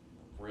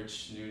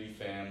rich snooty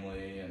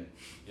family, and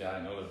I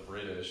know the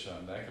British,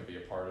 that could be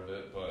a part of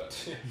it,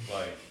 but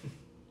like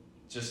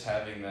just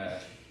having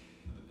that,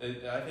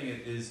 I think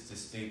it is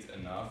distinct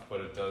enough,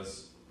 but it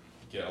does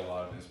get a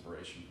lot of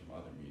inspiration from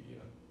other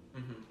media.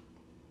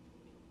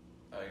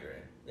 I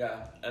agree.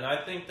 Yeah, and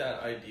I think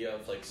that idea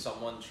of like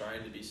someone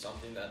trying to be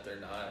something that they're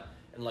not,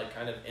 and like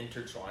kind of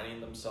intertwining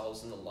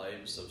themselves in the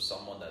lives of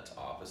someone that's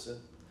opposite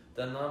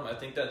than them, I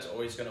think that's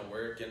always going to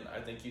work. And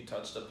I think you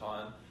touched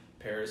upon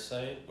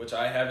Parasite, which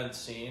I haven't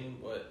seen.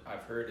 What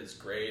I've heard is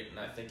great, and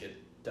I think it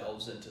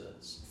delves into,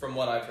 from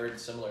what I've heard,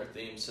 similar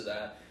themes to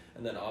that.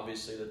 And then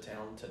obviously the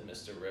talented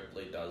Mr.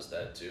 Ripley does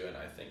that too, and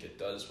I think it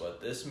does what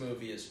this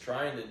movie is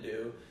trying to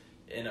do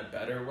in a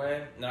better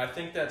way. And I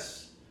think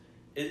that's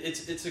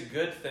it's a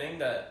good thing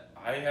that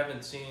I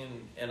haven't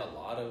seen in a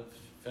lot of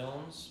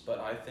films, but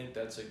I think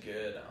that's a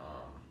good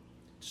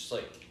just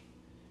like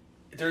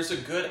there's a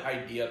good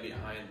idea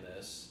behind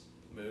this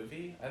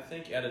movie. I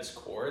think at its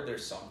core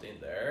there's something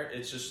there.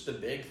 It's just the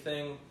big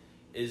thing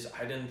is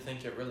I didn't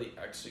think it really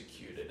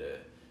executed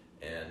it.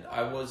 And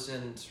I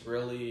wasn't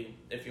really,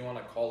 if you want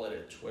to call it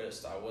a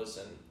twist, I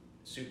wasn't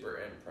super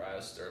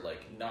impressed or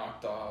like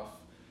knocked off.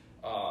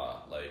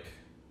 Like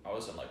I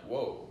wasn't like,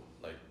 whoa,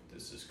 like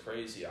this is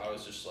crazy. I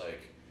was just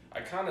like, I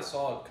kind of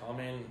saw it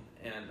coming,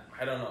 and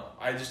I don't know.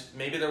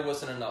 Maybe there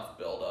wasn't enough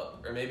build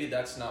up, or maybe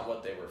that's not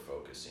what they were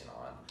focusing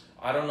on.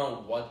 I don't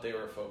know what they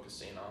were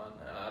focusing on,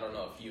 and I don't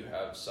know if you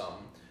have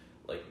some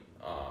like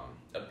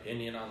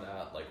opinion on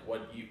that. Like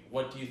what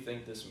do you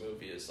think this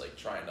movie is like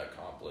trying to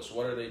accomplish?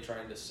 What are they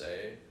trying to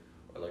say,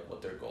 or like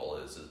what their goal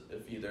is?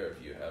 If either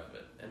of you have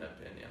an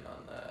opinion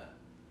on that.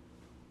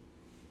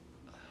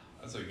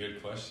 That's a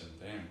good question.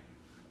 Damn.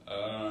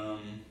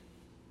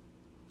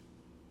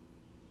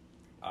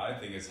 I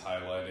think it's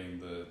highlighting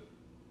the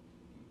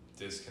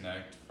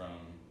disconnect from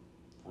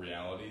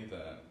reality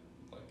that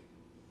like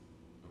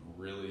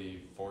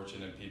really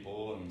fortunate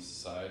people in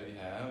society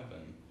have,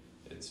 and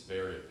it's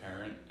very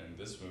apparent in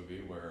this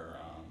movie where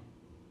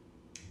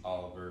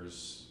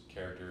Oliver's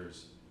character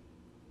is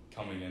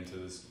coming into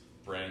this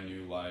brand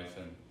new life,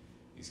 and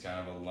he's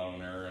kind of a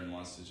loner and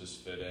wants to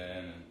just fit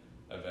in, and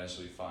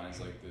eventually finds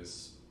like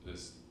this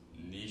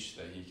niche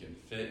that he can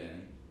fit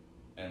in,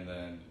 and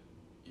then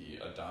he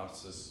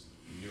adopts this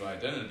new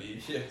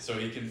identity so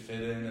he can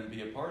fit in and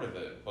be a part of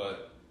it.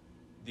 But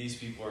these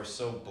people are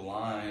so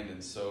blind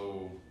and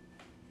so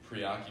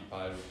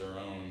preoccupied with their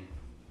own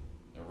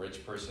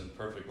rich person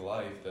perfect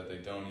life that they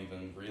don't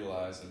even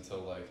realize until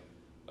like,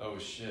 oh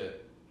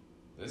shit,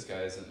 this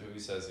guy isn't who he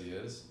says he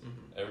is.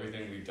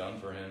 Everything we've done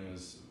for him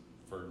is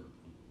for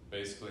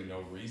basically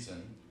no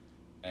reason.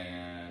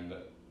 And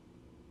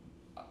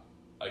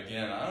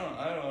again,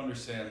 I don't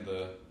understand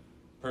the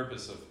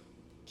purpose of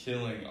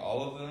killing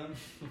all of them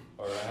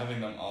or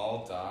having them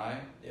all die.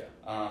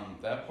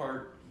 That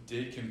part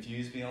did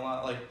confuse me a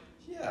lot. Like,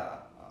 yeah,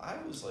 I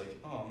was like,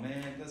 oh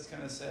man, that's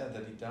kind of sad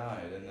that he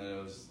died. And then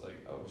it was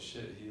like, oh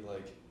shit, he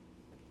like,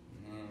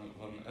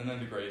 and then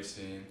the grave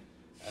scene,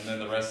 and then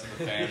the rest of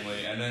the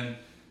family, and then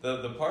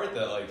the part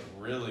that like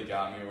really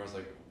got me was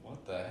like,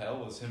 what the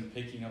hell was him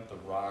picking up the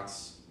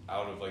rocks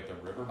out of like the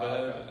riverbed?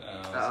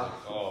 And I was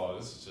like, oh,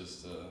 this is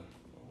just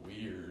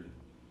weird.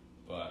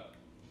 But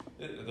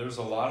there's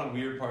a lot of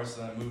weird parts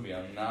of that movie.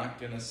 I'm not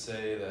gonna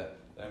say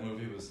that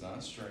movie was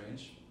not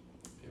strange.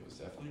 It was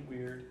definitely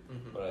weird,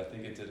 but I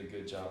think it did a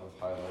good job of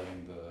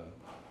highlighting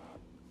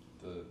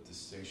the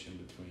distinction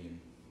between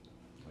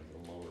like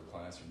a lower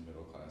class or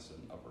middle class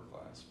and upper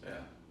class.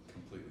 Yeah,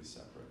 completely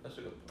separate. That's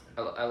a good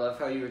point. I love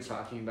how you were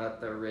talking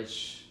about the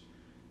rich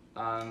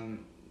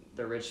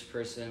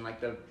person,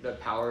 like the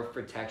power of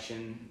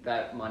protection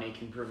that money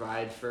can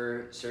provide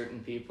for certain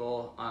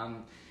people.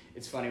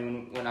 It's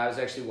funny, when I was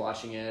actually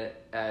watching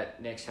it at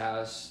Nick's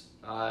house,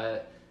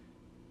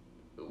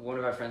 one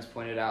of my friends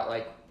pointed out,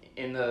 like,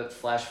 in the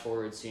flash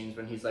forward scenes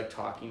when he's like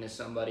talking to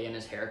somebody and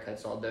his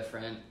haircut's all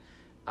different,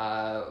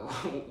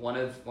 one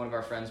of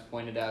our friends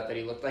pointed out that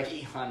he looked like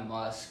Elon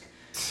Musk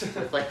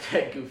with like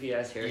that goofy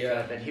ass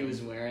haircut that he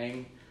was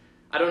wearing.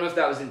 I don't know if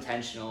that was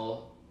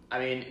intentional. I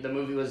mean, the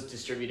movie was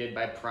distributed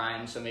by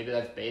Prime, so maybe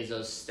that's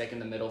Bezos sticking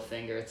the middle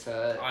finger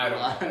to Elon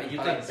Musk.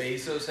 You think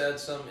Bezos had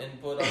some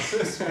input on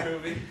this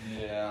movie?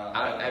 Yeah.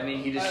 I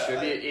mean, he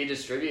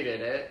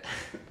distributed it.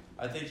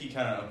 I think he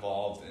kind of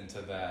evolved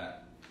into that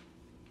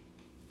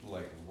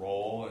like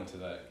role, into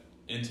that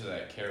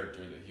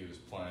character that he was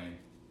playing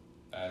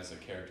as a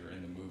character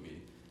in the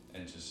movie,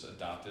 and just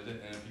adopted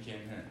it, and it became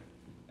him.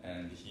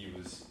 And he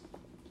was,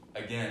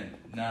 again,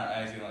 not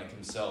acting like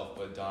himself,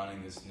 but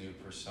donning this new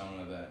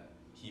persona that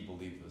he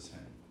believed was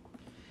him.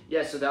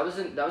 Yeah, so that was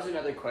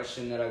another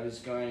question that I was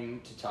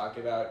going to talk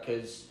about,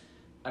 because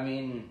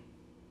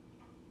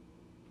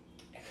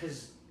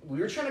we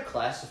were trying to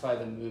classify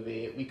the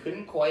movie. We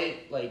couldn't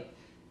quite like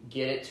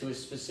get it to a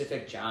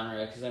specific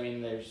genre, because I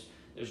mean, there's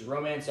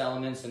romance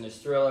elements and there's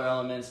thriller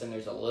elements and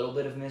there's a little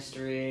bit of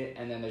mystery,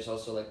 and then there's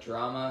also like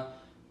drama.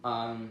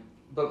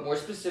 But more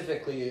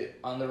specifically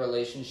on the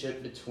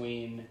relationship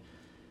between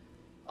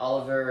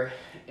Oliver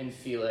and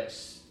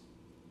Felix.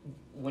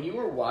 When you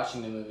were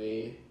watching the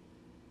movie,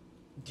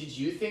 did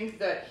you think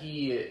that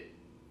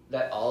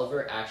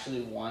Oliver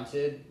actually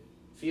wanted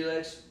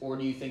Felix, or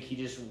do you think he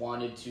just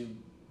wanted to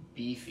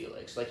be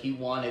Felix? Like, he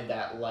wanted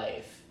that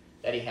life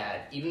that he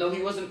had. Even though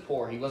he wasn't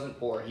poor. He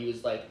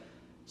was like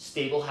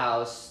stable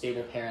house,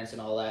 stable parents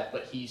and all that,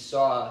 but he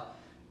saw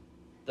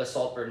the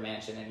Saltburn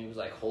mansion and he was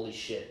like, holy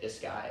shit, this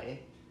guy,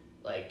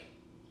 like,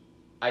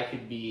 I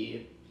could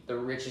be the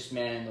richest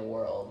man in the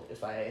world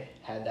if I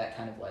had that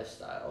kind of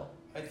lifestyle.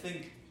 I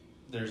think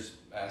there's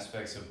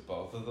aspects of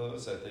both of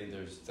those. I think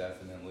there's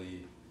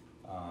definitely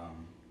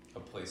a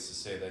place to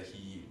say that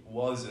he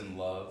was in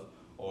love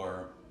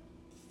or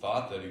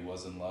thought that he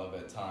was in love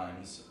at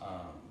times,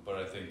 but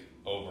I think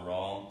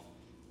overall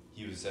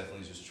he was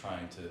definitely just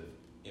trying to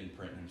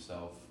imprint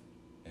himself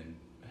and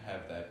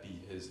have that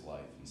be his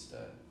life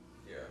instead.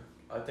 Yeah,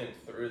 I think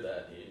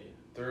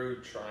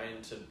through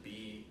trying to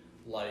be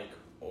like,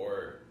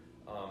 or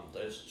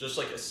there's just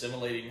like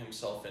assimilating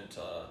himself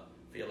into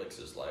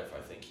Felix's life,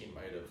 I think he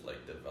might have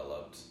like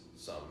developed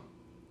some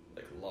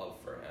like love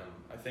for him.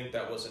 I think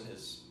that wasn't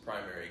his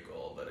primary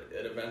goal, but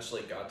it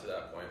eventually got to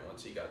that point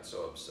once he got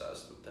so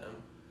obsessed with him.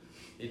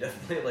 He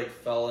definitely like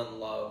fell in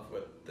love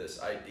with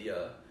this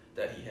idea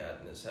that he had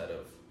in his head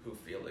of who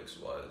Felix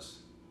was.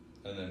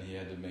 And then he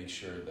had to make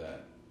sure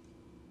that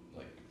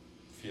like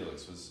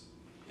Felix was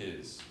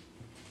his,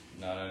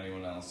 not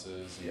anyone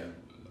else's, and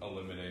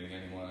eliminating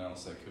anyone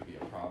else that could be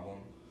a problem,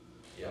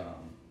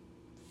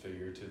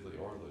 figuratively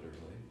or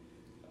literally.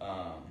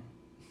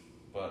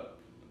 But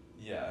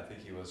yeah, I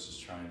think he was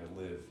just trying to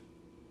live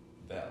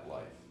that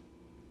life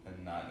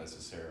and not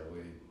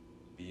necessarily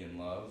be in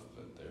love,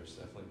 but there's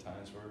definitely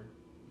times where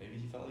maybe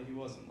he felt like he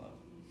was in love.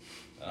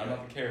 And I'm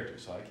not the character,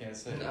 so I can't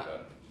say that.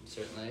 But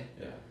certainly.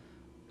 Yeah.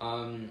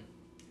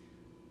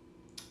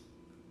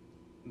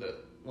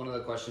 One of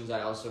the questions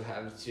I also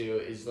have too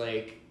is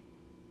like,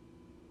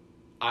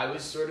 I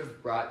was sort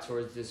of brought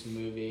towards this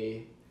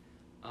movie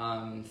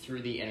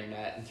through the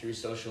internet and through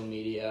social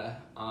media,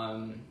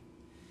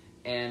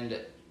 and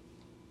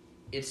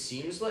it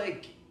seems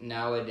like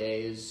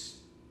nowadays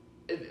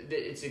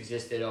it's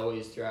existed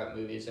always throughout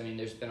movies. I mean,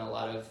 there's been a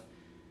lot of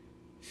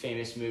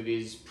famous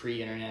movies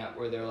pre-internet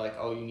where they're like,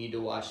 oh, you need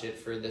to watch it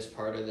for this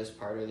part or this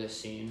part or this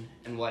scene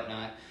and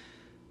whatnot.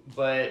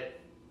 But,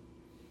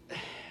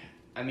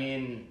 I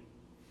mean,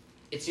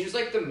 it seems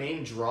like the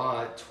main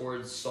draw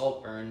towards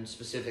Saltburn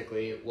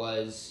specifically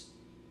was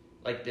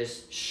like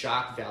this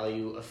shock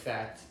value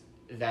effect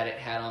that it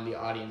had on the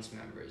audience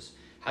members.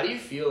 How do you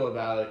feel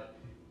about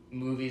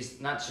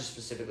movies, not just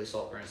specifically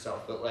Saltburn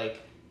itself, but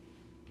like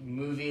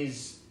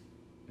movies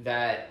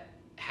that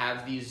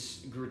have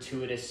these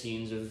gratuitous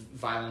scenes of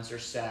violence or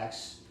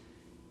sex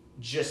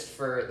just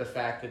for the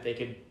fact that they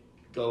could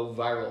go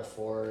viral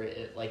for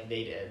it like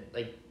they did?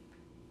 Like,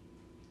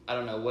 I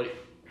don't know,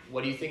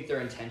 what do you think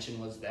their intention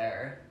was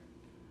there?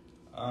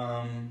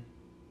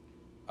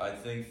 I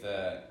think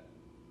that,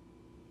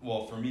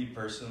 well, for me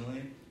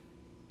personally,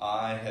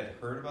 I had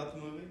heard about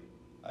the movie.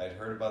 I had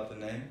heard about the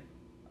name.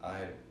 I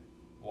had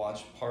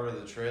watched part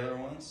of the trailer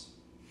once,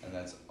 and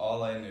that's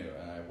all I knew.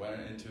 And I went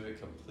into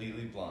it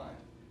completely blind.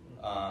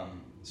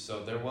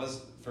 So there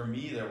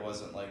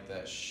wasn't like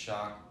that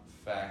shock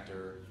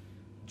factor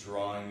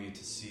drawing me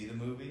to see the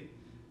movie.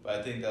 But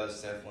I think that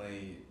was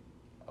definitely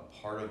a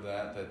part of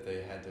that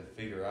they had to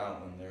figure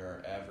out when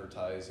they're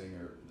advertising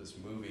or this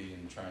movie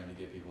and trying to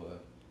get people to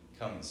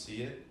come and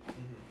see it.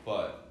 Mm-hmm.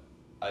 But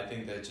I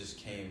think that just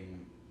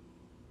came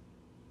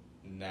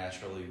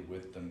naturally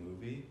with the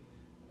movie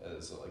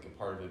as like a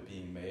part of it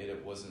being made.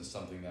 It wasn't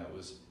something that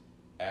was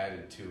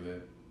added to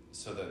it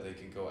so that they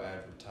could go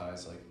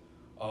advertise like,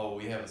 oh,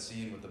 we have a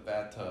scene with the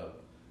bathtub.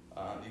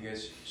 You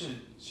guys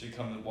should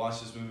come and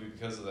watch this movie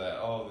because of that.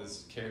 Oh,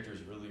 this character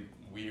is really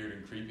weird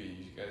and creepy.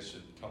 You guys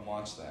should come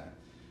watch that.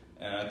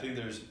 And I think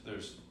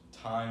there's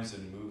times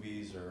in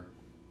movies or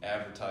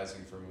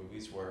advertising for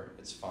movies where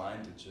it's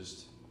fine to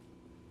just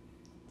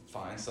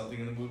find something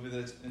in the movie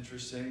that's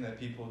interesting that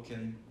people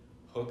can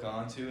hook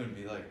onto and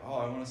be like, oh,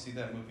 I want to see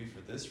that movie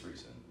for this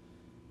reason.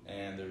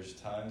 And there's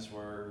times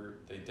where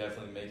they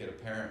definitely make it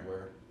apparent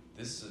where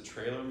this is a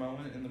trailer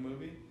moment in the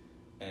movie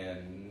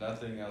and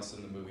nothing else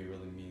in the movie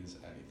really means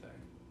anything.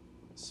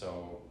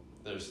 So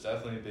there's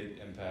definitely a big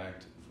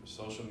impact for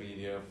social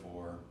media,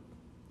 for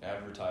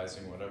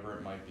advertising, whatever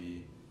it might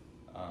be.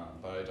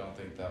 But I don't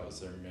think that was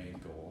their main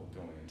goal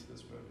going into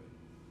this movie.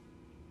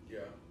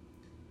 Yeah.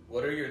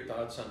 What are your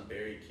thoughts on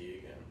Barry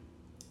Keoghan?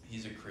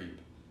 He's a creep.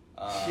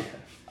 Yeah.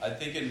 I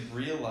think in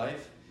real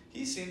life,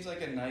 he seems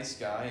like a nice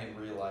guy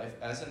in real life.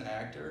 As an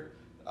actor,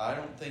 I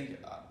don't think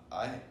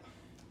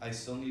I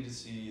still need to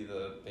see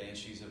the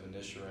Banshees of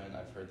Inisherin.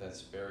 I've heard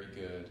that's very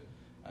good.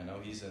 I know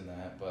he's in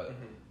that, but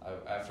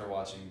after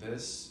watching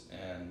this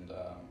and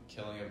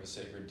Killing of a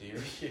Sacred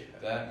Deer,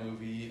 that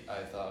movie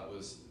I thought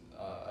was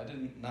I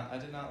did not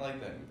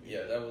like that movie.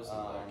 Yeah, that wasn't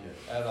like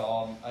it at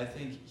all. I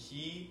think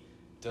he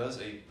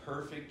does a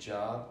perfect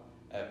job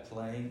at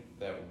playing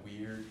that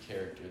weird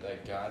character,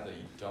 that guy that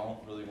you don't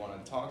really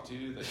want to talk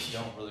to, that you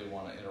don't really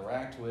want to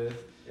interact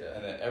with,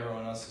 and that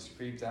everyone else is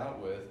creeped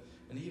out with.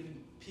 And even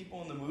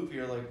people in the movie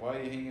are like, why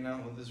are you hanging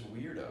out with this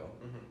weirdo?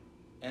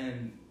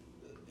 And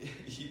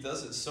he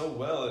does it so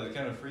well that it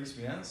kind of freaks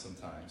me out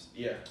sometimes.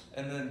 Yeah.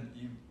 And then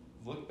you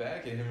look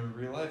back at him in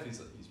real life,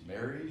 he's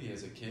married, he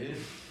has a kid,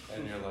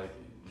 and you're like,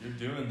 you're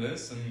doing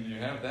this and you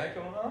have that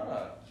going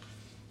on.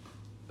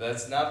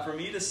 That's not for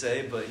me to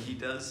say, but he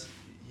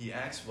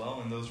acts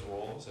well in those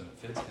roles and it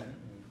fits him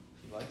and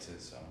he likes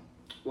it, so.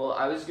 Well,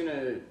 I was going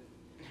to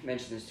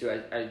mention this too.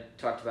 I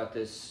talked about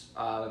this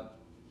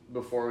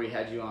before we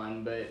had you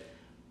on, but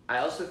I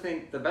also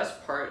think the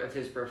best part of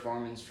his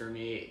performance for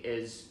me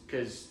is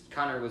because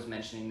Connor was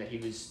mentioning that he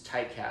was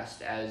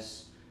typecast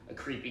as a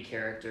creepy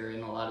character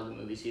in a lot of the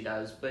movies he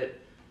does, but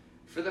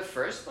for the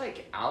first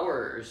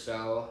hour or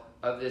so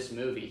of this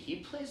movie, he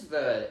plays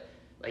the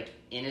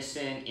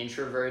innocent,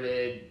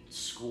 introverted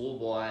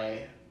schoolboy,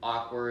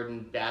 awkward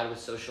and bad with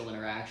social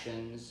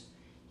interactions.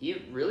 He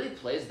really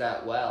plays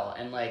that well,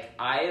 and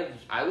I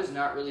was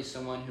not really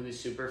someone who was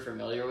super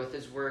familiar with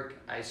his work.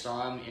 I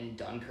saw him in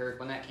Dunkirk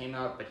when that came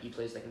out, but he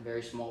plays a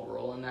very small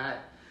role in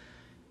that.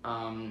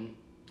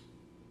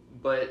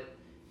 But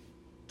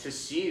to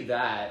see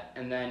that,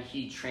 and then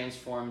he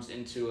transforms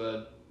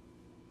into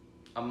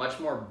a much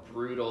more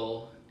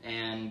brutal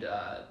and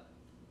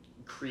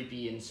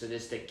creepy and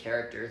sadistic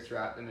character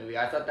throughout the movie.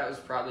 I thought that was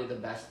probably the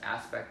best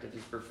aspect of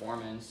his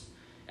performance,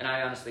 and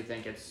I honestly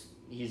think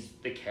he's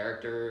the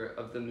character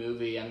of the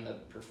movie and the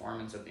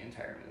performance of the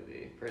entire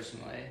movie,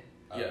 personally.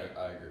 Yeah,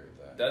 I agree with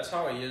that. That's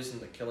how he is in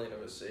The Killing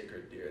of a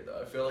Sacred Deer,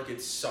 though. I feel like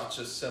it's such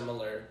a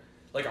similar...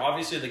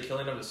 obviously, The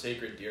Killing of a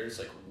Sacred Deer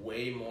is,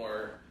 way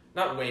more...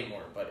 Not way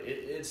more, but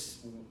it's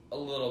a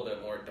little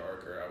bit more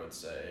darker, I would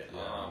say.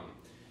 Yeah.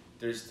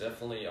 There's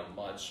definitely a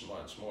much,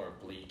 much more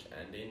bleak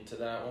ending to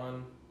that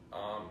one.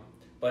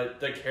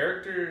 But the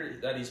character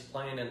that he's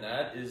playing in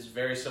that is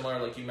very similar.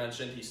 Like you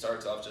mentioned, he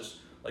starts off just...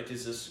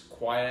 he's this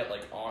quiet,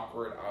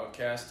 awkward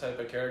outcast type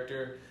of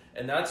character.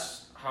 And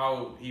that's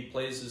how he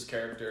plays his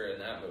character in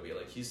that movie.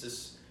 He's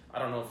this... I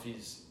don't know if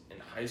he's in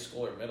high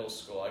school or middle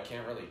school. I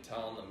can't really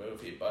tell in the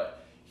movie.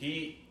 But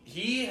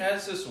he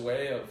has this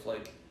way of,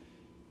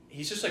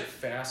 he's just like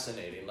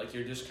fascinating. Like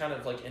you're just kind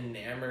of like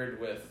enamored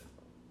with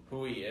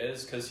who he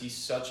is because he's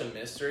such a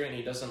mystery and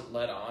he doesn't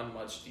let on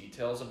much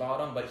details about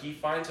him, but he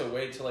finds a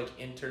way to like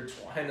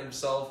intertwine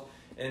himself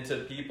into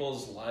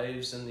people's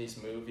lives in these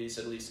movies,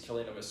 at least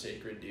Killing of a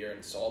Sacred Deer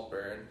and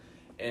Saltburn.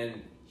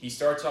 And he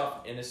starts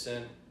off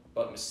innocent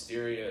but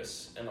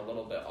mysterious and a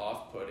little bit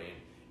off-putting,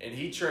 and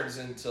he turns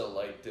into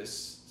like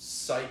this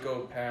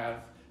psychopath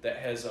that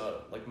has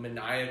a like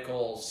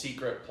maniacal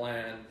secret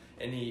plan,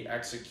 and he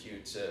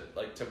executes it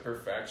like to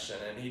perfection,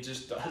 and he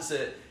just does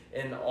it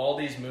in all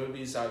these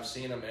movies I've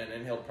seen him in,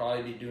 and he'll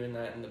probably be doing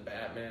that in the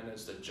Batman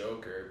as the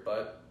Joker.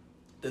 But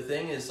the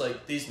thing is,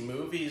 like, these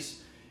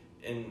movies,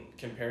 in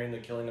comparing the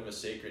Killing of a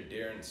Sacred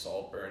Deer and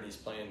Saltburn, he's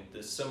playing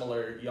this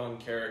similar young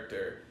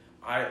character.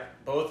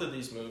 Both of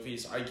these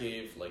movies I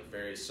gave like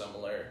very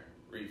similar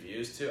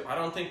reviews to. I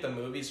don't think the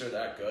movies are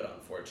that good,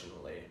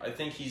 unfortunately. I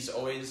think he's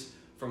always,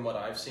 from what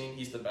I've seen,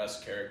 he's the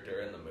best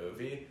character in the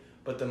movie,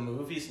 but the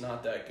movie's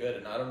not that good,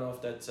 and I don't know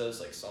if that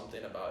says like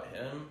something about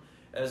him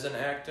as an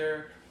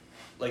actor.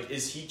 Like,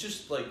 is he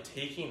just like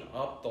taking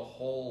up the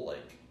whole,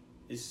 like,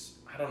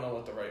 I don't know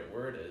what the right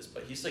word is,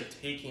 but he's like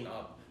taking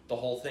up the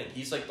whole thing.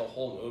 He's like the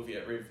whole movie,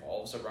 it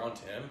revolves around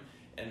him,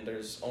 and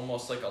there's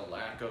almost like a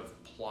lack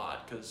of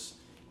plot because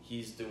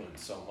he's doing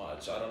so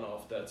much. I don't know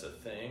if that's a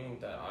thing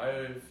that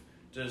I've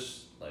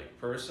just like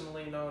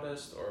personally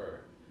noticed,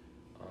 or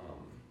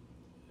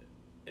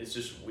it's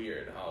just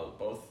weird how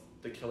both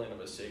the Killing of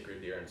a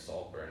Sacred Deer and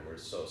Saltburn were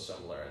so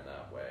similar in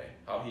that way.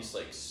 How he's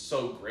like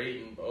so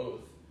great in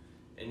both,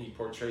 and he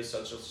portrays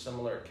such a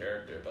similar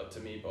character, but to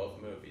me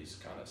both movies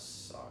kind of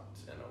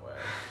sucked in a way.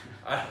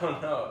 I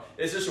don't know.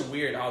 It's just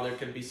weird how there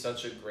could be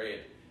such a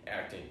great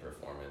acting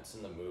performance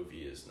and the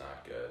movie is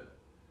not good.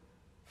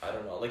 I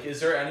don't know. Like,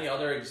 is there any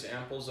other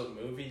examples of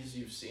movies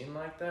you've seen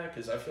like that?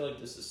 Because I feel like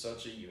this is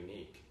such a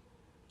unique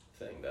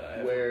thing that I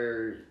have.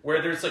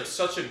 Where there's like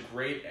such a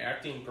great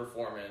acting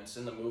performance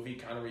and the movie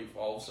kind of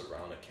revolves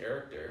around a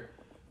character,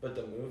 but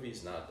the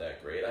movie's not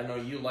that great. I know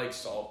you like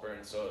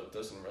Saltburn, so it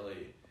doesn't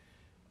really...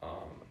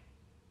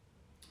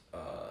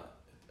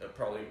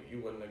 probably you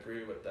wouldn't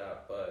agree with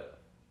that, but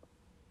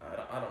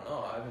I don't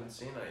know. I haven't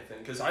seen anything.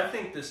 Because I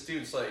think this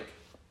dude's like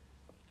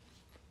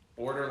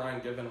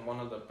borderline given one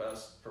of the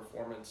best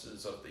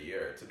performances of the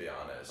year, to be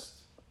honest,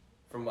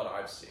 from what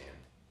I've seen.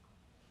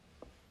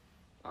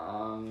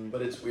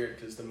 But it's weird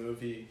because the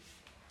movie,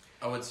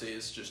 I would say,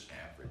 is just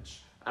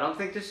average. I don't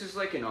think this is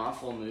like an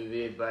awful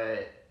movie,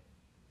 but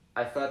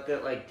I thought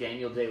that like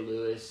Daniel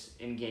Day-Lewis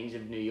in Gangs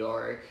of New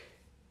York,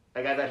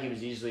 like I thought he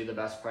was easily the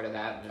best part of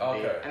that movie.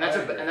 Okay, and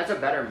that's a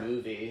better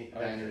movie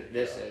than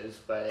this is,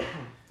 but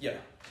yeah,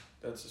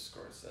 that's a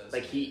Scorsese.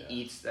 Like he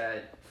eats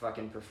that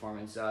fucking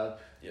performance up.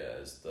 Yeah,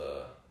 is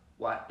the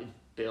what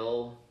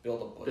Bill the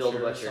Butcher,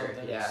 or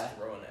something? Yeah, he's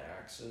throwing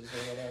axes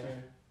or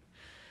whatever.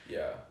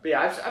 Yeah, but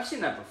yeah, I've seen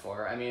that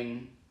before. I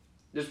mean,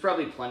 there's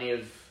probably plenty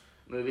of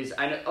movies.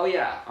 I know. Oh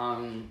yeah,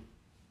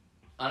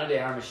 Ana de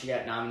Armas, she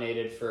got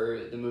nominated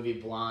for the movie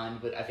Blonde,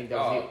 but I think that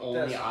was the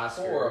only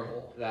Oscar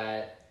horrible.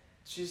 that.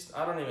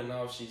 I don't even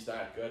know if she's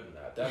that good in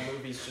that. That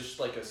movie's just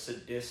like a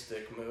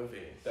sadistic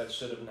movie that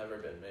should have never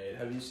been made.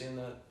 Have you seen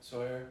that,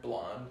 Sawyer?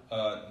 Blonde?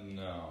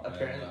 No.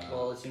 Apparently,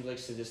 well, it seems like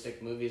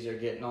sadistic movies are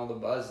getting all the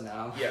buzz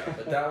now. Yeah,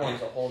 but that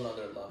one's a whole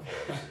nother level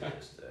of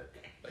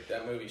sadistic. Like,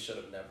 that movie should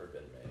have never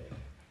been made.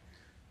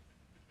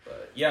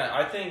 But, yeah,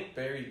 I think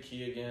Barry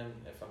Keoghan,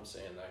 if I'm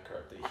saying that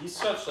correctly, he's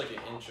such, like,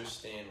 an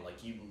interesting,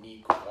 like,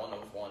 unique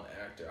one-of-one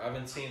actor. I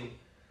haven't seen...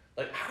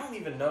 Like, I don't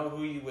even know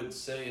who you would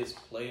say has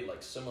played,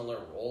 like, similar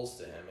roles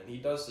to him, and he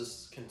does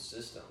this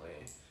consistently.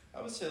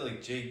 I would say,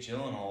 like, Jake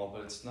Gyllenhaal,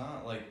 but it's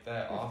not, like,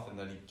 that often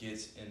that he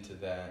gets into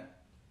that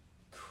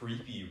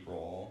creepy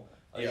role.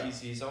 Like, yeah.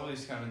 He's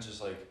always kind of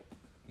just, like,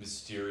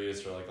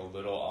 mysterious or, like, a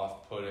little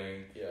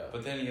off-putting. Yeah.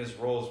 But then he has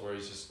roles where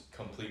he's just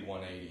complete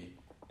 180,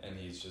 and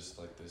he's just,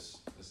 like, this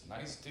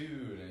nice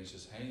dude, and he's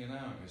just hanging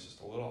out, and he's just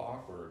a little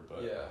awkward.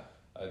 But yeah.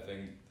 I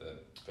think that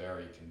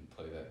Barry can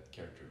play that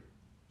character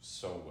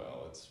so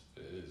well.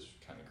 It is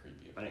kind of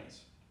creepy at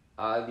points.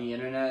 The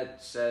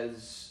internet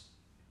says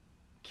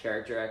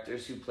character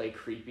actors who play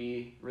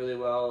creepy really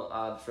well.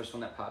 The first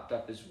one that popped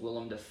up is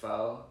Willem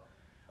Dafoe.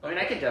 I mean,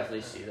 I could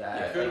definitely see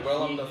that. Yeah, like,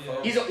 Willem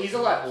Dafoe. He's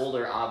a lot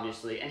older,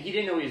 obviously, and he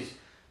didn't know he was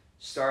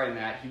starring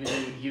that.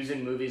 He was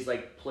in movies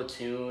like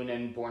Platoon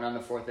and Born on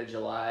the 4th of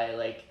July,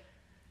 like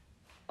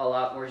a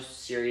lot more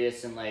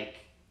serious and like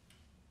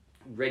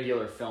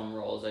regular film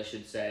roles, I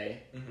should say,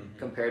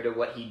 compared to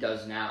what he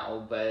does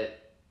now. But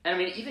and I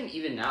mean,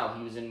 even now,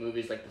 he was in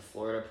movies like The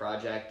Florida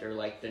Project or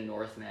like The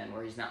Northman,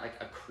 where he's not like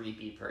a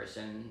creepy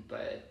person.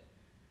 But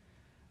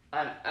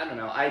I don't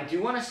know. I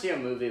do want to see a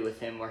movie with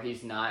him where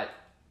he's not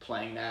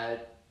playing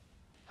that.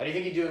 How do you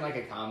think he'd do in like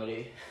a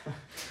comedy?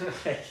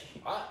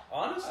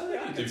 Honestly,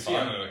 I could see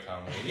him in a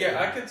comedy.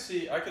 Yeah, I could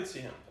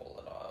see him pull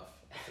it off.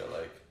 I feel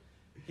like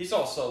he's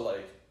also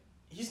like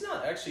he's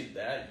not actually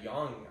that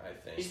young. I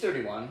think he's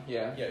 31.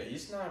 Yeah. Yeah,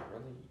 he's not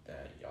really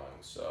that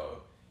young.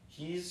 So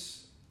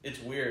it's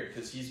weird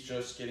because he's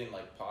just getting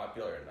like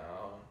popular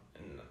now,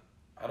 and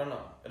I don't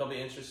know. It'll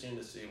be interesting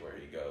to see where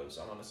he goes.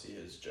 I want to see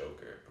his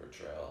Joker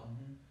portrayal.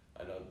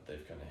 I know that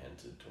they've kind of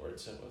hinted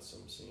towards it with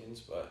some scenes,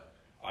 but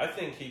I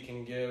think he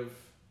can give.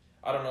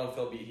 I don't know if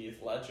he'll be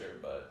Heath Ledger,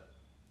 but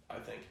I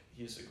think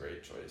he's a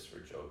great choice for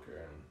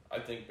Joker, and I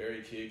think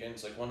Barry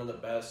Keoghan's like one of the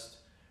best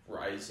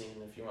rising,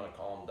 if you want to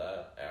call him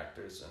that,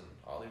 actors in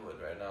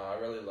Hollywood right now. I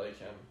really like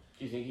him.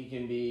 Do you think he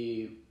can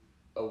be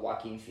a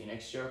Joaquin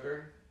Phoenix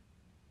Joker?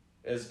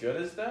 As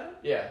good as that?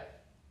 Yeah.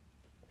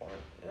 Or,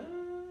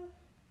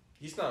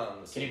 he's not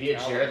on the same. Can he be a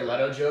Jared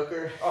Leto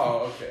Joker?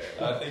 Oh, okay.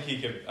 I think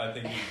he'd be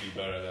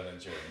better than a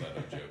Jared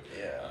Leto Joker.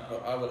 Yeah,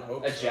 I would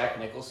hope a so. Jack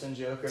Nicholson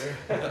Joker.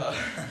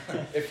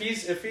 If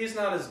he's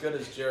not as good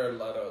as Jared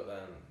Leto,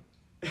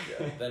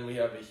 then we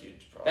have a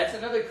huge problem. That's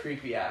another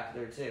creepy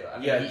actor too. I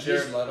mean,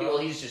 Jared Leto. Well,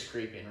 he's just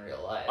creepy in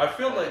real life. I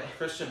feel like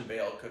Christian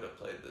Bale could have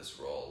played this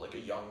role, like a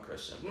young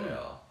Christian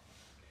Bale.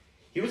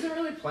 He wasn't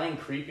really playing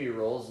creepy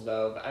roles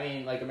though. I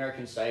mean, like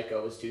American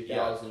Psycho was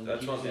 2000. Yeah,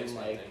 that's what makes me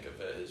like, think of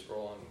it. His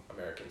role in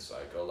American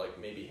Psycho, like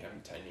maybe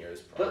him 10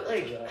 years prior but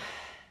like, to that.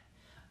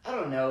 I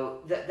don't know.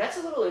 That's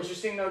a little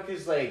interesting though,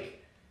 because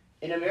like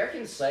in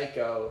American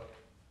Psycho,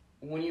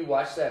 when you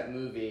watch that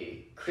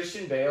movie,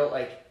 Christian Bale,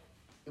 like,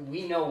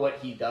 we know what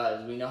he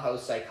does. We know how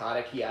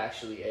psychotic he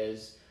actually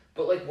is.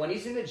 But like when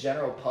he's in the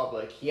general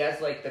public, he has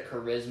like the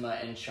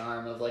charisma and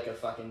charm of like a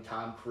fucking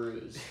Tom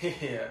Cruise.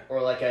 Yeah.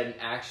 Or like an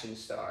action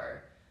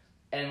star.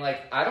 And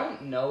like I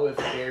don't know if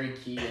Barry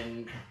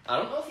Keoghan, I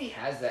don't know if he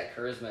has that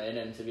charisma in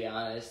him, to be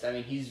honest. I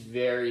mean, he's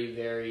very,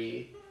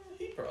 very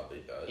He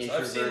probably does.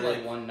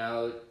 introverted, one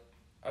note.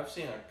 I've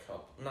seen a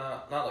couple,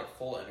 not like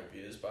full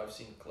interviews, but I've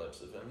seen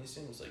clips of him. He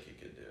seems like he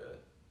could do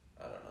it.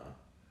 I don't know.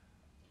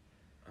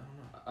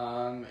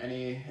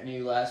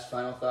 Any last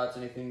final thoughts?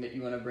 Anything that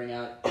you want to bring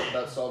out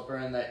about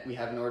Saltburn that we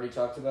haven't already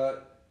talked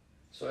about,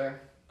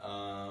 Sawyer?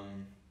 I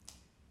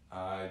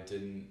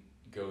didn't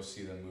go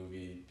see the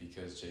movie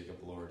because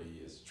Jacob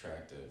Elordi is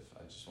attractive. I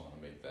just want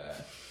to make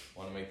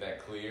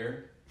that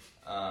clear.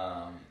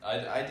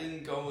 I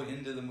didn't go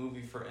into the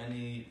movie for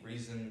any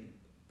reason,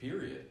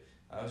 period.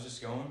 I was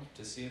just going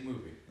to see a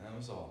movie. That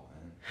was all.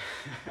 And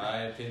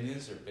my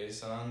opinions are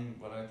based on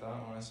what I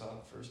thought when I saw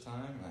it the first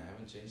time, and I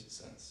haven't changed it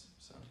since.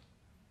 So,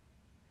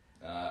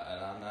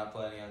 and I'm not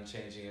planning on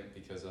changing it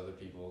because other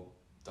people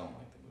don't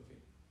like the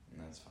movie,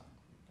 and that's fine.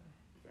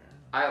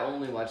 I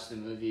only watched the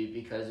movie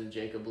because of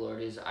Jacob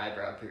Elordi's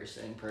eyebrow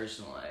piercing,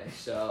 personally.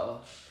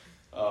 So.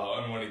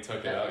 Oh, and when he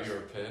took it out, you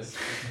were pissed.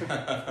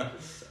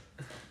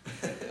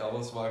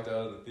 Almost walked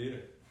out of the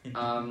theater.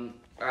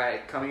 All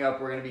right, coming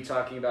up, we're going to be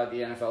talking about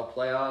the NFL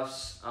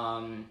playoffs,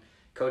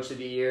 Coach of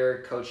the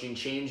Year, coaching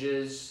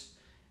changes,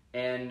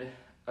 and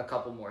a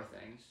couple more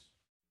things.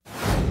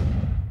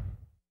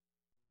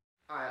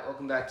 All right,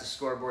 welcome back to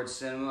Scoreboard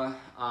Cinema.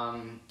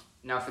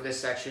 Now for this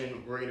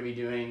section, we're going to be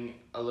doing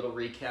a little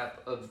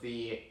recap of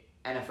the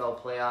NFL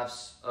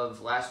playoffs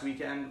of last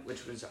weekend,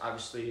 which was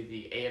obviously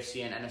the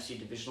AFC and NFC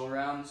divisional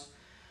rounds.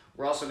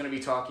 We're also going to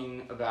be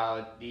talking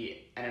about the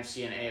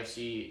NFC and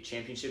AFC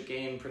championship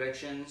game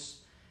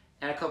predictions,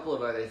 and a couple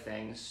of other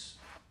things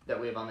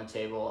that we have on the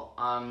table.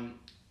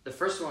 The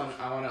first one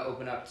I want to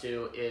open up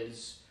to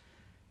is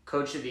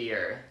Coach of the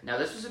Year. Now,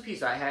 this was a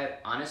piece I had.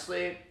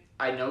 Honestly,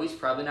 I know he's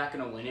probably not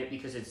going to win it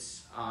because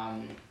it's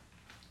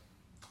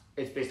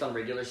based on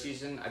regular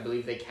season. I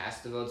believe they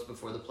cast the votes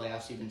before the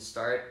playoffs even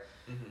start.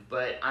 Mm-hmm.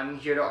 But I'm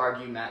here to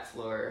argue Matt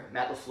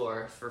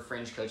LaFleur for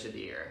Fringe Coach of the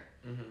Year.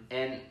 Mm-hmm.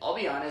 And I'll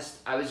be honest,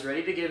 I was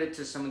ready to give it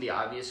to some of the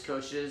obvious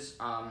coaches.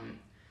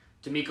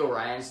 D'Amico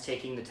Ryans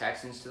taking the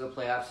Texans to the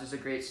playoffs is a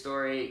great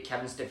story.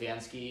 Kevin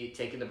Stefanski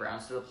taking the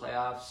Browns to the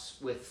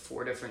playoffs with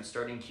 4 different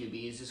starting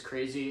QBs is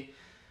crazy.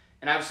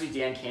 And obviously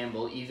Dan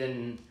Campbell,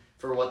 even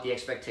for what the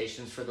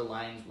expectations for the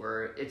Lions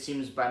were, it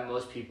seems by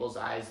most people's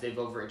eyes they've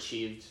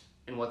overachieved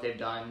in what they've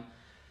done.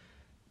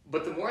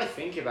 But the more I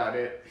think about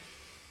it,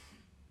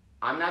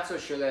 I'm not so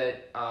sure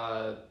that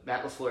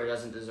Matt LaFleur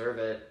doesn't deserve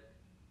it.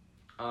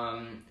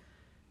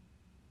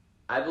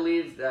 I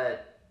believe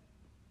that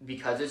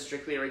because it's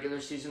strictly a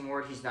regular season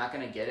award, he's not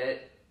going to get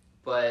it.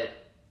 But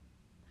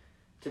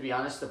to be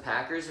honest, the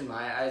Packers, in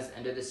my eyes,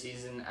 ended the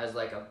season as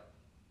like a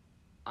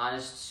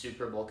honest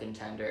Super Bowl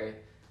contender.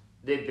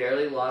 They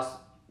barely lost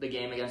the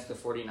game against the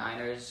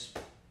 49ers.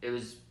 It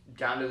was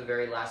down to the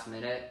very last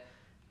minute.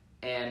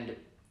 And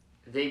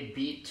they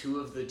beat 2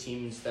 of the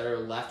teams that are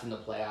left in the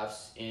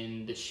playoffs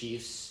in the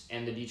Chiefs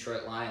and the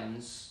Detroit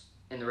Lions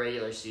in the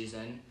regular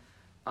season.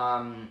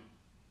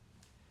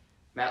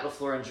 Matt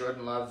LaFleur and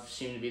Jordan Love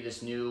seem to be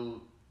this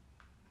new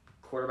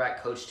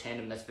quarterback-coach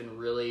tandem that's been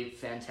really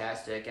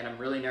fantastic, and I'm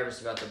really nervous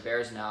about the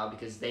Bears now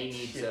because they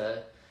need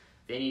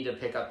to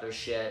pick up their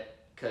shit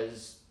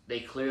because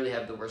they clearly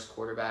have the worst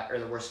quarterback or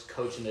the worst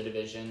coach in the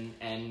division,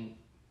 and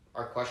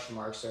our question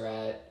marks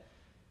are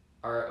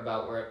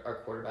about where our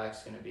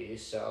quarterback's going to be.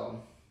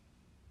 So,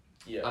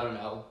 yeah, I don't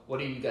know. What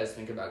do you guys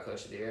think about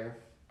Coach of the Year?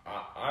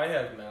 I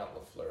have Matt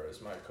LaFleur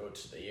as my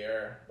Coach of the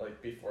Year. Like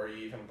before you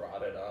even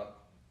brought it up,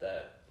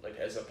 that like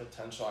as a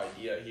potential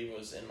idea, he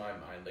was in my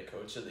mind the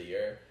Coach of the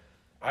Year.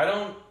 I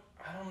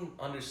I don't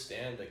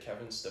understand the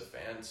Kevin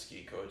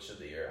Stefanski Coach of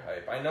the Year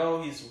hype. I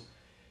know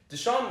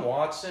Deshaun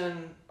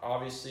Watson,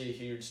 obviously a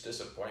huge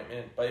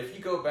disappointment, but if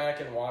you go back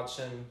and watch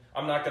him,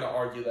 I'm not going to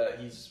argue that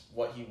he's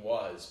what he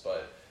was,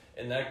 but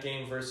in that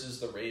game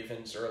versus the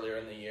Ravens earlier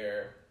in the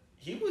year,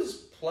 he was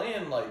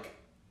playing like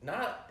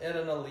not at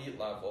an elite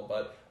level,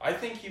 but I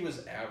think he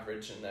was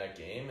average in that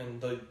game,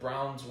 and the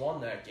Browns won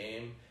that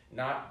game,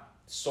 not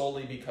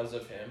solely because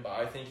of him, but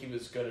I think he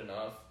was good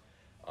enough.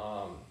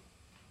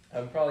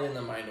 I'm probably in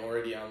the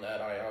minority on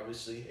that. I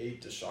obviously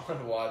hate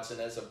Deshaun Watson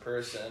as a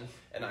person,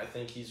 and I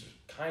think he's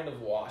kind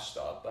of washed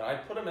up. But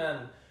I'd put him in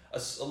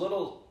a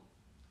little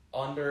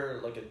under,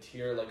 like a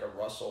tier, like a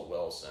Russell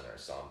Wilson or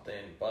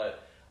something.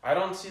 But I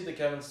don't see the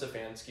Kevin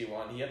Stefanski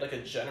one. He had like a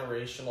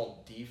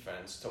generational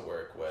defense to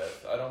work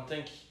with. I don't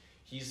think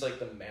he's like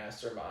the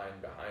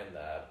mastermind behind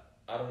that.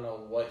 I don't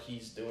know what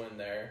he's doing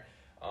there.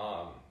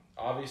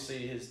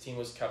 Obviously, his team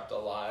was kept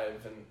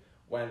alive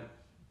and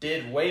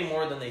did way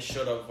more than they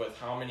should have with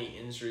how many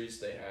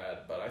injuries they had.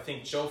 But I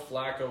think Joe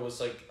Flacco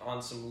was like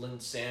on some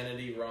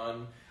insanity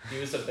run. He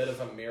was a bit of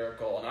a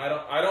miracle, and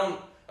I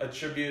don't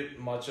attribute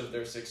much of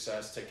their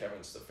success to Kevin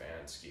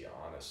Stefanski,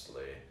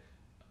 honestly.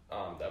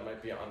 That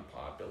might be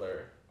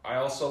unpopular. I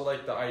also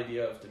like the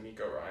idea of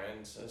DeMeco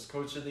Ryans as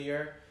Coach of the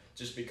Year,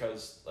 just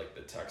because like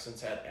the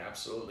Texans had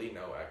absolutely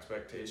no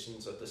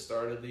expectations at the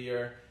start of the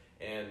year,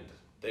 and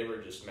they were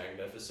just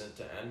magnificent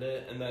to end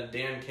it. And then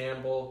Dan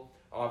Campbell,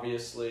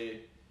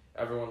 obviously.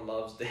 Everyone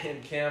loves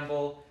Dan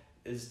Campbell.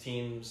 His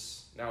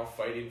team's now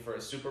fighting for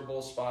a Super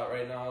Bowl spot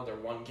right now. They're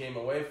one game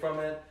away from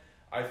it.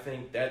 I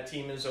think that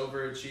team has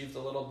overachieved a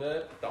little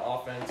bit. The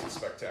offense is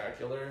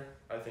spectacular.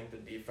 I think the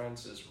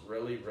defense is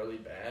really, really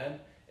bad.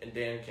 And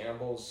Dan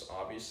Campbell's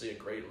obviously a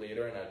great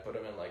leader, and I'd put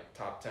him in like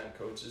top 10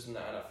 coaches in the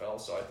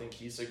NFL, so I think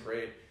he's a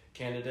great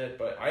candidate.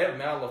 But I have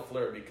Matt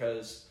LaFleur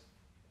because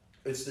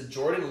it's the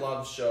Jordan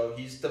Love show.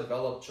 He's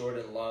developed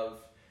Jordan Love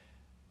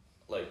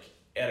like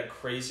at a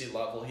crazy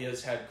level. He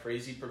has had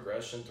crazy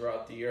progression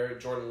throughout the year.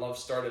 Jordan Love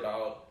started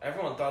out,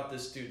 everyone thought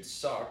this dude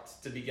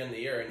sucked to begin the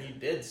year, and he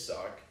did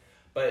suck.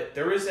 But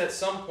there was at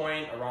some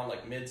point around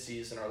like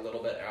mid-season or a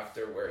little bit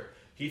after where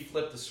he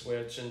flipped the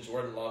switch and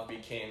Jordan Love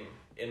became,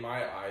 in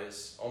my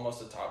eyes,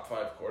 almost a top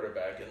 5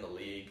 quarterback in the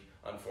league,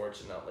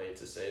 unfortunately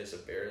to say as a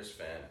Bears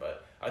fan.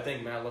 But I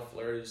think Matt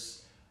LaFleur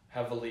is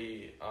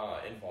heavily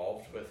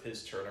involved with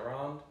his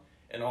turnaround.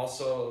 And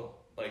also,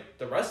 like,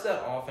 the rest of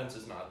that offense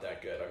is not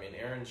that good. I mean,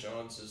 Aaron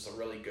Jones is a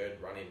really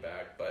good running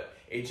back, but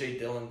A.J.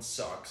 Dillon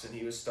sucks, and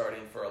he was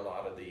starting for a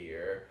lot of the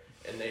year.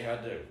 And they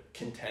had to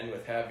contend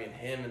with having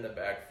him in the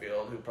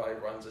backfield, who probably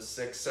runs a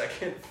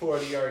 6-second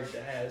 40-yard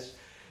dash.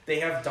 They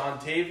have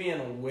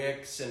Dontavian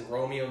Wicks and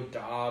Romeo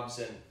Dobbs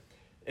and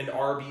an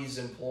Arby's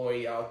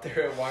employee out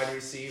there at wide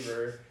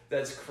receiver.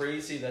 That's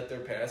crazy that their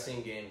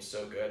passing game's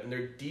so good. And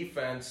their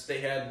defense,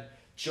 they had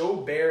Joe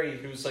Barry,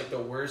 who's like the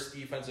worst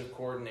defensive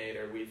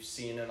coordinator we've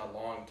seen in a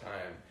long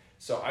time.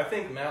 So I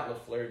think Matt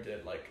LaFleur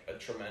did like a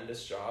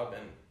tremendous job,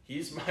 and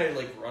he's my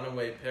like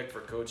runaway pick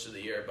for Coach of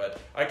the Year. But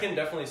I can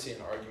definitely see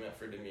an argument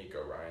for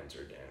DeMeco Ryans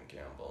or Dan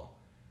Campbell.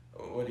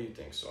 What do you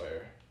think,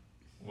 Sawyer?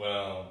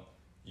 Well,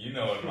 you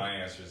know what my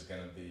answer is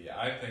going to be.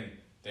 I think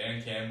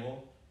Dan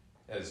Campbell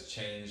has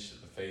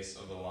changed the face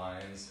of the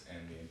Lions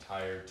and the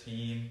entire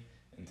team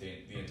and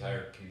the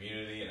entire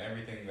community and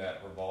everything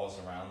that revolves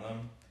around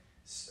them.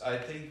 I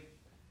think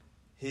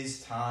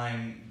his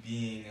time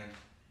being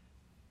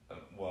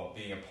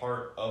a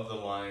part of the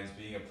Lions,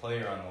 being a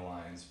player on the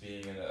Lions,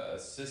 being an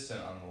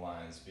assistant on the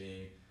Lions,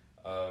 being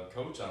a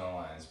coach on the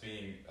Lions,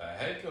 being a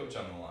head coach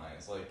on the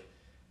Lions, like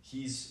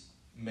he's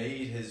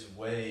made his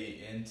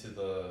way into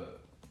the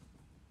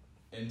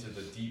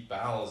deep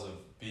bowels of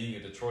being a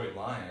Detroit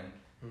Lion,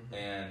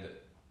 and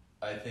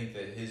I think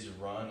that his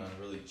run on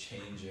really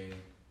changing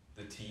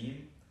the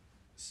team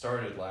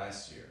started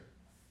last year.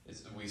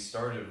 We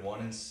started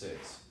 1-6.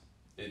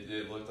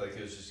 It looked like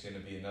it was just going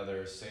to be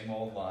another same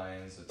old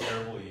Lions, a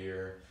terrible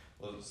year.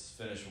 Let's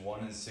finish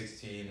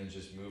 1-16 and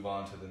just move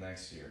on to the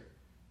next year.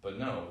 But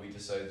no, we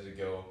decided to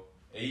go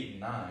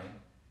 8-9,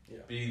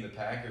 beating the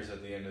Packers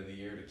at the end of the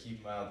year to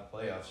keep them out of the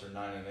playoffs, or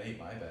 9-8,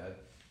 my bad.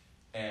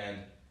 And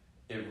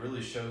it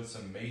really showed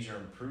some major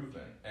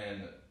improvement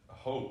and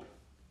hope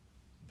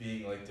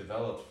being like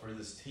developed for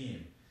this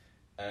team.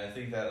 And I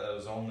think that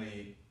was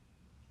only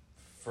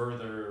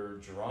further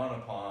drawn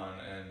upon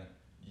and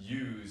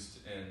used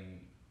in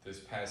this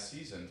past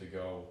season to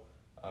go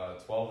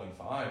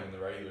 12-5 in the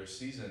regular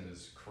season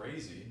is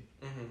crazy.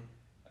 Mm-hmm.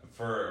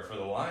 For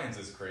the Lions,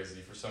 it's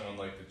crazy. For someone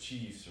like the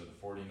Chiefs or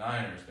the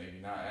 49ers, maybe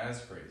not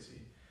as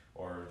crazy,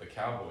 or the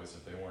Cowboys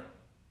if they weren't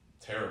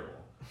terrible.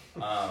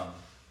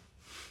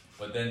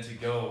 But then to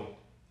go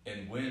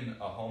and win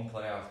a home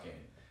playoff game,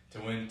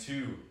 to win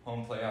 2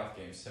 home playoff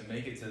games, to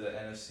make it to the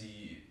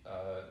NFC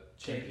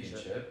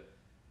championship,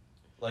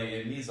 like,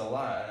 it means a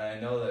lot. And I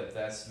know that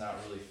that's not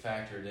really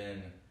factored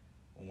in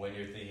when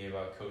you're thinking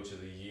about Coach of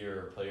the Year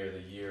or Player of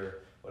the Year,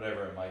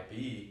 whatever it might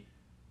be.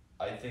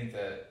 I think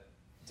that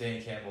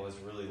Dan Campbell has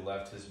really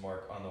left his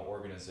mark on the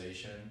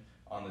organization,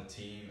 on the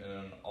team and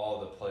on all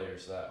the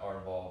players that are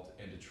involved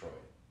in Detroit.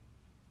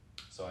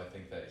 So I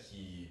think that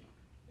he,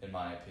 in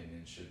my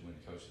opinion, should win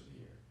Coach of the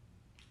Year.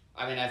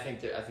 I mean, I think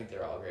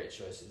they're all great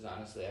choices.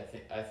 Honestly,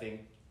 I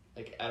think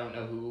like I don't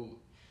know who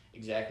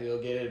exactly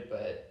will get it,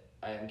 but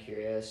I am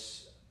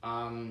curious.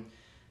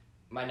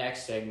 My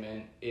next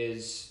segment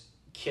is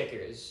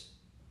kickers.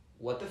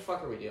 What the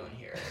fuck are we doing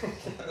here?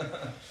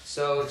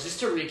 So just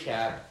to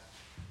recap,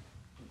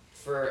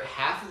 for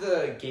half of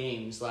the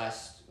games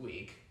last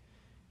week,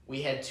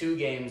 we had 2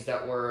 games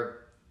that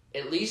were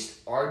at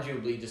least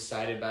arguably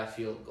decided by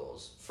field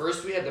goals.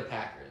 First, we had the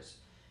Packers.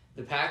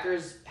 The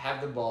Packers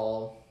have the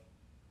ball.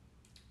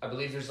 I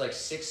believe there's like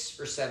 6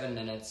 or 7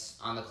 minutes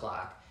on the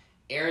clock.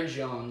 Aaron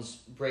Jones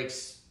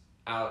breaks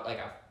out like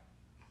a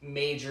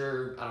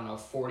major,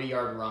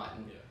 40-yard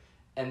run.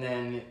 Yeah. And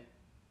then,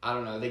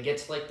 they get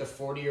to like the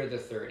 40 or the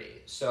 30.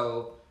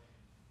 So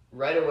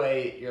right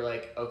away, you're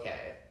like,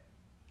 okay.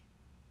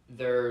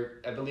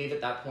 I believe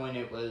at that point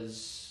it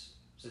was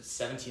it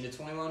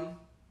 17-21?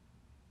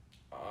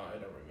 I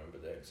don't remember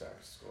the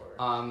exact score.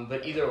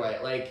 But either way,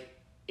 like,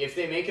 if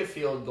they make a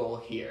field goal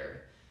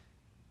here,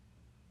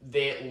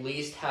 they at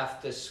least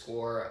have to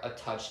score a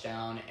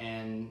touchdown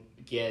and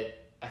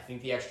get, I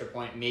think, the extra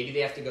point. Maybe they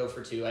have to go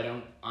for 2. I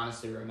don't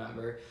honestly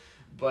remember.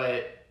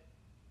 But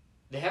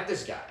they have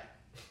this guy.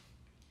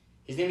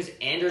 His name is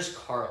Anders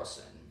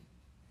Carlson,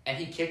 and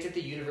he kicked at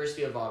the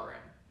University of Auburn.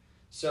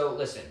 So,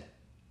 listen,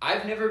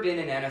 I've never been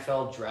an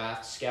NFL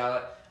draft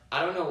scout.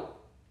 I don't know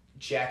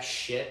jack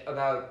shit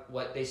about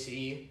what they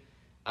see.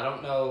 I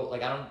don't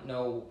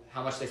know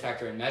how much they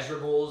factor in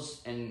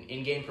measurables and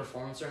in-game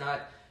performance or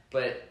not,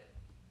 but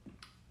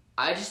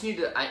I just need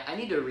to, I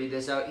need to read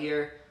this out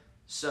here.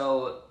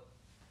 So,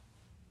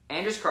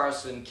 Anders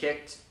Carlson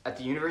kicked at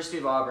the University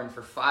of Auburn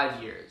for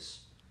 5 years.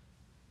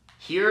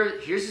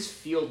 Here's his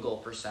field goal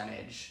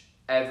percentage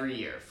every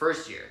year.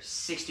 First year,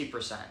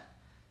 60%.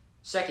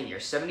 Second year,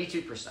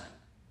 72%.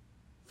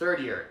 Third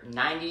year,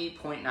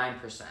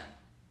 90.9%.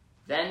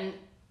 Then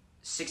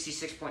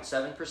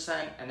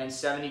 66.7%, and then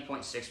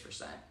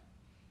 70.6%.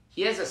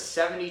 He has a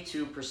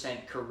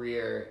 72%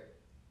 career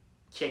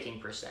kicking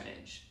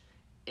percentage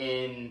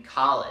in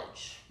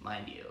college,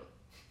 mind you.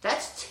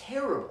 That's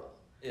terrible.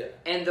 Yeah.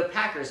 And the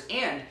Packers,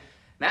 and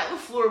Matt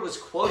LaFleur was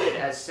quoted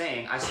as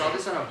saying, I saw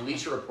this on a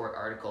Bleacher Report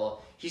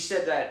article, he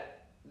said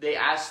that they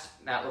asked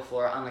Matt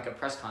LaFleur on like a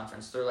press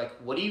conference, they're like,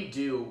 what do you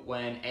do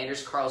when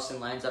Anders Carlson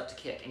lines up to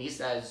kick? And he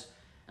says,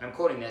 and I'm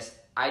quoting this,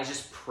 I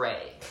just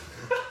pray.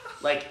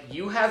 Like,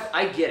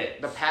 I get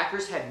it. The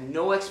Packers had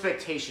no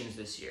expectations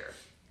this year.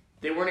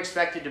 They weren't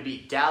expected to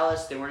beat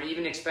Dallas. They weren't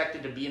even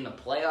expected to be in the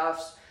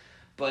playoffs.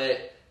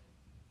 But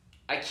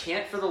I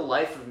can't for the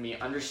life of me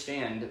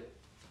understand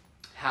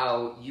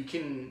how you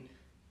can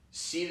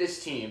see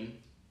this team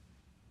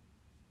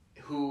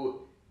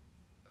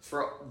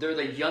they're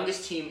the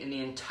youngest team in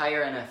the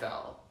entire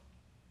NFL,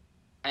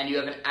 and you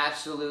have an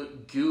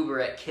absolute goober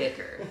at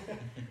kicker.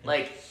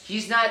 Like,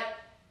 he's not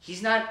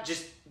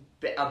just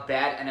a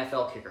bad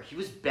NFL kicker. He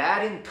was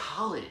bad in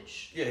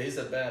college. Yeah, he's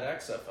a bad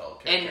XFL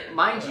kicker. And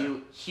mind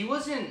you, he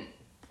wasn't,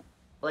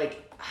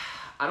 like,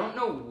 I don't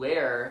know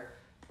where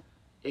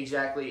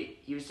exactly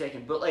he was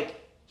taken, but,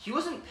 like, he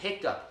wasn't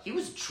picked up. He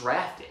was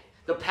drafted.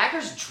 The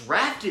Packers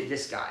drafted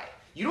this guy.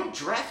 You don't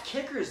draft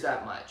kickers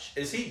that much.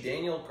 Is he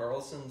Daniel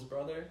Carlson's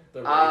brother?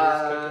 The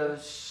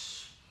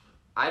Raiders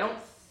kicker? I don't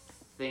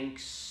think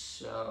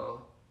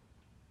so.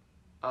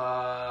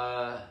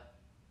 Oh,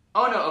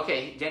 no,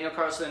 okay. Daniel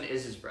Carlson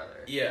is his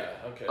brother. Yeah,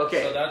 okay.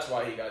 Okay. So that's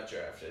why he got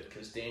drafted,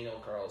 because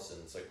Daniel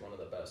Carlson's like one of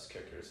the best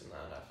kickers in the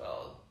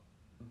NFL.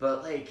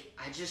 But, like,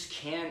 I just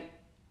can't,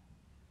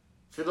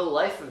 for the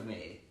life of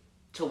me,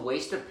 to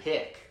waste a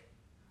pick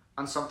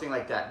on something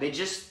like that. They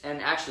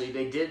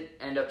did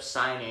end up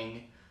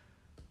signing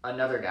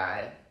another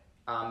guy.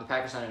 The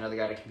Packers signed another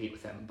guy to compete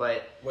with him,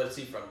 but... What's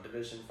he from,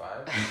 Division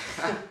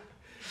 5?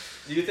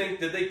 Do you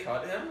think, did they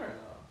cut him or no?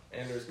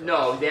 Anders Carlson?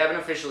 No, they haven't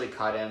officially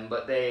cut him,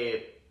 but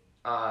they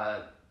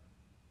got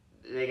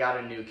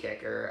a new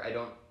kicker.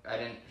 I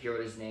didn't hear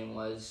what his name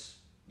was,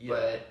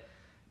 but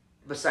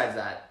besides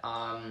that,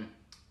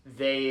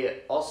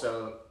 they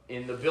also,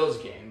 in the Bills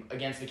game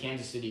against the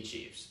Kansas City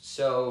Chiefs.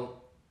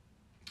 So,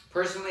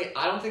 personally,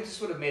 I don't think this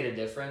would have made a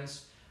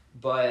difference,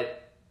 but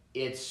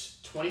it's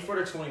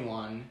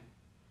 24-21.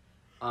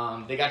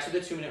 They got to the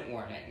 2-minute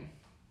warning.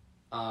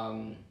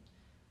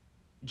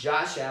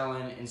 Josh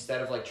Allen, instead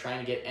of like trying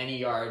to get any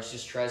yards,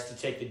 just tries to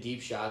take the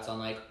deep shots on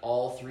like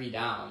all 3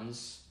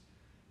 downs.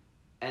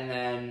 And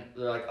then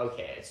they're like,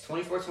 okay, it's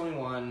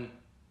 24-21.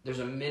 There's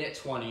a minute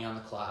 20 on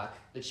the clock.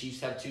 The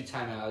Chiefs have 2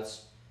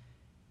 timeouts.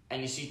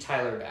 And you see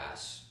Tyler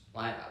Bass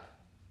line up.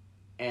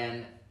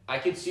 And I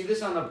could see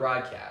this on the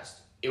broadcast.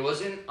 It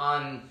wasn't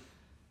on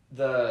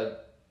the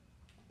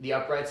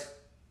uprights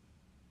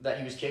that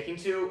he was kicking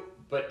to,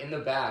 but in the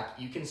back,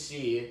 you can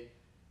see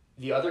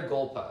the other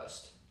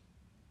goalpost.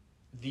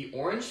 The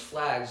orange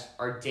flags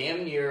are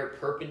damn near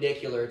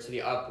perpendicular to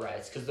the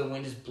uprights because the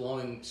wind is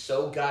blowing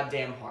so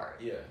goddamn hard.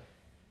 Yeah.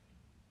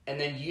 And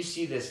then you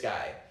see this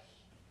guy.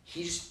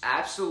 he just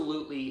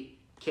absolutely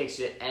kicks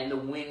it, and the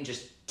wind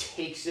just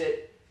takes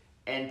it,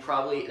 and it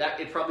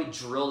probably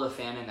drilled a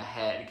fan in the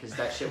head because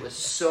that shit was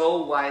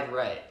so wide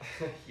right.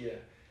 Yeah.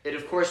 It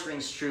of course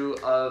rings true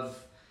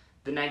of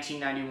the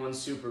 1991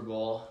 Super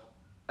Bowl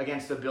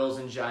against the Bills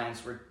and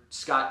Giants, where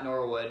Scott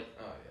Norwood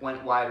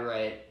went wide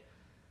right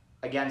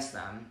against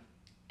them,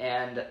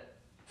 and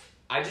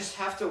I just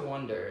have to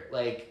wonder,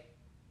 like,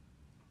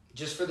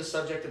 just for the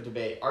subject of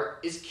debate,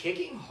 is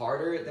kicking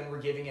harder than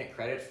we're giving it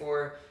credit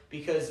for?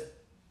 Because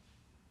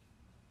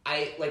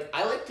I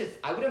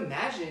would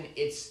imagine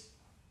it's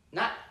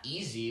not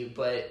easy,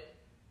 but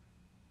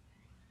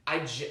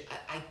I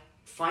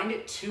find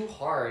it too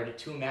hard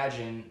to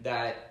imagine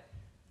that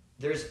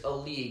there's a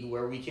league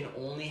where we can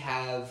only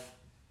have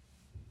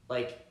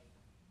like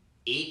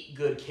 8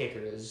 good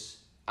kickers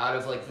out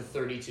of like the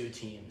 32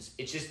 teams.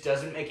 It just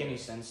doesn't make any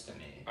sense to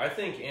me. I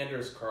think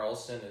Anders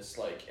Carlson is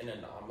like an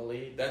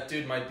anomaly. That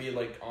dude might be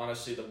like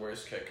honestly the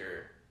worst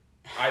kicker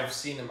I've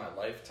seen in my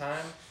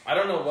lifetime. I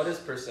don't know what his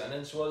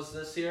percentage was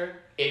this year.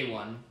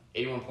 81.8.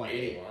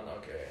 81,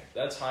 okay.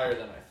 That's higher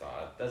than I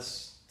thought.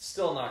 That's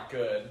still not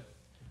good.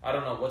 I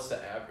don't know, what's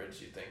the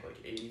average, you think? Like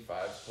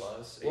 85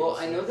 plus? 86? Well,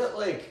 I know that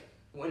like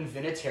when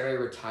Vinatieri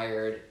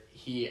retired,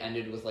 he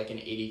ended with like an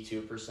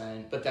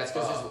 82%, but that's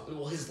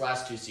because his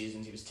last 2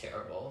 seasons he was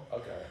terrible.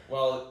 Okay.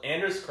 Well,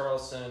 Anders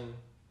Carlson,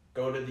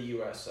 go to the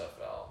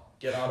USFL.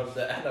 Get out of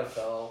the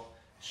NFL.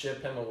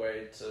 Ship him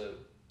away to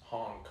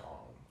Hong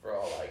Kong, for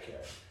all I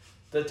care.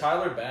 The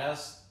Tyler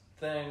Bass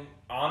thing,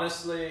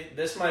 honestly,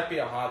 this might be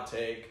a hot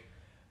take,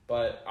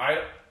 but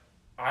I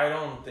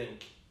don't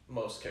think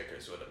most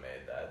kickers would have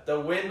made that. The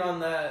wind on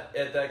that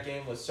at that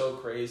game was so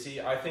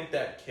crazy. I think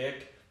that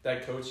kick,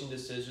 that coaching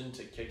decision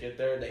to kick it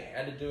there, they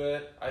had to do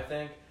it, I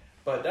think.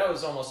 But that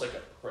was almost like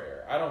a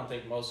prayer. I don't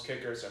think most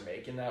kickers are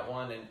making that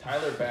one. And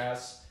Tyler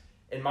Bass,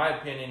 in my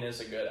opinion,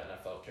 is a good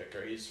NFL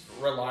kicker. He's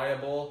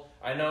reliable.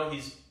 I know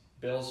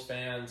Bills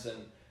fans and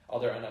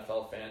other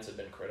NFL fans have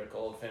been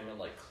critical of him in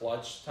like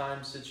clutch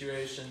time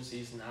situations.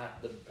 He's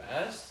not the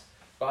best,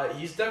 but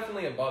he's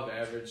definitely above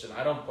average, and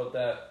I don't put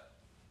that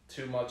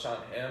too much on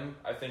him.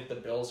 I think the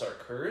Bills are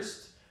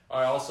cursed.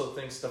 I also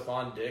think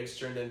Stephon Diggs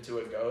turned into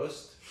a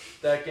ghost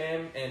that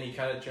game, and he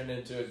kind of turned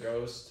into a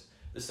ghost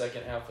the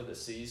second half of the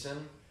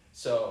season.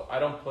 So I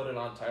don't put it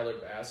on Tyler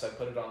Bass. I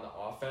put it on the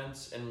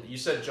offense. And you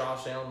said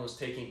Josh Allen was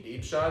taking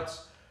deep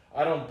shots.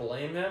 I don't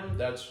blame him.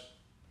 That's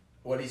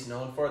what he's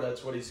known for.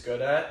 That's what he's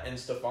good at. And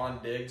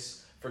Stephon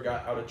Diggs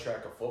forgot how to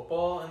track a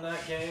football in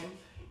that game.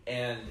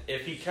 And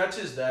if he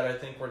catches that, I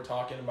think we're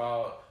talking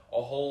about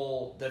a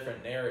whole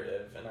different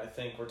narrative. And I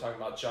think we're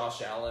talking about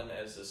Josh Allen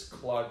as this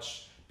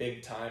clutch,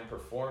 big-time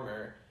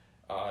performer,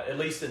 at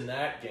least in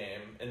that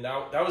game. And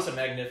that was a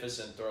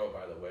magnificent throw,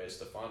 by the way.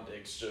 Stephon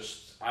Diggs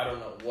just, I don't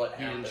know what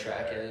happened. He didn't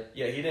track it.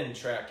 Yeah, he didn't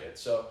track it.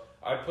 So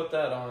I put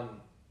that on.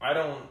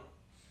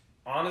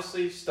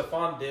 Honestly,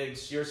 Stephon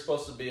Diggs, you're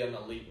supposed to be an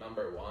elite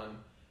number 1.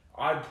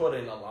 I'm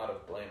putting a lot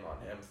of blame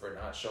on him for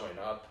not showing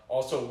up.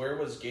 Also, where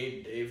was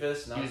Gabe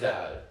Davis? He was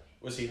out.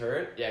 Was he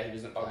hurt? Yeah, he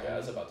wasn't playing. Okay, I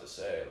was about to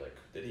say, like,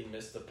 did he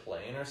miss the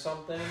plane or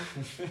something?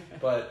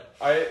 But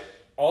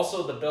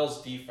also the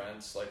Bills'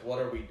 defense, like, what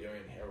are we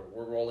doing here?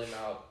 We're rolling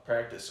out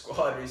practice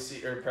squad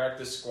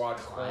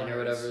Klein or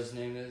whatever his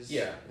name is.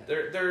 Yeah,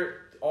 they're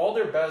all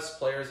their best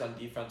players on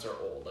defense are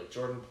old, like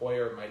Jordan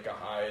Poyer, Micah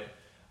Hyde.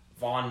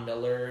 Von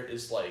Miller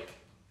is like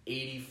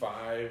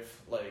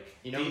 85. Like,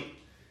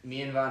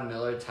 me and Von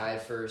Miller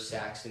tied for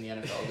sacks in the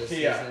NFL this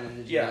season.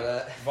 Did you know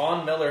that?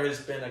 Von Miller has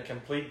been a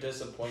complete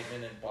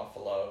disappointment in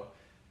Buffalo.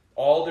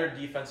 All their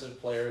defensive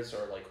players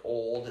are like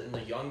old, and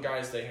the young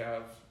guys they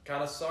have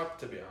kind of suck,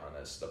 to be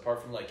honest.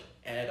 Apart from like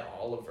Ed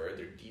Oliver,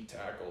 their D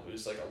tackle,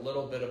 who's like a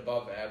little bit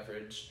above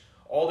average.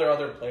 All their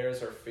other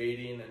players are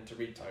fading into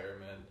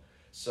retirement.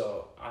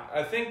 So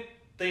I think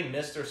they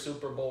missed their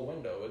Super Bowl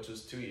window, which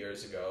was 2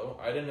 years ago.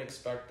 I didn't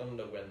expect them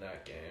to win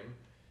that game.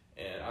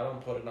 And I don't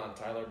put it on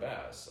Tyler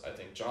Bass. I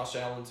think Josh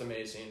Allen's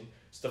amazing.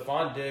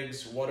 Stephon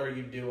Diggs, what are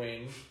you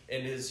doing?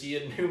 And is he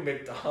a new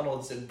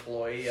McDonald's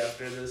employee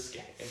after this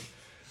game?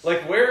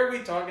 Like, where are we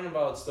talking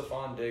about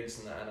Stephon Diggs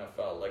in the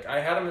NFL? Like,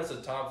 I had him as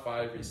a top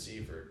 5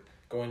 receiver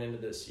going into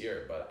this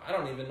year, but I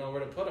don't even know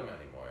where to put him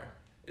anymore.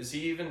 Is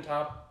he even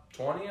top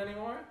 20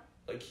 anymore?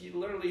 Like, he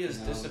literally has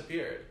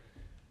disappeared.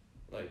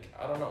 Like,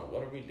 I don't know.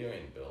 What are we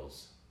doing,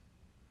 Bills?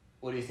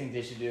 What do you think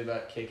they should do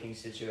about kicking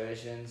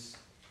situations?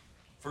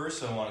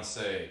 First, I want to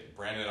say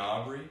Brandon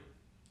Aubrey,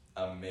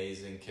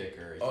 amazing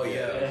kicker. Oh, He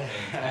had yeah. a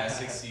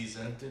fantastic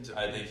season.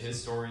 I think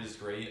his story is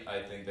great.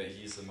 I think that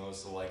he's the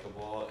most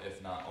likable,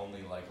 if not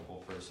only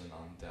likable person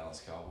on the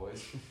Dallas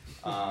Cowboys.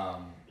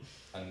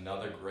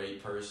 Another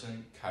great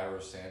person,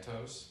 Cairo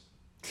Santos.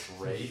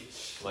 Great,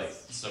 like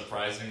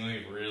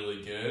surprisingly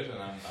really good,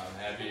 and I'm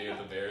happy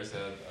the Bears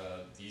had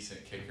a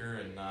decent kicker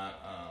and not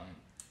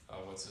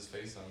what's his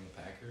face on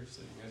the Packers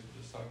that you guys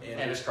were just talking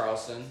about. Anders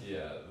Carlson.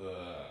 Yeah,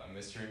 the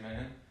mystery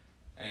man.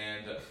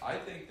 And I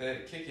think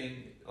that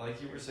kicking,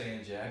 like you were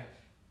saying, Jack,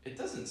 it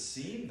doesn't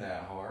seem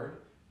that hard,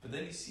 but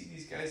then you see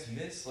these guys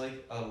miss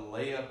like a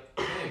layup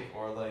kick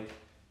or like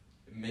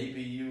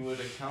maybe you would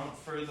account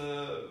for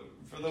the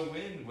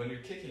wind when you're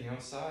kicking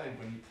outside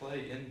when you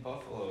play in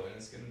Buffalo and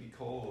it's going to be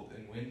cold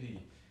and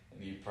windy,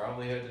 and you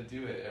probably had to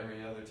do it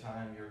every other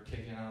time you're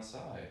kicking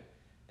outside,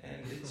 and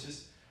it's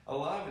just a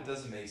lot of it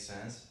doesn't make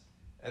sense.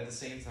 At the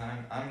same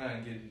time, I'm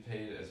not getting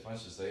paid as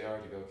much as they are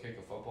to go kick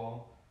a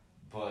football,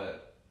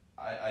 but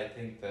I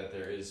think that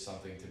there is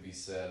something to be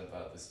said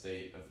about the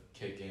state of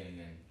kicking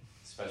and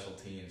special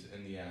teams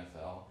in the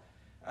NFL.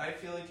 I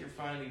feel like you're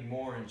finding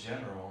more in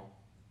general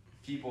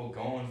people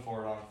going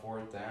for it on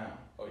 4th down.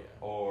 Oh,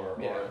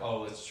 yeah. Or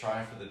let's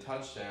try for the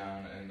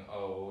touchdown, and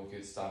we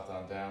get stopped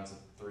on downs at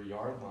the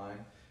 3-yard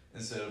line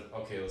instead of,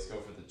 okay, let's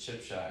go for the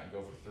chip shot and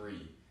go for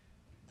 3.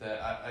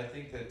 That I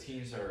think that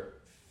teams are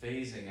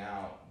phasing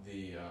out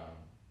the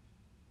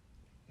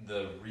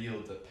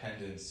real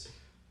dependence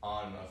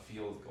on a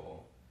field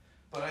goal.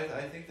 But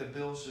I think the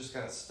Bills just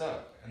got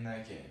stuck in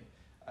that game.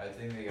 I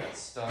think they got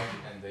stuck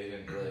and they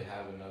didn't really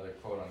have another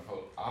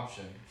quote-unquote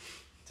option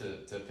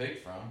to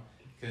pick from.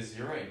 Because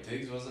you're right,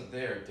 Diggs wasn't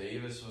there.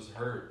 Davis was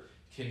hurt.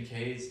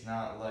 Kincaid's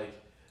not like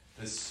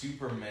the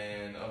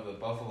Superman of the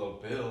Buffalo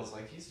Bills.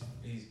 Like, he's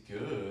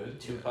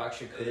good. Tupac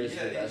Shakur is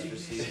the best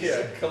receiver.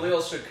 Yeah,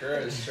 Khalil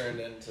Shakur has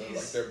turned into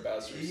like their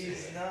best receiver.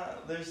 He's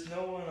not. There's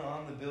no one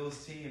on the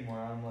Bills team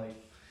where I'm like,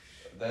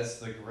 that's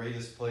the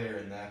greatest player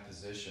in that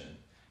position.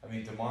 I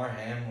mean, Damar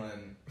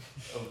Hamlin.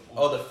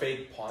 The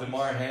fake punt.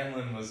 Damar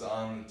Hamlin was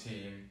on the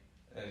team,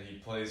 and he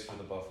plays for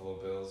the Buffalo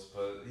Bills,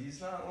 but he's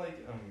not,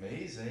 like,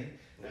 amazing.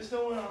 There's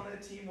no one on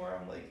that team where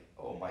I'm like,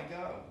 oh, my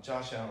God.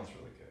 Josh Allen's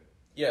really good.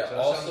 Yeah,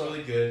 Josh Allen's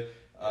really good.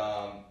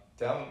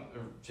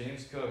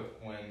 James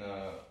Cook,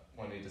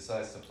 when he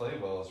decides to play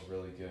well, is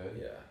really good.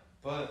 Yeah.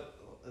 But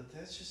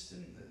that's just it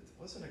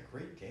wasn't a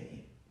great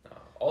game. No.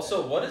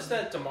 Also, what is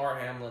that Damar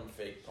Hamlin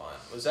fake punt?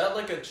 Was that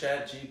like a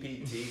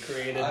ChatGPT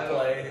created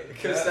play?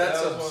 Because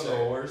that was one of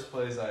the worst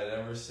plays I had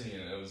ever seen.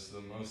 It was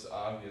the most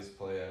obvious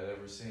play I'd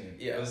ever seen.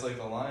 Yeah. It was like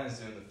the Lions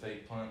doing the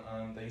fake punt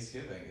on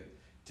Thanksgiving. It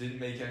didn't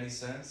make any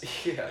sense.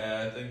 Yeah.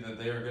 And I think that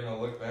they were going to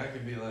look back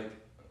and be like,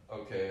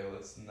 okay,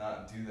 let's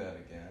not do that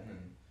again.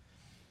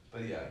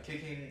 But yeah,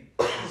 kicking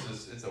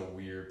it's a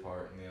weird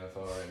part in the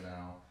NFL right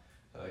now.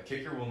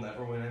 Kicker will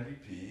never win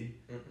MVP.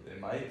 Mm-hmm. It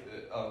might.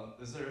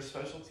 Is there a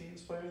special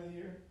teams player of the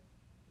year?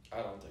 I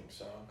don't think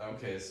so.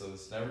 Okay, so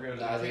it's never going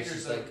to... I think it's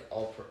just like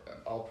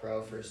all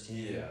pro first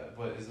team. Yeah,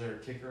 but is there a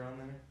kicker on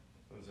there?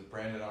 Was it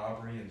Brandon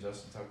Aubrey and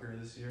Justin Tucker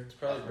this year? It's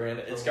probably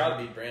Brandon. It's got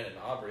to be Brandon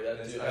Aubrey.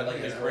 That dude had like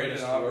it's the Brandon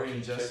greatest Aubrey and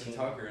rookie Justin kicking.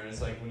 Tucker, and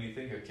it's like when you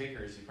think of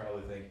kickers, you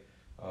probably think,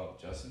 oh,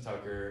 Justin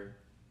Tucker.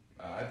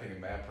 I think of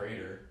Matt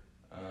Prater,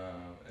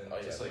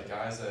 and just like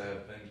guys that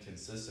have been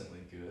consistently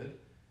good,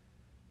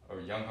 or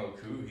Young Ho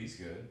Koo, he's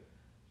good.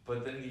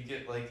 But then you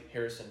get like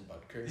Harrison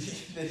Butker.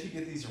 then you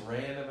get these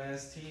random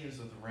ass teams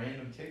with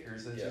random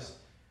kickers that just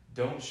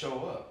don't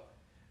show up,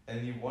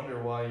 and you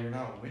wonder why you're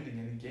not winning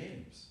any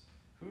games.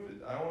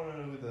 I want to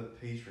know who the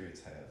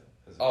Patriots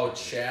have.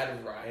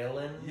 Chad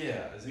Ryland?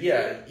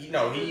 Yeah.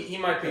 He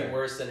might be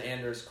worse than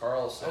Anders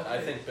Carlson. Okay. I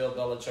think Bill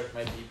Belichick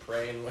might be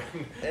praying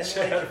when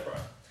Chad Ryland.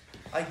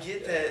 I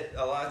get that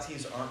a lot of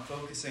teams aren't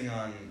focusing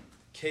on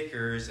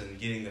kickers and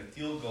getting the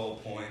field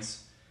goal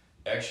points.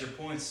 Extra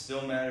points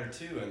still matter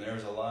too, and there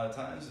was a lot of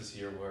times this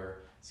year where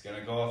it's going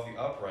to go off the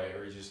upright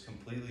or you just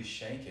completely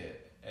shank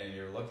it, and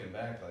you're looking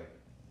back like,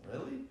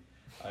 really?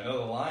 I know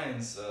the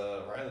Lions,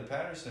 Riley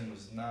Patterson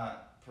was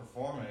not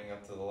performing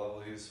up to the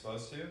level he was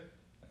supposed to,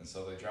 and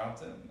so they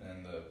dropped him,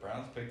 and the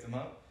Browns picked him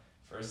up.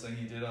 First thing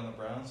he did on the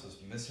Browns was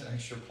miss an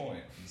extra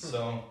point. And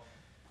so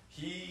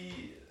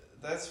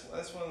that's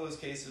one of those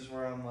cases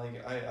where I'm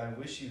like, I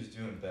wish he was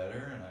doing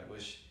better, and I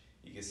wish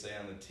he could stay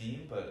on the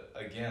team, but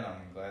again,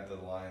 I'm glad the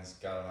Lions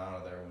got him out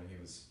of there when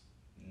he was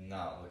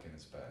not looking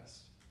his best.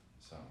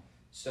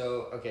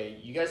 So okay,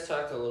 you guys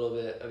talked a little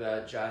bit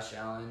about Josh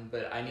Allen,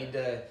 but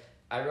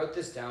I wrote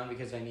this down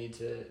because I need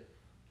to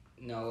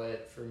know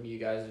it from you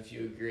guys if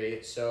you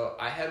agree. So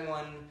I had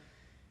one,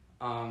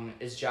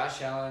 is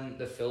Josh Allen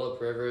the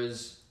Phillip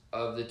Rivers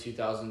of the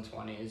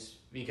 2020s?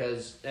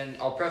 Because, and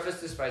I'll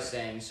preface this by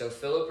saying, so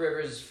Phillip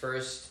Rivers'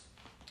 first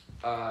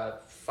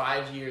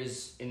 5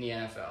 years in the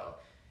NFL,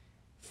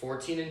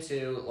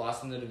 14-2,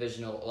 lost in the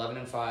divisional,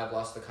 11-5,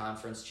 lost the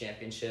conference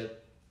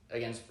championship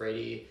against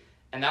Brady.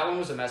 And that one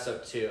was a mess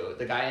up too.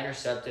 The guy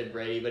intercepted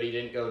Brady, but he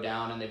didn't go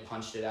down, and they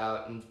punched it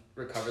out and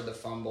recovered the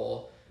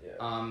fumble.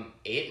 Yeah.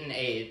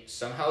 8-8.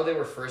 Somehow they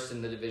were first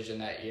in the division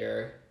that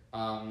year.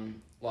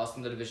 Lost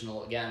in the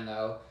divisional again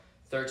though.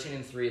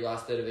 13-3,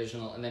 lost the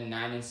divisional, and then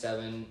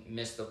 9-7,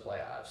 missed the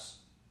playoffs.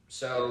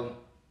 So,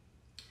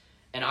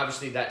 and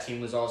obviously that team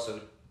was also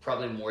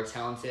probably more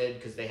talented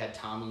because they had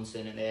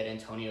Tomlinson and they had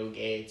Antonio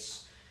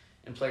Gates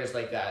and players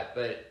like that.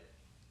 But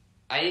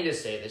I need to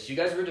say this: you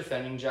guys were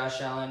defending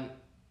Josh Allen.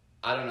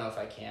 I don't know if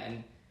I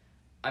can.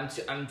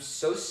 I'm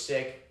so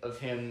sick of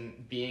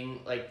him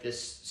being like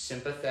this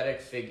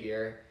sympathetic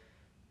figure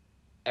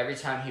every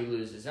time he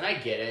loses. And I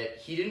get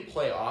it. He didn't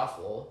play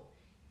awful.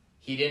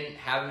 He didn't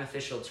have an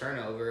official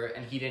turnover,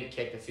 and he didn't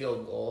kick the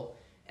field goal.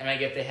 And I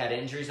get they had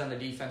injuries on the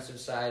defensive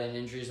side and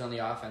injuries on the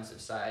offensive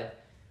side.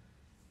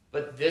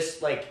 But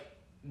this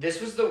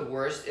was the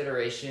worst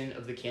iteration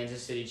of the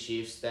Kansas City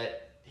Chiefs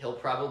that he'll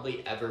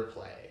probably ever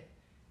play.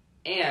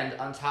 And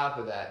on top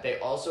of that, they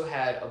also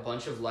had a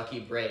bunch of lucky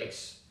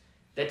breaks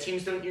that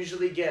teams don't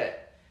usually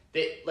get.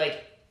 They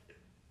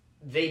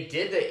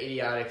did the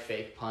idiotic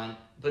fake punt,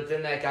 but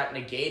then that got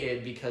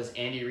negated because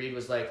Andy Reid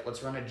was like,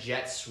 let's run a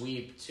jet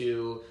sweep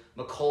to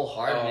McCole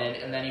Hardman,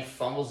 and then he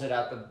fumbles it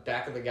out the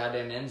back of the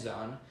goddamn end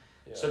zone.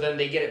 Yeah. So then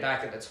they get it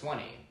back at the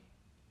 20.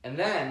 And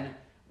then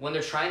when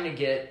they're trying to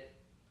get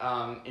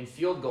in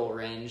field goal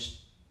range,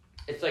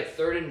 it's like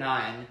 3rd and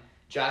 9.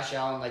 Josh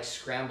Allen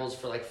scrambles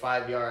for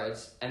 5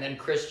 yards, and then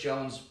Chris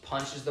Jones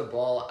punches the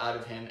ball out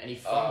of him and he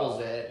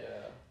fumbles it. Yeah.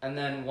 And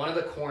then one of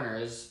the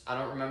corners, I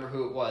don't remember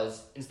who it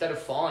was, instead of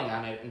falling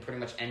on it and pretty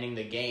much ending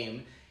the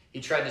game, he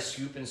tried to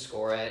scoop and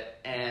score it,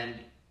 and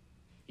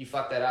he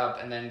fucked that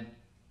up, and then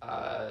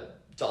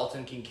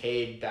Dalton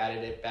Kincaid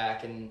batted it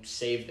back and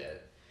saved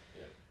it.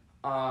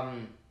 Yeah.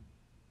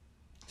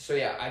 So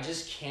yeah, I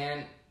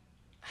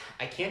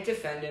can't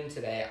defend him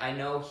today. I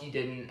know he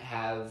didn't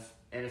have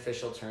an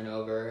official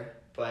turnover,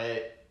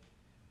 but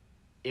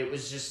it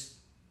was just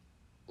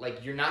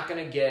you're not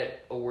going to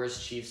get a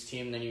worse Chiefs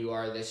team than you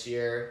are this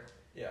year.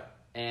 Yeah.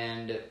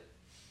 And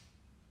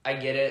I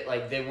get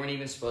it. They weren't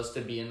even supposed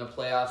to be in the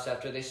playoffs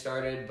after they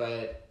started,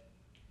 but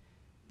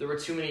there were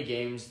too many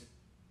games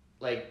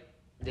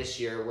this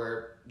year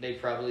where they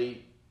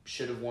probably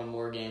should have won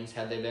more games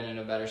had they been in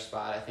a better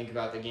spot. I think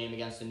about the game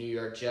against the New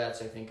York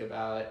Jets. I think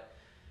about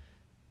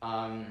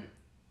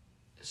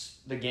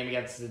the game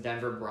against the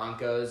Denver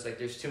Broncos.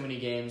 There's too many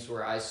games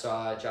where I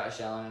saw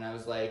Josh Allen and I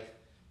was like,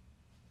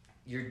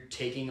 you're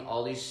taking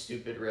all these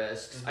stupid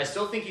risks. Mm-hmm. I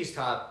still think he's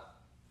top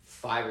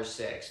 5 or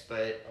 6,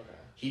 but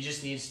he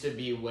just needs to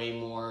be way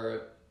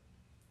more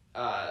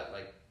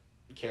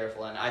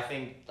careful. And I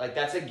think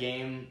that's a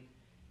game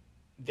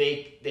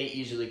they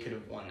easily could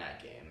have won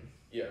that game.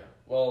 Yeah.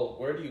 Well,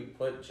 where do you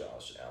put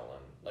Josh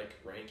Allen,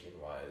 ranking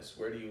wise?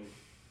 Where do you?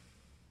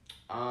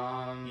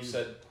 You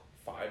said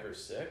 5 or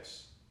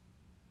 6,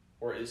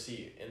 or is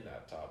he in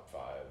that top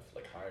 5,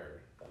 higher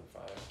than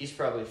 5? He's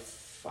probably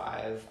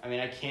 5. I mean,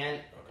 I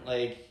can't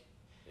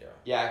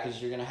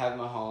because you're gonna have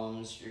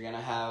Mahomes, you're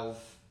gonna have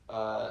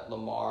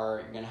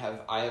Lamar,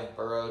 I have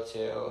Burrow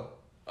too.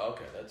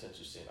 Okay, that's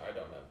interesting. I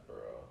don't have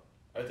Burrow.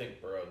 I think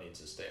Burrow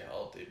needs to stay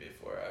healthy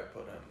before I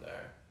put him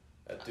there.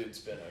 That dude's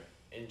been an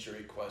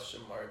injury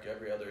question mark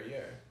every other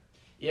year.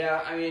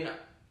 Yeah, I mean,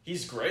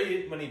 he's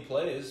great when he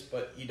plays,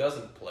 but he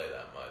doesn't play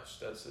that much.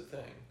 That's the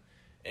thing.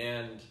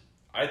 And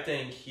I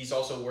think he's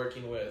also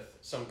working with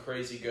some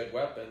crazy good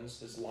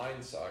weapons. His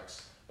line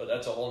sucks, but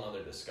that's a whole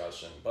nother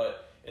discussion.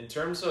 But in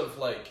terms of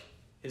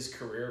his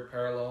career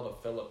parallel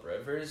to Phillip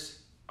Rivers,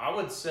 I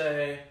would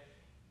say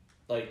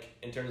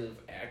in terms of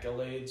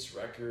accolades,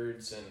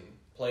 records, and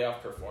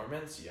playoff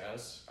performance,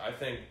 yes. I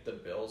think the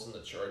Bills and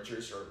the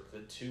Chargers are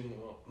the two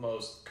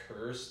most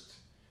cursed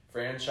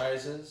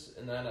franchises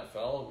in the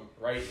NFL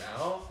right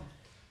now.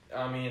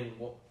 I mean,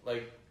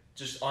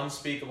 just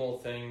unspeakable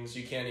things.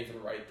 You can't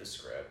even write the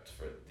script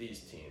for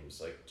these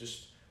teams.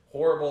 Just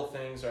horrible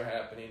things are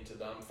happening to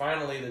them.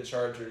 Finally, the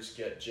Chargers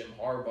get Jim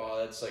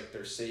Harbaugh. That's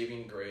their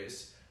saving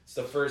grace. It's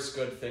the first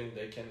good thing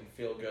they can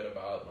feel good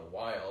about in a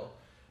while.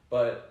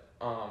 But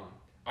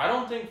I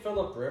don't think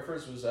Phillip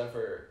Rivers was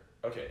ever...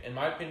 Okay, in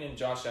my opinion,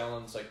 Josh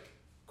Allen's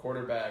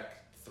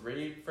quarterback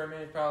 3 for me,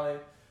 probably.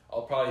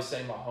 I'll probably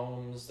say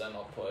Mahomes, then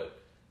I'll put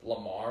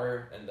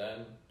Lamar, and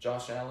then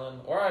Josh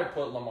Allen. Or I'd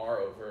put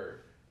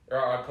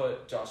I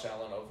put Josh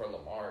Allen over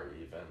Lamar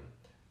even.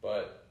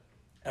 But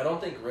I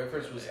don't think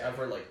Rivers was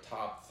ever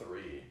top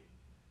 3.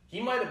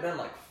 He might have been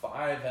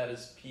 5 at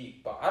his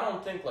peak, but I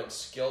don't think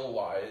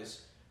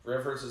skill-wise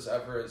Rivers is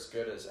ever as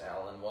good as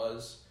Allen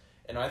was.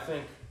 And I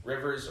think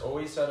Rivers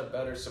always had a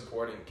better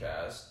supporting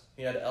cast.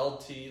 He had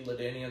LT,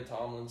 LaDainian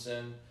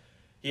Tomlinson.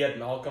 He had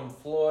Malcolm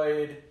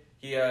Floyd.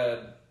 He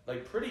had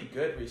pretty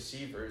good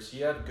receivers.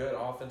 He had good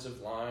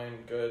offensive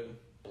line, good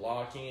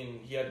blocking.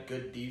 He had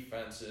good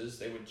defenses.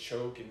 They would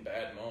choke in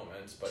bad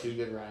moments. But 2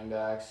 good running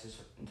backs his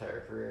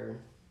entire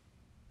career.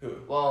 Who?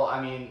 Well,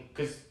 I mean,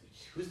 because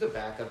who's the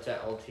backup to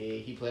LT?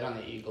 He played on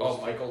the Eagles.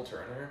 Oh, Michael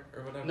Turner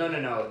or whatever?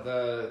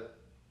 No.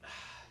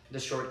 The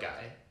short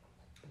guy.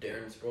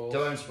 Darren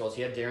Sproles.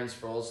 He had Darren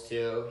Sproles,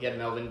 too. He had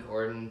Melvin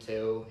Gordon,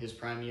 too, his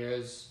prime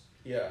years.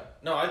 Yeah.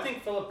 No, I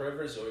think Phillip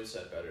Rivers always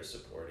had better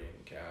supporting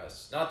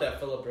casts. Not that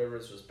Phillip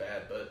Rivers was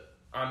bad, but,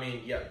 I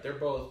mean, yeah, they're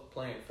both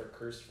playing for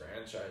cursed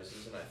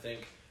franchises, and I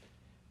think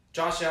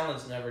Josh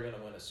Allen's never going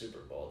to win a Super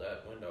Bowl.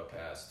 That window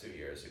passed 2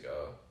 years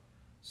ago.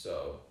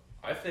 So,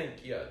 I think,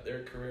 yeah,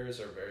 their careers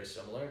are very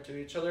similar to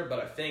each other, but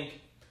I think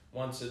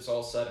once it's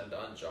all said and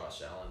done,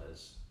 Josh Allen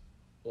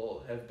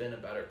will have been a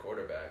better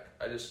quarterback.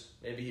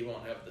 Maybe he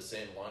won't have the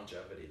same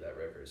longevity that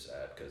Rivers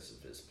had because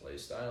of his play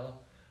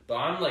style. But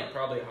I'm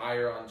probably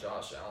higher on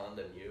Josh Allen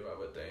than you, I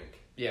would think.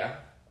 Yeah.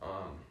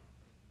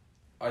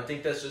 I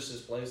think that's just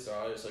his play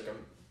style. He's a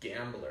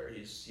gambler.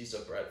 He's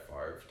a Brett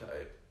Favre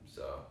type.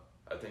 So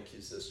I think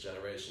he's this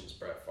generation's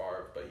Brett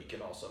Favre, but he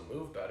can also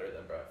move better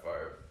than Brett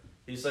Favre.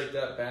 He's like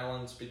that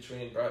balance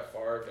between Brett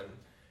Favre and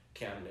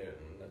Cam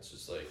Newton. That's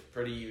just like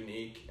pretty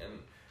unique, and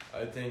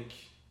I think,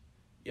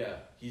 yeah,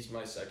 he's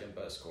my second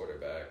best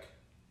quarterback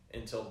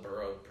until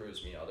Burrow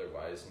proves me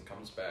otherwise and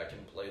comes back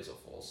and plays a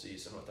full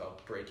season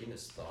without breaking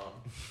his thumb.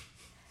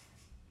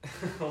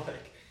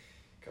 Like,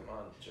 come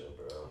on, Joe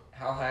Burrow.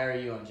 How high are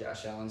you on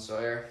Josh Allen,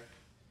 Sawyer?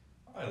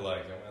 I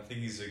like him. I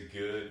think he's a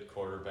good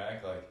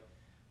quarterback. Like,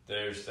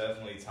 there's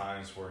definitely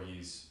times where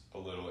he's a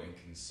little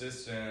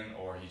inconsistent,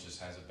 or he just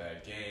has a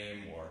bad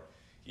game, or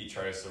he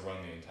tries to run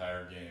the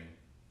entire game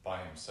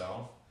by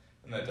himself,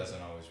 and that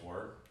doesn't always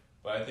work.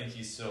 But I think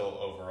he's still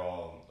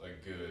overall a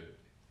good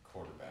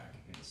quarterback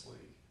in this league.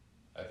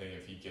 I think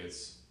if he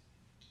gets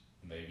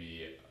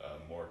maybe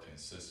a more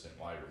consistent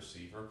wide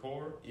receiver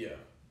core, Yeah.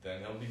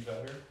 then he'll be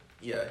better.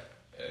 Yeah.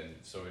 And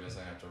so he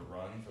doesn't have to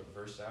run for the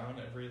first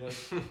down every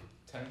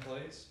 10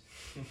 plays.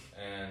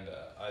 And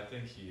I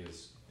think he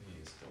is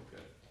still good.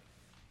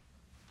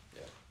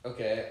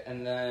 Okay,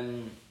 and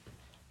then,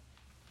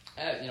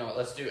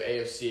 let's do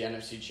AFC,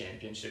 NFC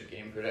Championship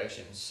game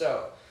predictions.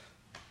 So,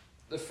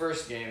 the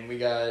first game, we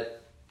got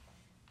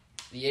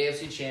the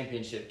AFC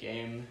Championship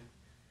game.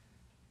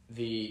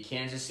 The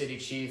Kansas City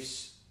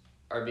Chiefs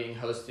are being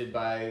hosted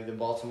by the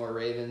Baltimore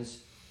Ravens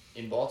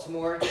in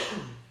Baltimore.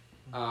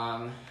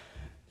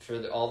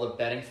 For all the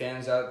betting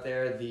fans out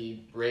there,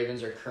 the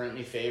Ravens are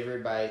currently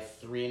favored by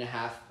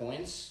 3.5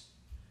 points.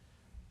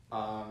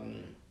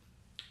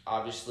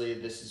 Obviously,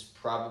 this is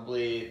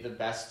probably the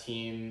best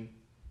team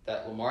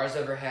that Lamar's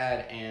ever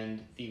had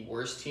and the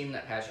worst team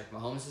that Patrick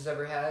Mahomes has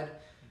ever had.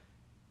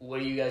 What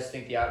do you guys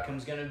think the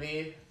outcome's going to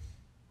be?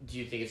 Do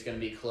you think it's going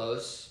to be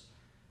close?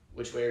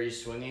 Which way are you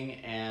swinging?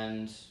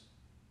 And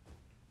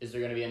is there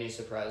going to be any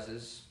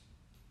surprises?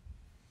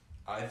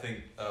 I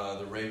think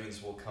the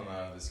Ravens will come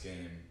out of this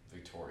game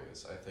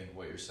victorious. I think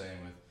what you're saying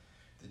with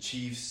the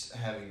Chiefs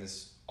having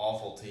this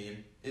awful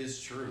team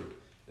is true.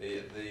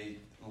 They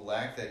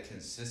lack that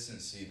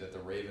consistency that the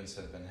Ravens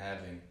have been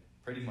having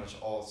pretty much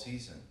all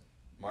season.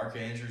 Mark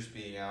Andrews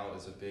being out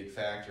is a big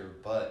factor,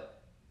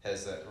 but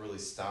has that really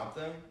stopped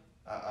them?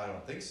 I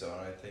don't think so.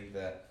 And I think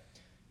that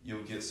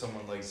you'll get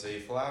someone like Zay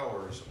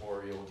Flowers,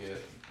 or you'll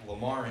get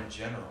Lamar in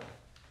general.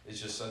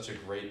 It's just such a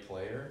great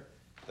player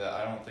that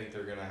I don't think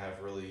they're going to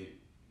have really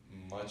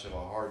much of a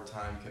hard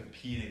time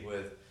competing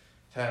with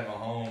Pat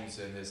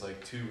Mahomes and his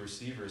 2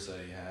 receivers that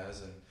he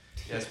has. And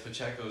yes,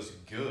 Pacheco's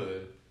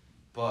good,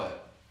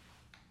 but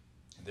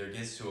there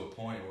gets to a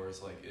point where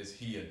it's like, is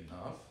he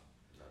enough?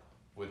 No.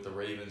 With the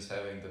Ravens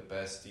having the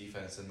best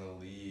defense in the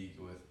league,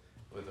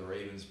 with the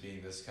Ravens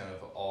being this kind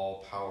of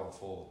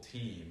all-powerful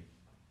team,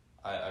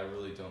 I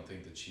really don't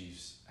think the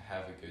Chiefs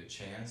have a good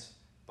chance.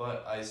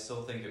 But I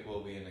still think it will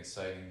be an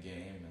exciting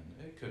game,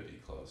 and it could be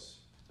close,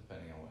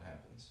 depending on what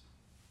happens.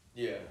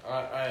 Yeah,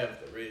 I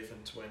have the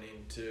Ravens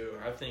winning too.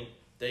 I think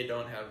they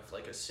don't have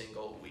a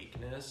single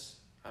weakness.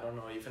 I don't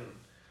know even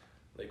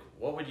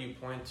what would you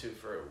point to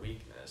for a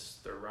weakness?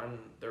 Their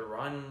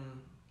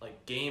run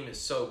game is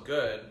so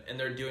good, and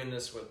they're doing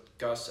this with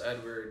Gus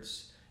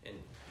Edwards and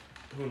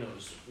who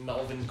knows,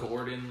 Melvin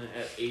Gordon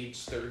at age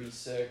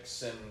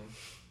 36 and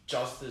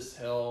Justice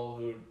Hill,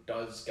 who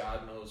does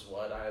God knows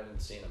what. I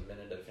haven't seen a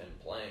minute of him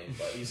playing,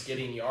 but he's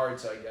getting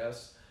yards, I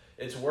guess.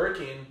 It's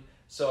working,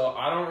 so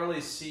I don't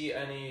really see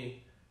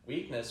any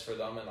weakness for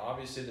them. And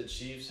obviously the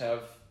Chiefs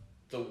have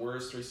the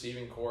worst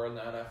receiving core in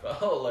the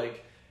NFL.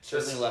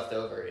 Certainly left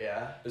over,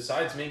 yeah.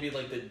 Besides maybe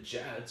the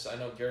Jets, I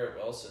know Garrett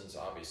Wilson's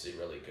obviously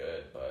really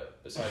good,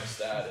 but besides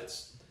that,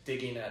 it's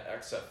digging at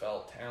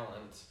XFL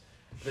talent.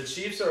 The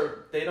Chiefs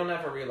they don't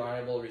have a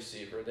reliable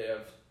receiver. They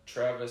have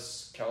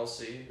Travis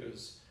Kelce,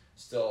 who's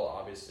still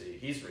obviously,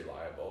 he's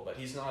reliable, but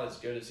he's not as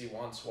good as he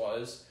once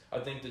was. I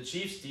think the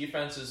Chiefs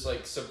defense is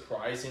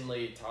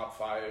surprisingly top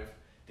 5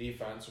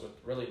 defense with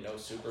really no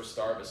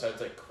superstar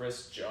besides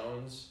Chris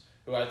Jones,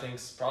 who I think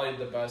is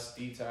probably the best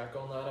D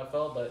tackle in the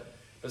NFL, but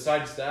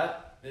besides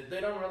that, they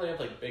don't really have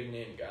big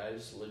name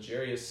guys.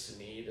 L'Jarius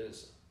Sneed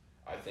is,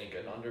 I think,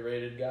 an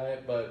underrated guy,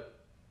 but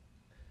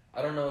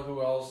I don't know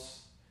who else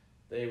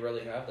they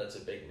really have that's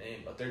a big name,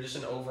 but they're just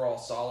an overall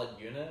solid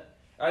unit.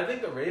 I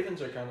think the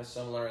Ravens are kind of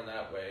similar in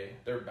that way.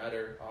 They're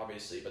better,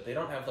 obviously, but they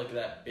don't have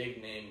that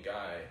big name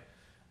guy.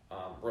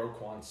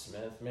 Roquan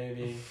Smith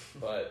maybe,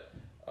 but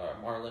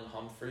Marlon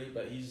Humphrey,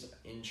 but he's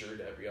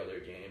injured every other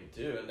game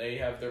too. And they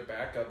have their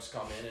backups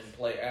come in and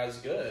play as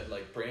good,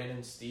 like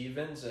Brandon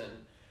Stevens, and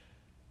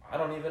I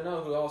don't even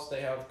know who else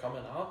they have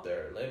coming out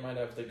there. They might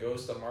have the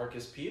ghost of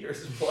Marcus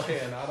Peters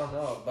playing, I don't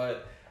know.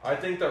 But I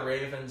think the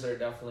Ravens are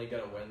definitely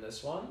going to win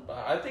this one.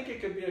 But I think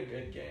it could be a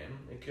good game.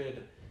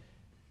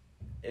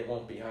 It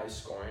won't be high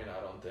scoring,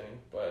 I don't think,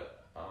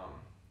 but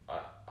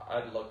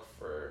I'd look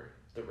for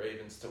the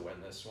Ravens to win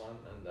this one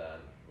and then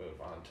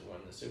move on to win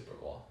the Super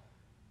Bowl.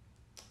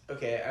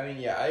 Okay,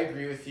 I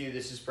agree with you.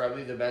 This is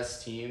probably the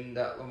best team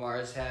that Lamar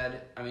has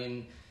had.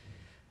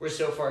 We're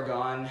so far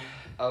gone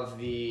of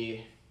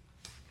the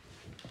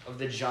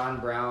John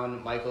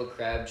Brown, Michael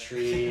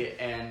Crabtree,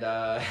 and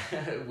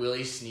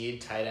Willie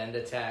Snead tight end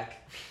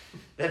attack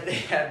that they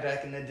had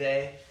back in the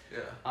day.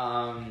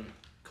 Yeah.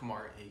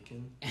 Kamar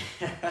Aiken.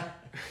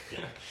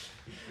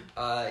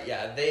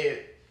 Yeah,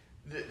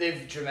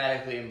 they've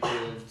dramatically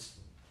improved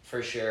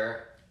for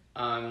sure.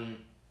 I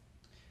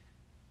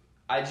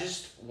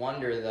just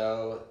wonder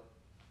though,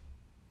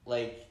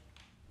 like,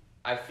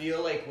 I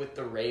feel like with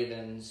the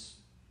Ravens,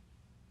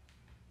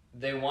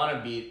 they want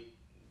to beat,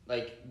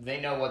 like, they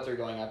know what they're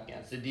going up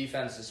against, the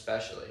defense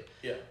especially.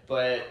 Yeah.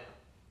 But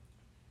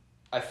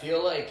I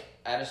feel like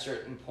at a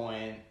certain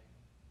point,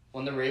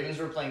 when the Ravens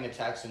were playing the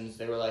Texans,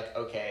 they were like,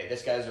 okay,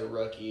 this guy's a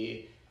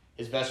rookie.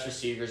 His best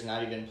receiver's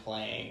not even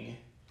playing.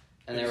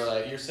 And they were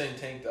like... You're saying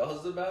Tank Dell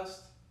is the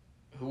best?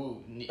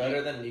 Who?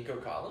 Better than Nico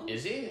Collins?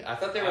 Is he? I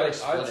thought they were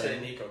I would say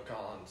Nico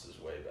Collins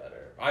is way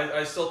better.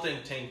 I still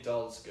think Tank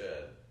Dell's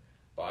good,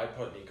 but I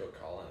put Nico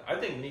Collins. I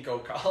think Nico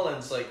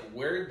Collins, like,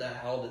 where the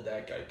hell did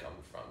that guy come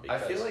from?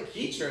 Because I feel like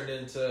he turned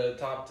into a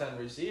top 10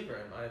 receiver,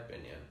 in my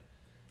opinion.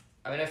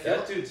 I mean, I feel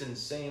that dude's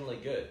insanely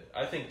good.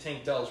 I think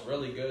Tank Dell's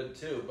really good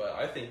too, but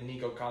I think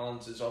Nico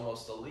Collins is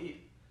almost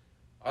elite.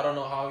 I don't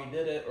know how he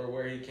did it or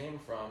where he came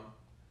from,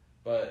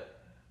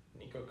 but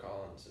Nico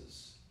Collins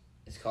is...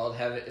 It's called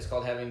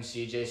having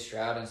C.J.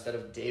 Stroud instead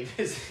of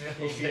Davis.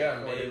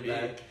 Yeah,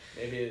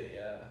 maybe,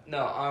 yeah.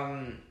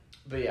 No,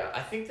 but yeah,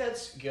 I think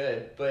that's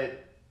good,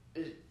 but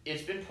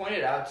it's been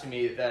pointed out to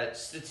me that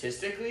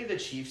statistically the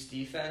Chiefs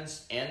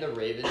defense and the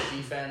Ravens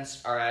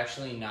defense are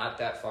actually not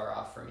that far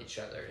off from each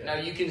other. Yeah. Now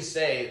you can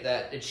say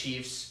that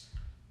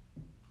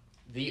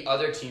the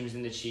other teams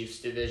in the Chiefs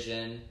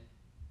division,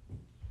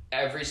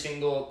 every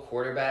single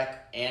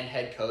quarterback and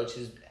head coach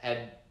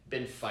had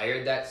been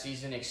fired that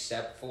season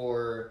except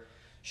for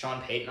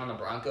Sean Payton on the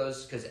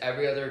Broncos, because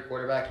every other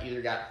quarterback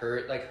either got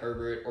hurt like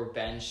Herbert or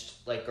benched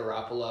like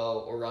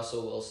Garoppolo or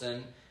Russell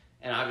Wilson.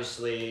 And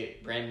obviously,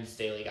 Brandon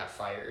Staley got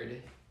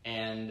fired,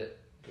 and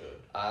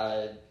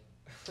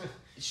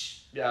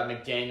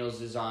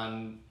McDaniels is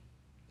on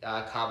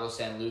Cabo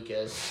San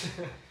Lucas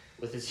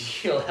with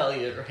Ezekiel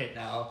Elliott right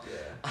now.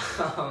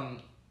 Yeah.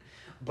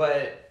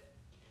 But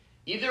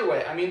either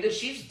way, I mean, the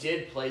Chiefs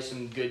did play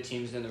some good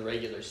teams in the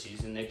regular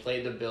season. They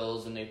played the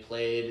Bills, and they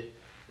played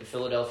the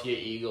Philadelphia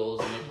Eagles,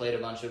 and they played a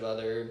bunch of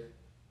other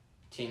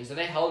teams, and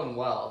they held them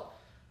well.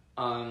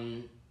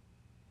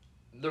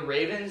 The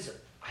Ravens,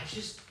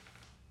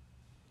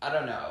 I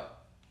don't know.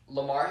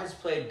 Lamar has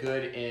played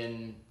good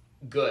in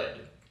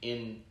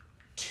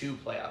 2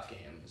 playoff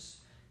games.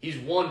 He's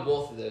won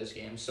both of those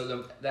games,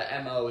 so the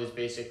MO is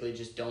basically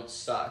just don't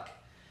suck.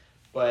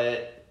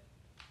 But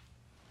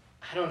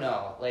I don't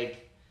know.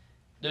 Like,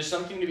 there's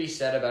something to be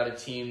said about a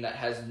team that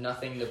has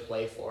nothing to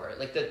play for.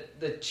 Like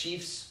the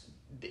Chiefs,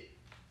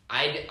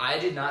 I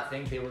did not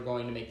think they were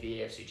going to make the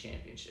AFC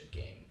Championship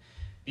game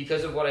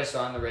because of what I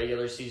saw in the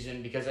regular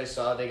season. Because I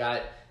saw they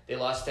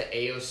lost to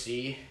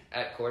AOC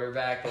at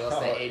quarterback. They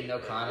lost to Aiden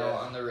O'Connell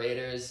on the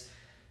Raiders.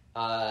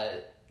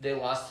 They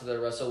lost to the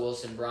Russell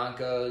Wilson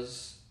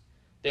Broncos.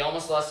 They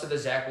almost lost to the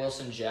Zach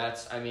Wilson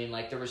Jets. I mean,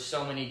 like, there were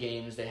so many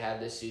games they had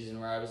this season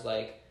where I was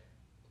like,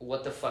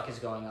 what the fuck is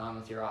going on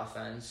with your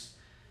offense?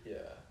 Yeah.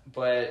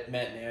 But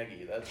Matt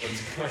Nagy, that's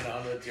what's going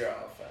on with your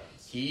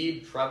offense. He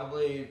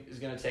probably is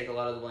going to take a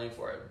lot of the blame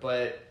for it.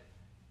 But,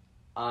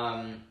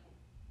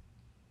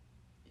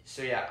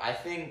 so yeah, I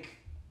think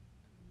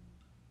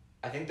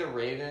the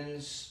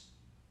Ravens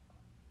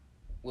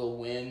will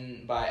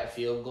win by a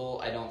field goal.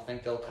 I don't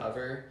think they'll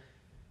cover.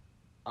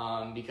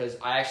 Because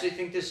I actually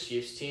think this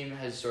Chiefs team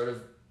has sort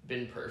of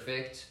been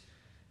perfect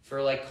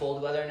for, like,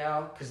 cold weather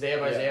now. Because they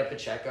have Isaiah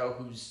Pacheco,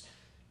 who's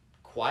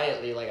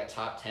quietly, like, a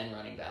top 10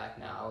 running back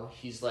now.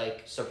 He's,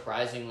 like,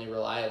 surprisingly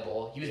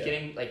reliable. He was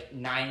getting, like,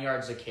 9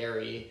 yards a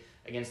carry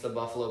against the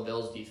Buffalo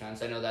Bills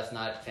defense. I know that's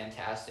not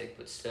fantastic,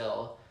 but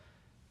still.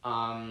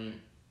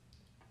 And,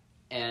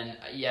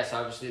 yes,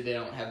 obviously they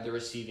don't have the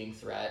receiving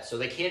threat, so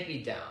they can't be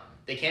down.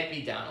 They can't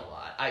be down a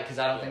lot. Because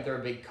I don't think they're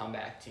a big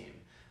comeback team.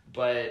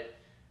 But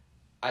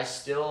I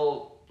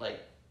still, like,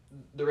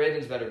 the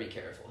Ravens better be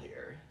careful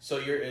here. So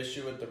your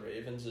issue with the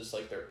Ravens is,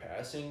 like, their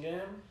passing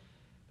game?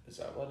 Is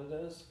that what it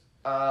is?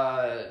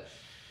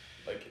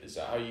 Like, is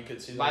that how you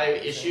could see my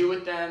issue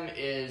with them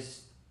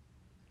is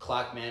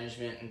clock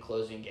management and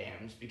closing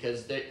games,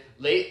 because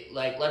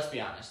let's be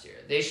honest here,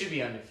 they should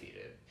be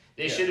undefeated.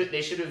 They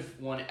should have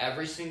won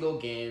every single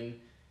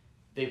game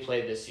they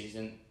played this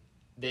season.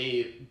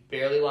 They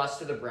barely lost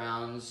to the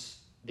Browns.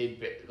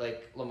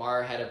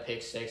 Lamar had a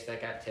pick six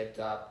that got tipped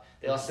up.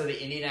 They lost to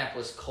the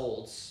Indianapolis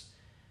Colts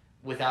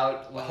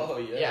without...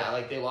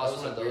 they lost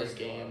one of those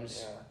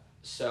games. Yeah.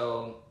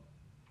 So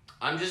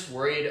I'm just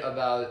worried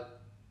about,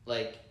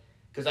 like...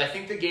 Because I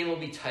think the game will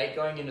be tight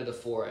going into the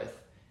fourth,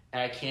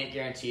 and I can't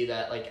guarantee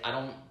that. Like, I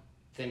don't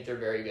think they're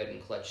very good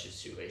in clutch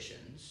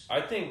situations.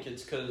 I think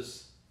it's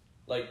because,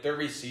 like, their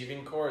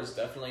receiving core has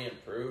definitely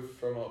improved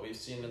from what we've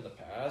seen in the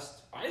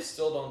past. I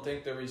still don't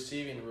think the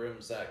receiving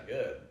room's that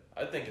good.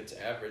 I think it's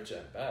average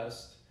at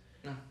best.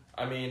 No.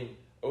 I mean,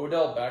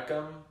 Odell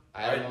Beckham...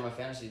 I have him on my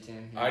fantasy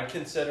team. Yeah. I'd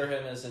consider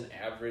him as an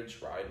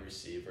average wide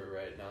receiver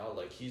right now.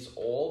 Like, he's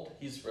old,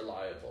 he's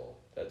reliable.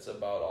 That's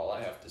about all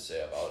I have to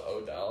say about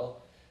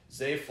Odell.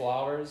 Zay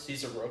Flowers,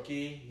 he's a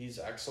rookie. He's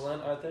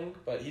excellent, I think,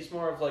 but he's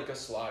more of like a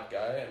slot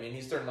guy. I mean,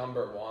 he's their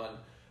number one,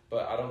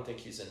 but I don't think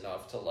he's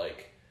enough to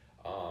like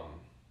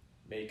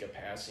make a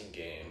passing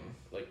game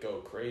like go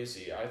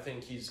crazy. I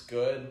think he's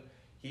good.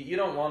 You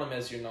don't want him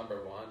as your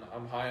number one.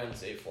 I'm high on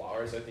Zay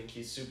Flowers. I think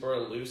he's super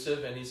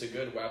elusive and he's a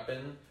good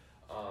weapon.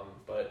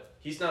 But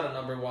he's not a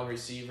number one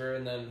receiver.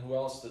 And then who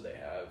else do they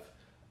have?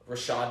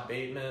 Rashad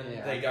Bateman.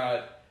 Yeah. They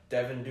got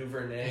Devin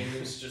Duvernay,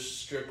 who's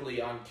just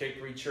strictly on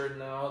kick return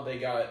now. They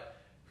got,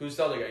 who's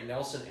the other guy?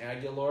 Nelson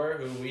Aguilar,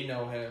 who we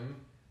know him.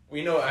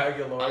 We know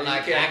Aguilar.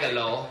 Unlike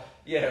Aguilar.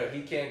 Yeah,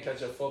 he can't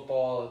catch a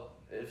football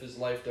if his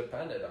life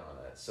depended on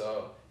it.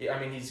 So, I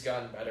mean, he's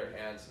gotten better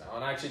hands now.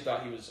 And I actually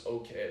thought he was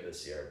okay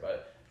this year.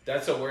 But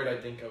that's a word I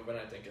think of when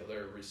I think of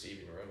their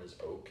receiving room is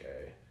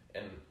okay.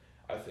 And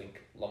I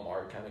think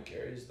Lamar kind of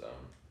carries them.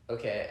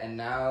 Okay, and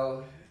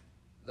now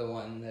the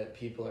one that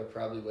people are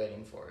probably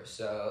waiting for.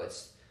 So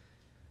it's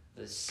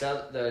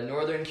the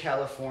Northern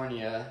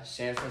California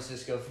San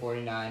Francisco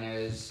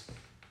 49ers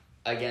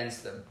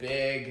against the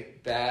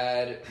big,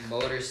 bad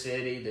Motor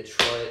City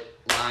Detroit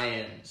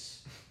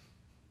Lions.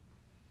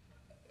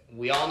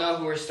 We all know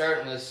who we're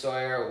starting with,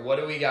 Sawyer. What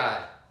do we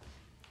got?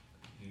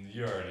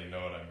 You already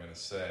know what I'm going to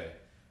say.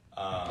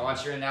 I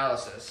want your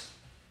analysis.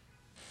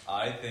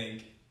 I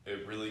think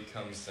it really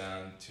comes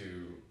down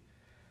to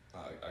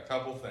a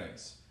couple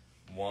things.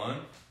 One,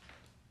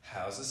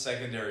 how's the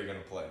secondary going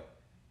to play?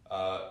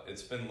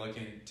 It's been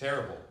looking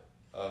terrible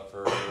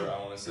for I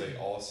want to say,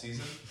 all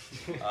season.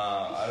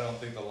 I don't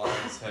think the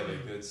Lions have a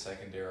good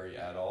secondary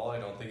at all. I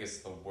don't think it's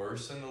the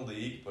worst in the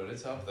league, but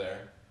it's up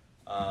there.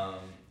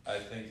 I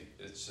think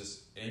it's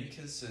just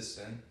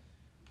inconsistent,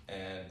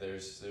 and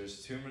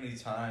there's too many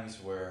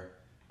times where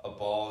a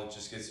ball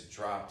just gets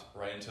dropped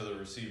right into the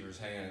receiver's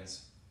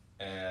hands,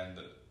 and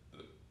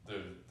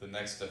the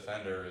next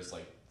defender is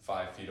like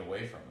 5 feet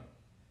away from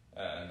it.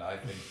 And I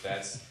think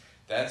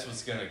that's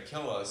what's going to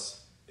kill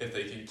us if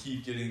they can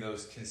keep getting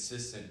those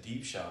consistent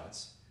deep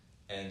shots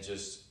and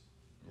just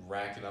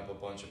racking up a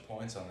bunch of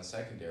points on the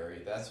secondary.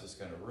 That's what's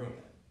going to ruin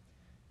it.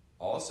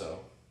 Also,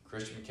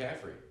 Christian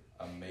McCaffrey,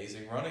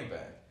 amazing running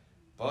back.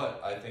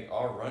 But I think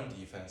our run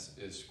defense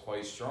is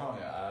quite strong.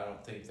 I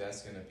don't think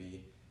that's going to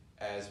be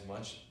as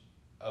much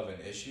of an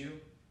issue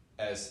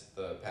as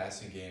the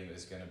passing game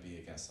is going to be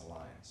against the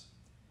Lions.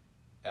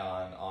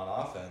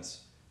 On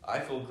offense, I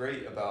feel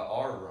great about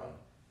our run.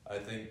 I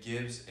think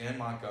Gibbs and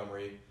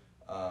Montgomery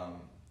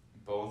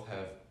both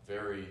have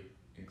very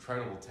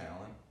incredible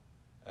talent.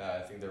 I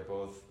think they're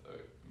both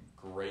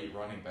great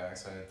running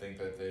backs. I think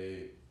that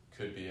they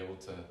could be able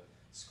to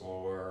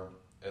score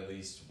at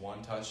least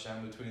one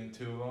touchdown between the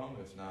two of them,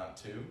 if not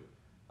two.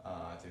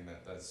 I think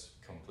that's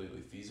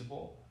completely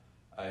feasible.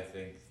 I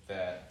think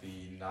that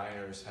the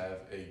Niners have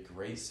a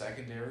great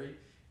secondary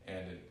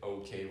and an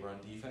okay run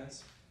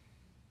defense,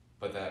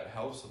 but that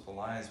helps with the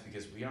Lions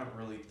because we aren't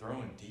really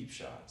throwing deep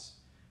shots.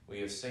 We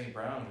have St.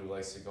 Brown, who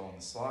likes to go in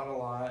the slot a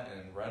lot,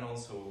 and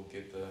Reynolds, who will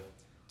get the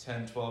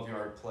 10,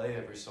 12-yard play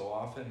every so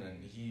often,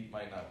 and he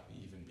might not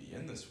even be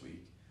in this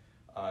week.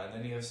 And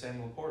then you have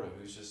Sam Laporta,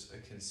 who's just a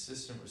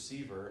consistent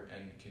receiver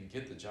and can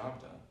get the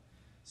job done.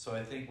 So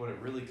I think what it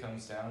really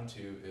comes down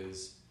to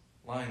is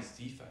Lions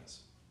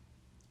defense.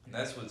 And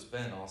that's what it's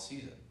been all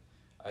season.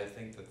 I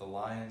think that the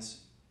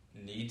Lions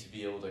need to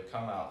be able to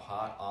come out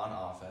hot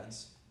on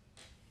offense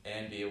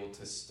and be able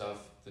to stuff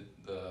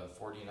the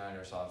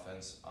 49ers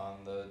offense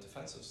on the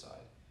defensive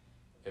side.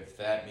 If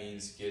that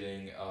means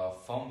getting a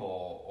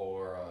fumble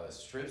or a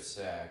strip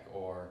sack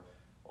or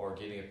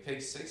getting a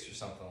pick six or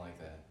something like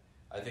that,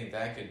 I think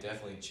that could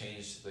definitely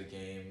change the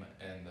game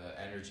and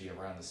the energy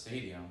around the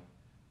stadium.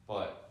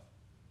 But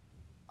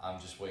I'm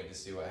just waiting to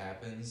see what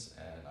happens,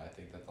 and I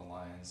think that the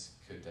Lions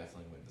could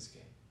definitely win this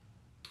game.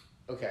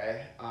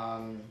 Okay.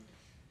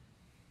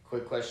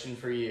 Quick question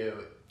for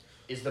you.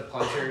 Is the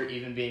punter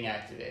even being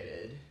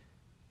activated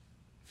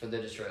for the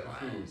Detroit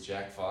Lions? Ooh,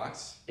 Jack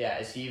Fox? Yeah,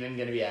 is he even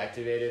going to be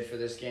activated for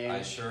this game?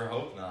 I sure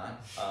hope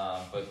not.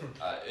 But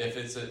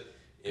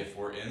if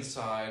we're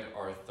inside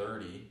our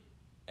 30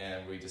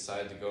 and we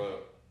decide to go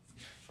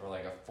for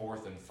like a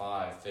 4th and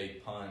 5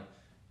 fake punt,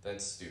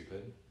 that's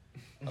stupid,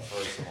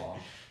 first of all.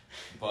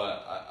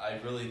 But I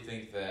really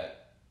think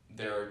that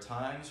there are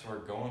times where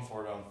going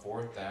for it on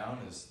 4th down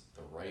is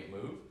the right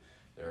move.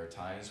 There are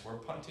times where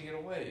punting it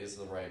away is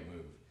the right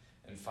move.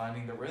 And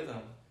finding the rhythm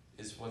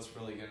is what's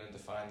really going to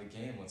define the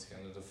game, what's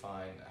going to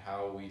define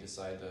how we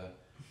decide to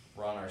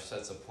run our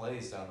sets of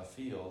plays down the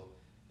field.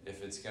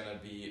 If it's going to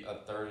be a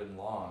 3rd and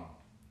long,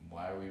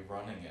 why are we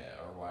running it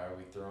or why are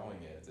we throwing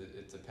it?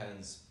 It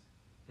depends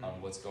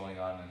on what's going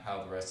on and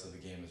how the rest of the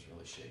game is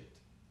really shaped.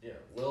 Yeah,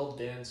 will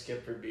Dan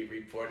Skipper be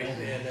reporting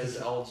in as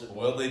eligible?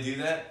 Will they do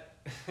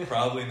that?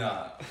 Probably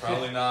not.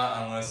 Probably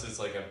not unless it's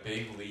like a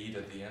big lead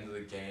at the end of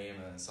the game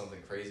and something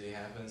crazy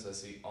happens.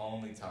 That's the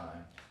only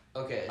time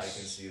I can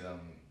see them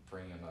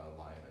bringing a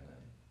lineman in.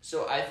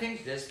 So I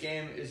think this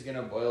game is going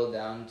to boil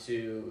down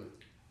to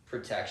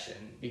protection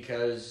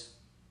because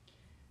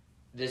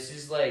this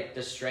is like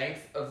the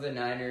strength of the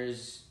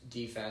Niners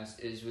defense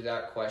is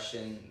without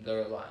question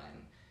their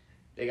line.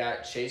 They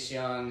got Chase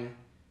Young,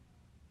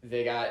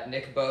 they got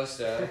Nick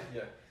Bosa,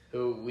 Yeah.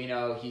 who we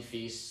know he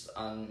feasts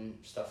on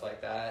stuff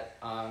like that.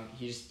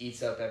 He just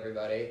eats up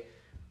everybody.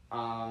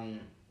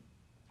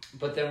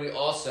 But then we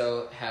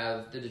also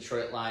have the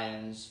Detroit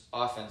Lions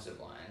offensive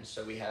line.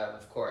 So we have,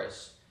 of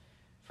course,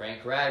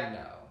 Frank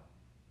Ragnow,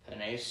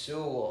 Penei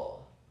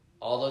Sewell,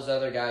 all those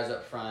other guys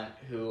up front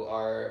who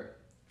are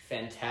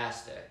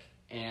fantastic.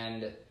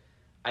 And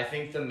I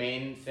think the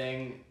main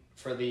thing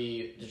for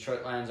the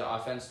Detroit Lions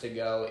offense to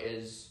go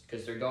is,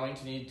 because they're going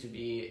to need to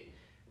be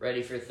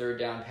ready for third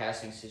down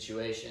passing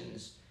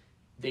situations,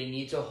 they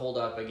need to hold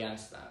up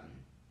against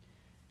them.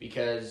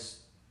 Because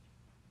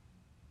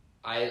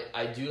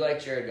I do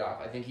like Jared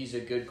Goff. I think he's a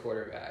good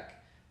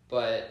quarterback.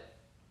 But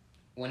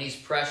when he's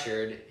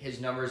pressured,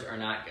 his numbers are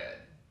not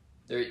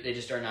good. They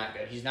just are not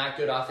good. He's not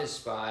good off his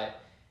spot.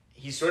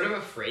 He's sort of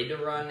afraid to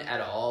run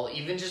at all.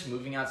 Even just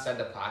moving outside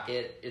the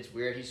pocket, it's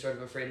weird. He's sort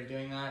of afraid of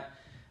doing that.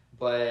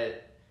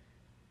 But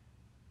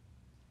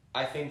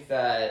I think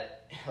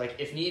that, like,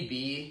 if need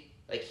be,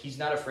 like, he's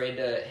not afraid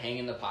to hang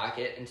in the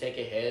pocket and take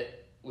a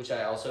hit, which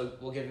I also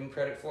will give him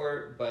credit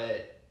for.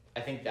 But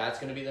I think that's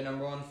going to be the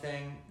number one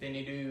thing they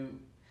need to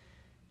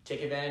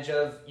take advantage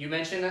of. You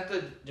mentioned that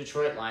the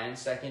Detroit Lions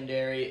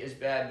secondary is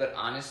bad, but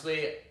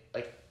honestly,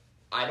 like,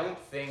 I don't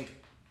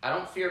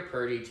fear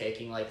Purdy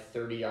taking like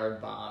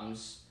 30-yard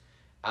bombs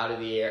out of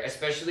the air,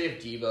 especially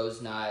if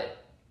Debo's not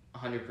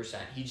 100%.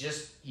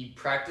 He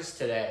practiced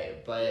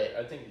today, but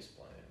I think he's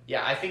playing.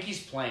 Yeah, I think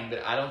he's playing,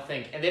 but I don't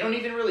think, and they don't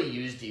even really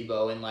use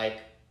Debo in like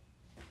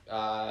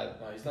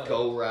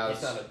go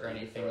routes or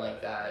anything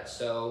like that.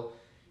 So,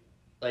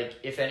 like,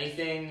 if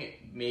anything,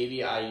 maybe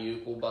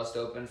Ayuk will bust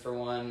open for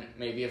one.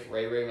 Maybe if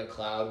Ray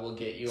McCloud will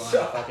get you on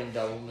a fucking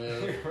double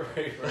move.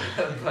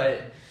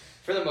 But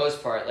for the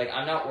most part, like,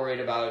 I'm not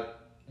worried about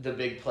the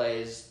big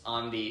plays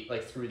on the,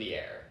 like, through the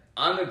air.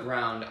 On the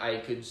ground,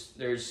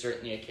 there's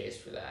certainly a case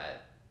for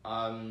that.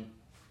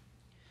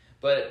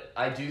 But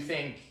I do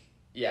think,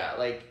 yeah,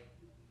 like,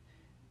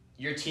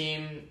 your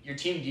team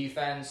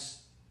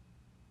defense,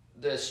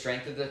 the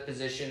strength of the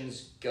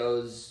positions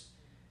goes,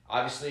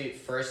 obviously,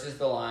 first is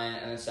the line,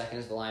 and then second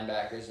is the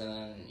linebackers, and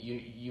then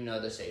you know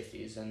the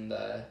safeties and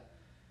the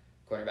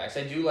quarterbacks.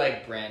 I do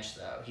like Branch,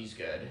 though. He's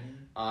good.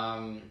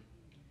 Mm-hmm.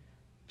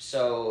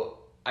 So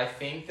I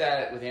think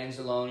that with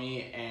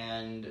Anzalone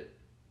and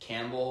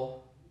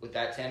Campbell, with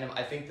that tandem,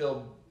 I think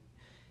they'll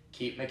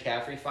keep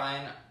McCaffrey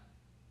fine.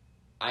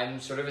 I'm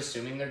sort of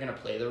assuming they're going to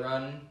play the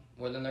run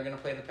more than they're going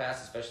to play the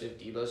pass, especially if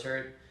Debo's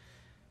hurt.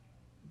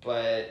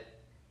 But,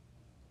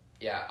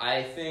 yeah,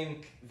 I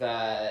think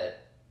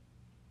that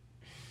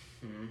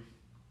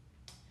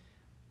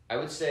I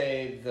would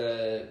say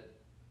the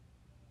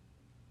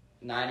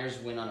Niners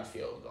win on a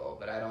field goal,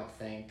 but I don't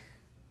think...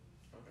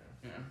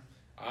 Okay.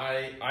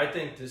 Yeah. I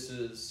think this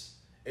is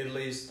at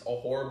least a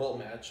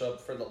horrible matchup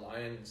for the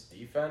Lions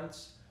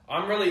defense.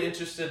 I'm really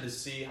interested to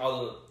see how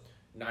the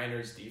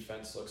Niners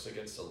defense looks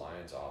against the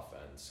Lions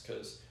offense,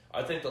 because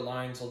I think the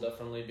Lions will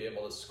definitely be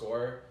able to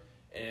score,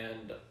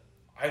 and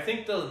I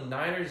think the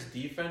Niners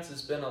defense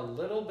has been a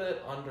little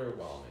bit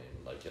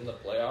underwhelming, like in the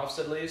playoffs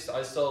at least.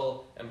 I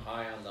still am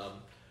high on them,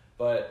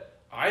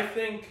 but I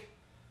think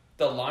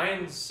the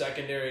Lions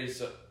secondary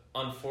is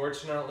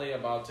unfortunately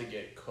about to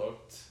get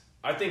cooked.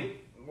 I think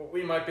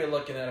we might be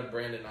looking at a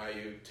Brandon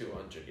Ayuk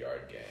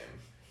 200-yard game,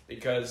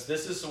 because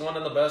this is one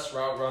of the best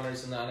route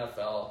runners in the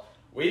NFL.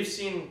 We've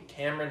seen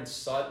Cameron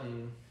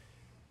Sutton,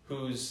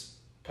 who's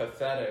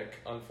pathetic,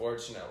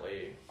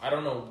 unfortunately. I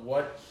don't know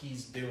what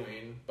he's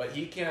doing, but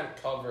he can't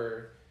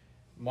cover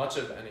much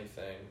of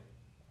anything.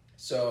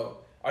 So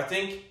I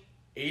think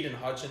Aiden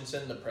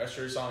Hutchinson, the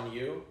pressure's on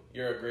you.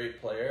 You're a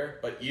great player,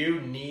 but you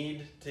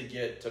need to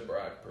get to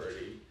Brock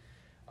Purdy.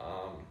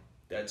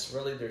 That's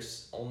really their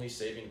only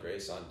saving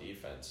grace on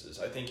defenses.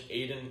 I think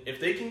Aiden,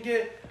 if they can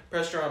get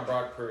pressure on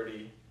Brock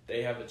Purdy,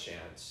 they have a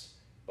chance.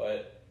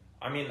 But,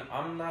 I mean,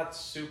 I'm not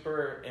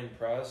super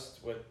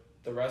impressed with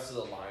the rest of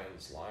the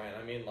Lions line.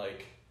 I mean,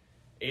 like,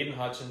 Aiden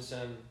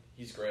Hutchinson,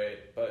 he's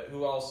great, but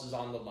who else is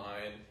on the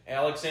line?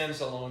 Alex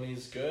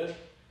Anzalone's good.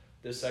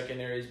 The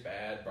secondary's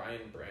bad.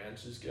 Brian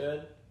Branch is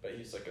good, but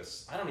he's like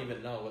I don't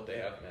even know what they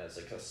have him as,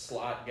 like a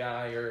slot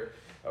guy or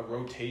a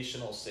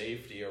rotational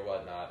safety or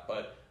whatnot.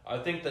 But I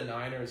think the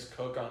Niners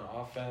cook on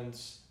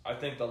offense. I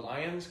think the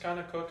Lions kind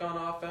of cook on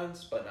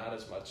offense, but not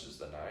as much as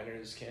the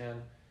Niners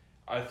can.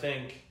 I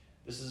think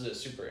this is a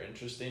super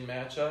interesting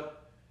matchup,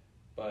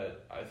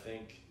 but I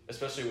think,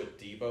 especially with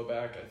Debo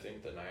back, I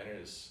think the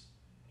Niners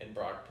and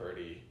Brock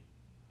Purdy,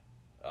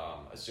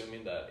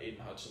 assuming that Aiden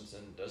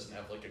Hutchinson doesn't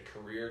have like a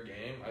career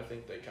game, I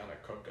think they kind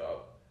of cook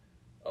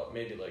up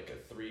maybe like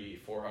a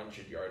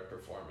 400-yard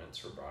performance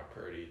for Brock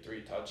Purdy,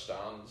 3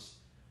 touchdowns,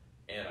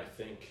 and I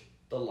think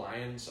the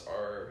Lions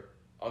are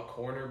a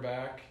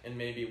cornerback and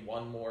maybe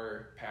one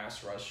more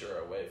pass rusher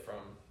away from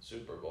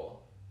Super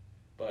Bowl.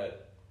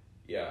 But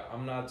yeah,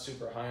 I'm not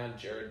super high on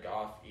Jared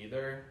Goff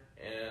either,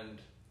 and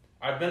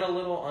I've been a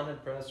little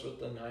unimpressed with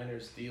the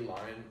Niners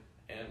D-line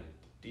and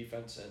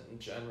defense in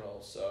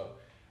general, so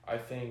I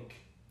think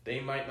they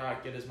might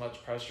not get as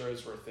much pressure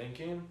as we're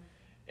thinking.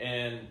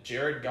 And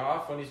Jared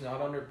Goff, when he's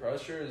not under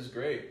pressure, is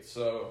great.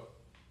 So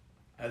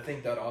I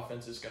think that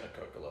offense is going to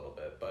cook a little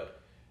bit.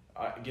 But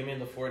give me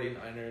the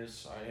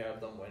 49ers. I have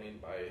them winning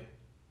by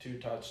 2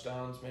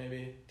 touchdowns,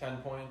 maybe 10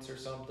 points or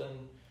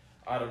something.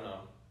 I don't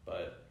know.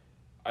 But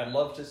I'd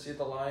love to see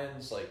the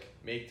Lions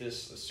make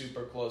this a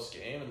super close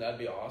game, and that'd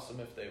be awesome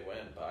if they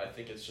win. But I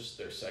think it's just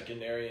their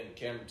secondary, and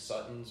Cam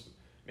Sutton's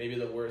maybe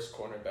the worst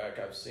cornerback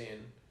I've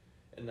seen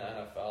in the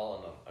NFL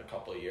in a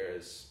couple of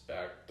years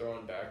back,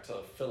 throwing back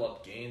to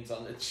Phillip Gaines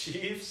on the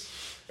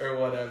Chiefs or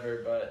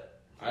whatever. But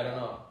I don't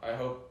know. I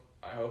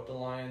hope the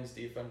Lions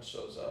defense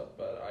shows up,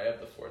 but I have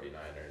the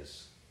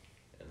 49ers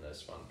in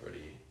this one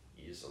pretty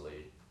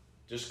easily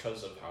just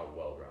because of how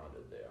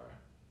well-rounded they are.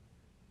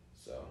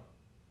 So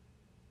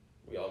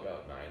we all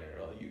got Niner.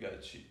 Well, you got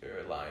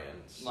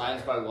Lions.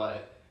 Lions by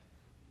what?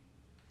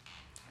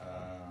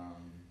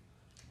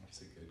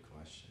 That's a good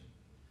question.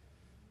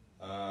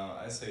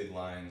 I say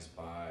Lions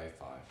by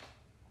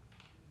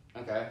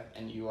 5. Okay,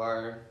 and you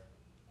are?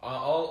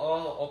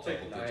 I'll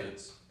take Double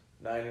digits.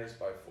 Niners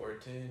by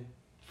 14.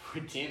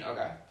 14?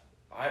 Okay.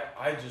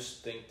 I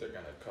just think they're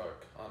gonna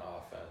cook on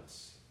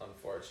offense,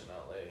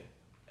 unfortunately.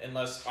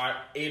 Unless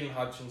Aiden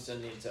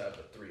Hutchinson needs to have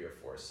a 3 or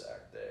 4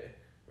 sack day,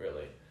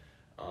 really.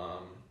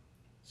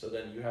 So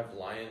then you have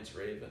Lions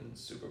Ravens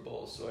Super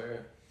Bowl,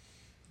 Sawyer.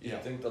 You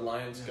think the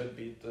Lions could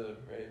beat the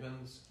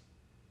Ravens?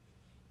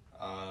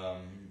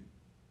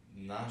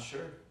 Not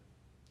sure.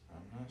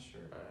 I'm not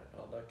sure. Alright,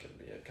 well that could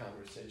be a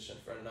conversation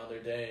for another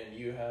day. And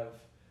you have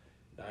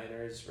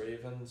Niners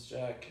Ravens,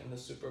 Jack, in the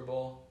Super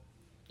Bowl.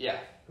 Yeah.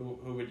 Who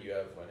would you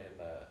have winning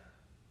that?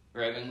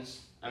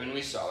 Ravens. I mean,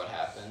 we saw what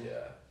happened.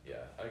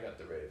 Yeah, I got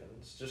the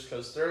Ravens. Just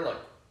because they're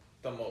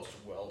the most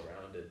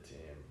well-rounded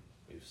team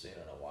we've seen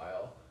in a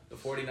while. The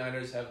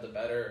 49ers have the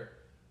better,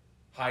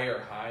 higher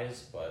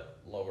highs, but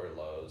lower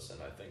lows.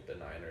 And I think the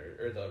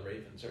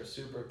Ravens are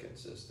super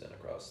consistent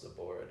across the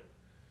board.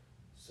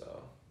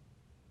 So,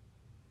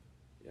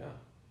 yeah,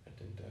 I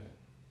think that.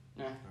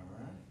 Yeah. All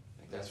right.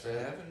 That's Thanks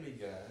for having me,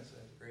 guys.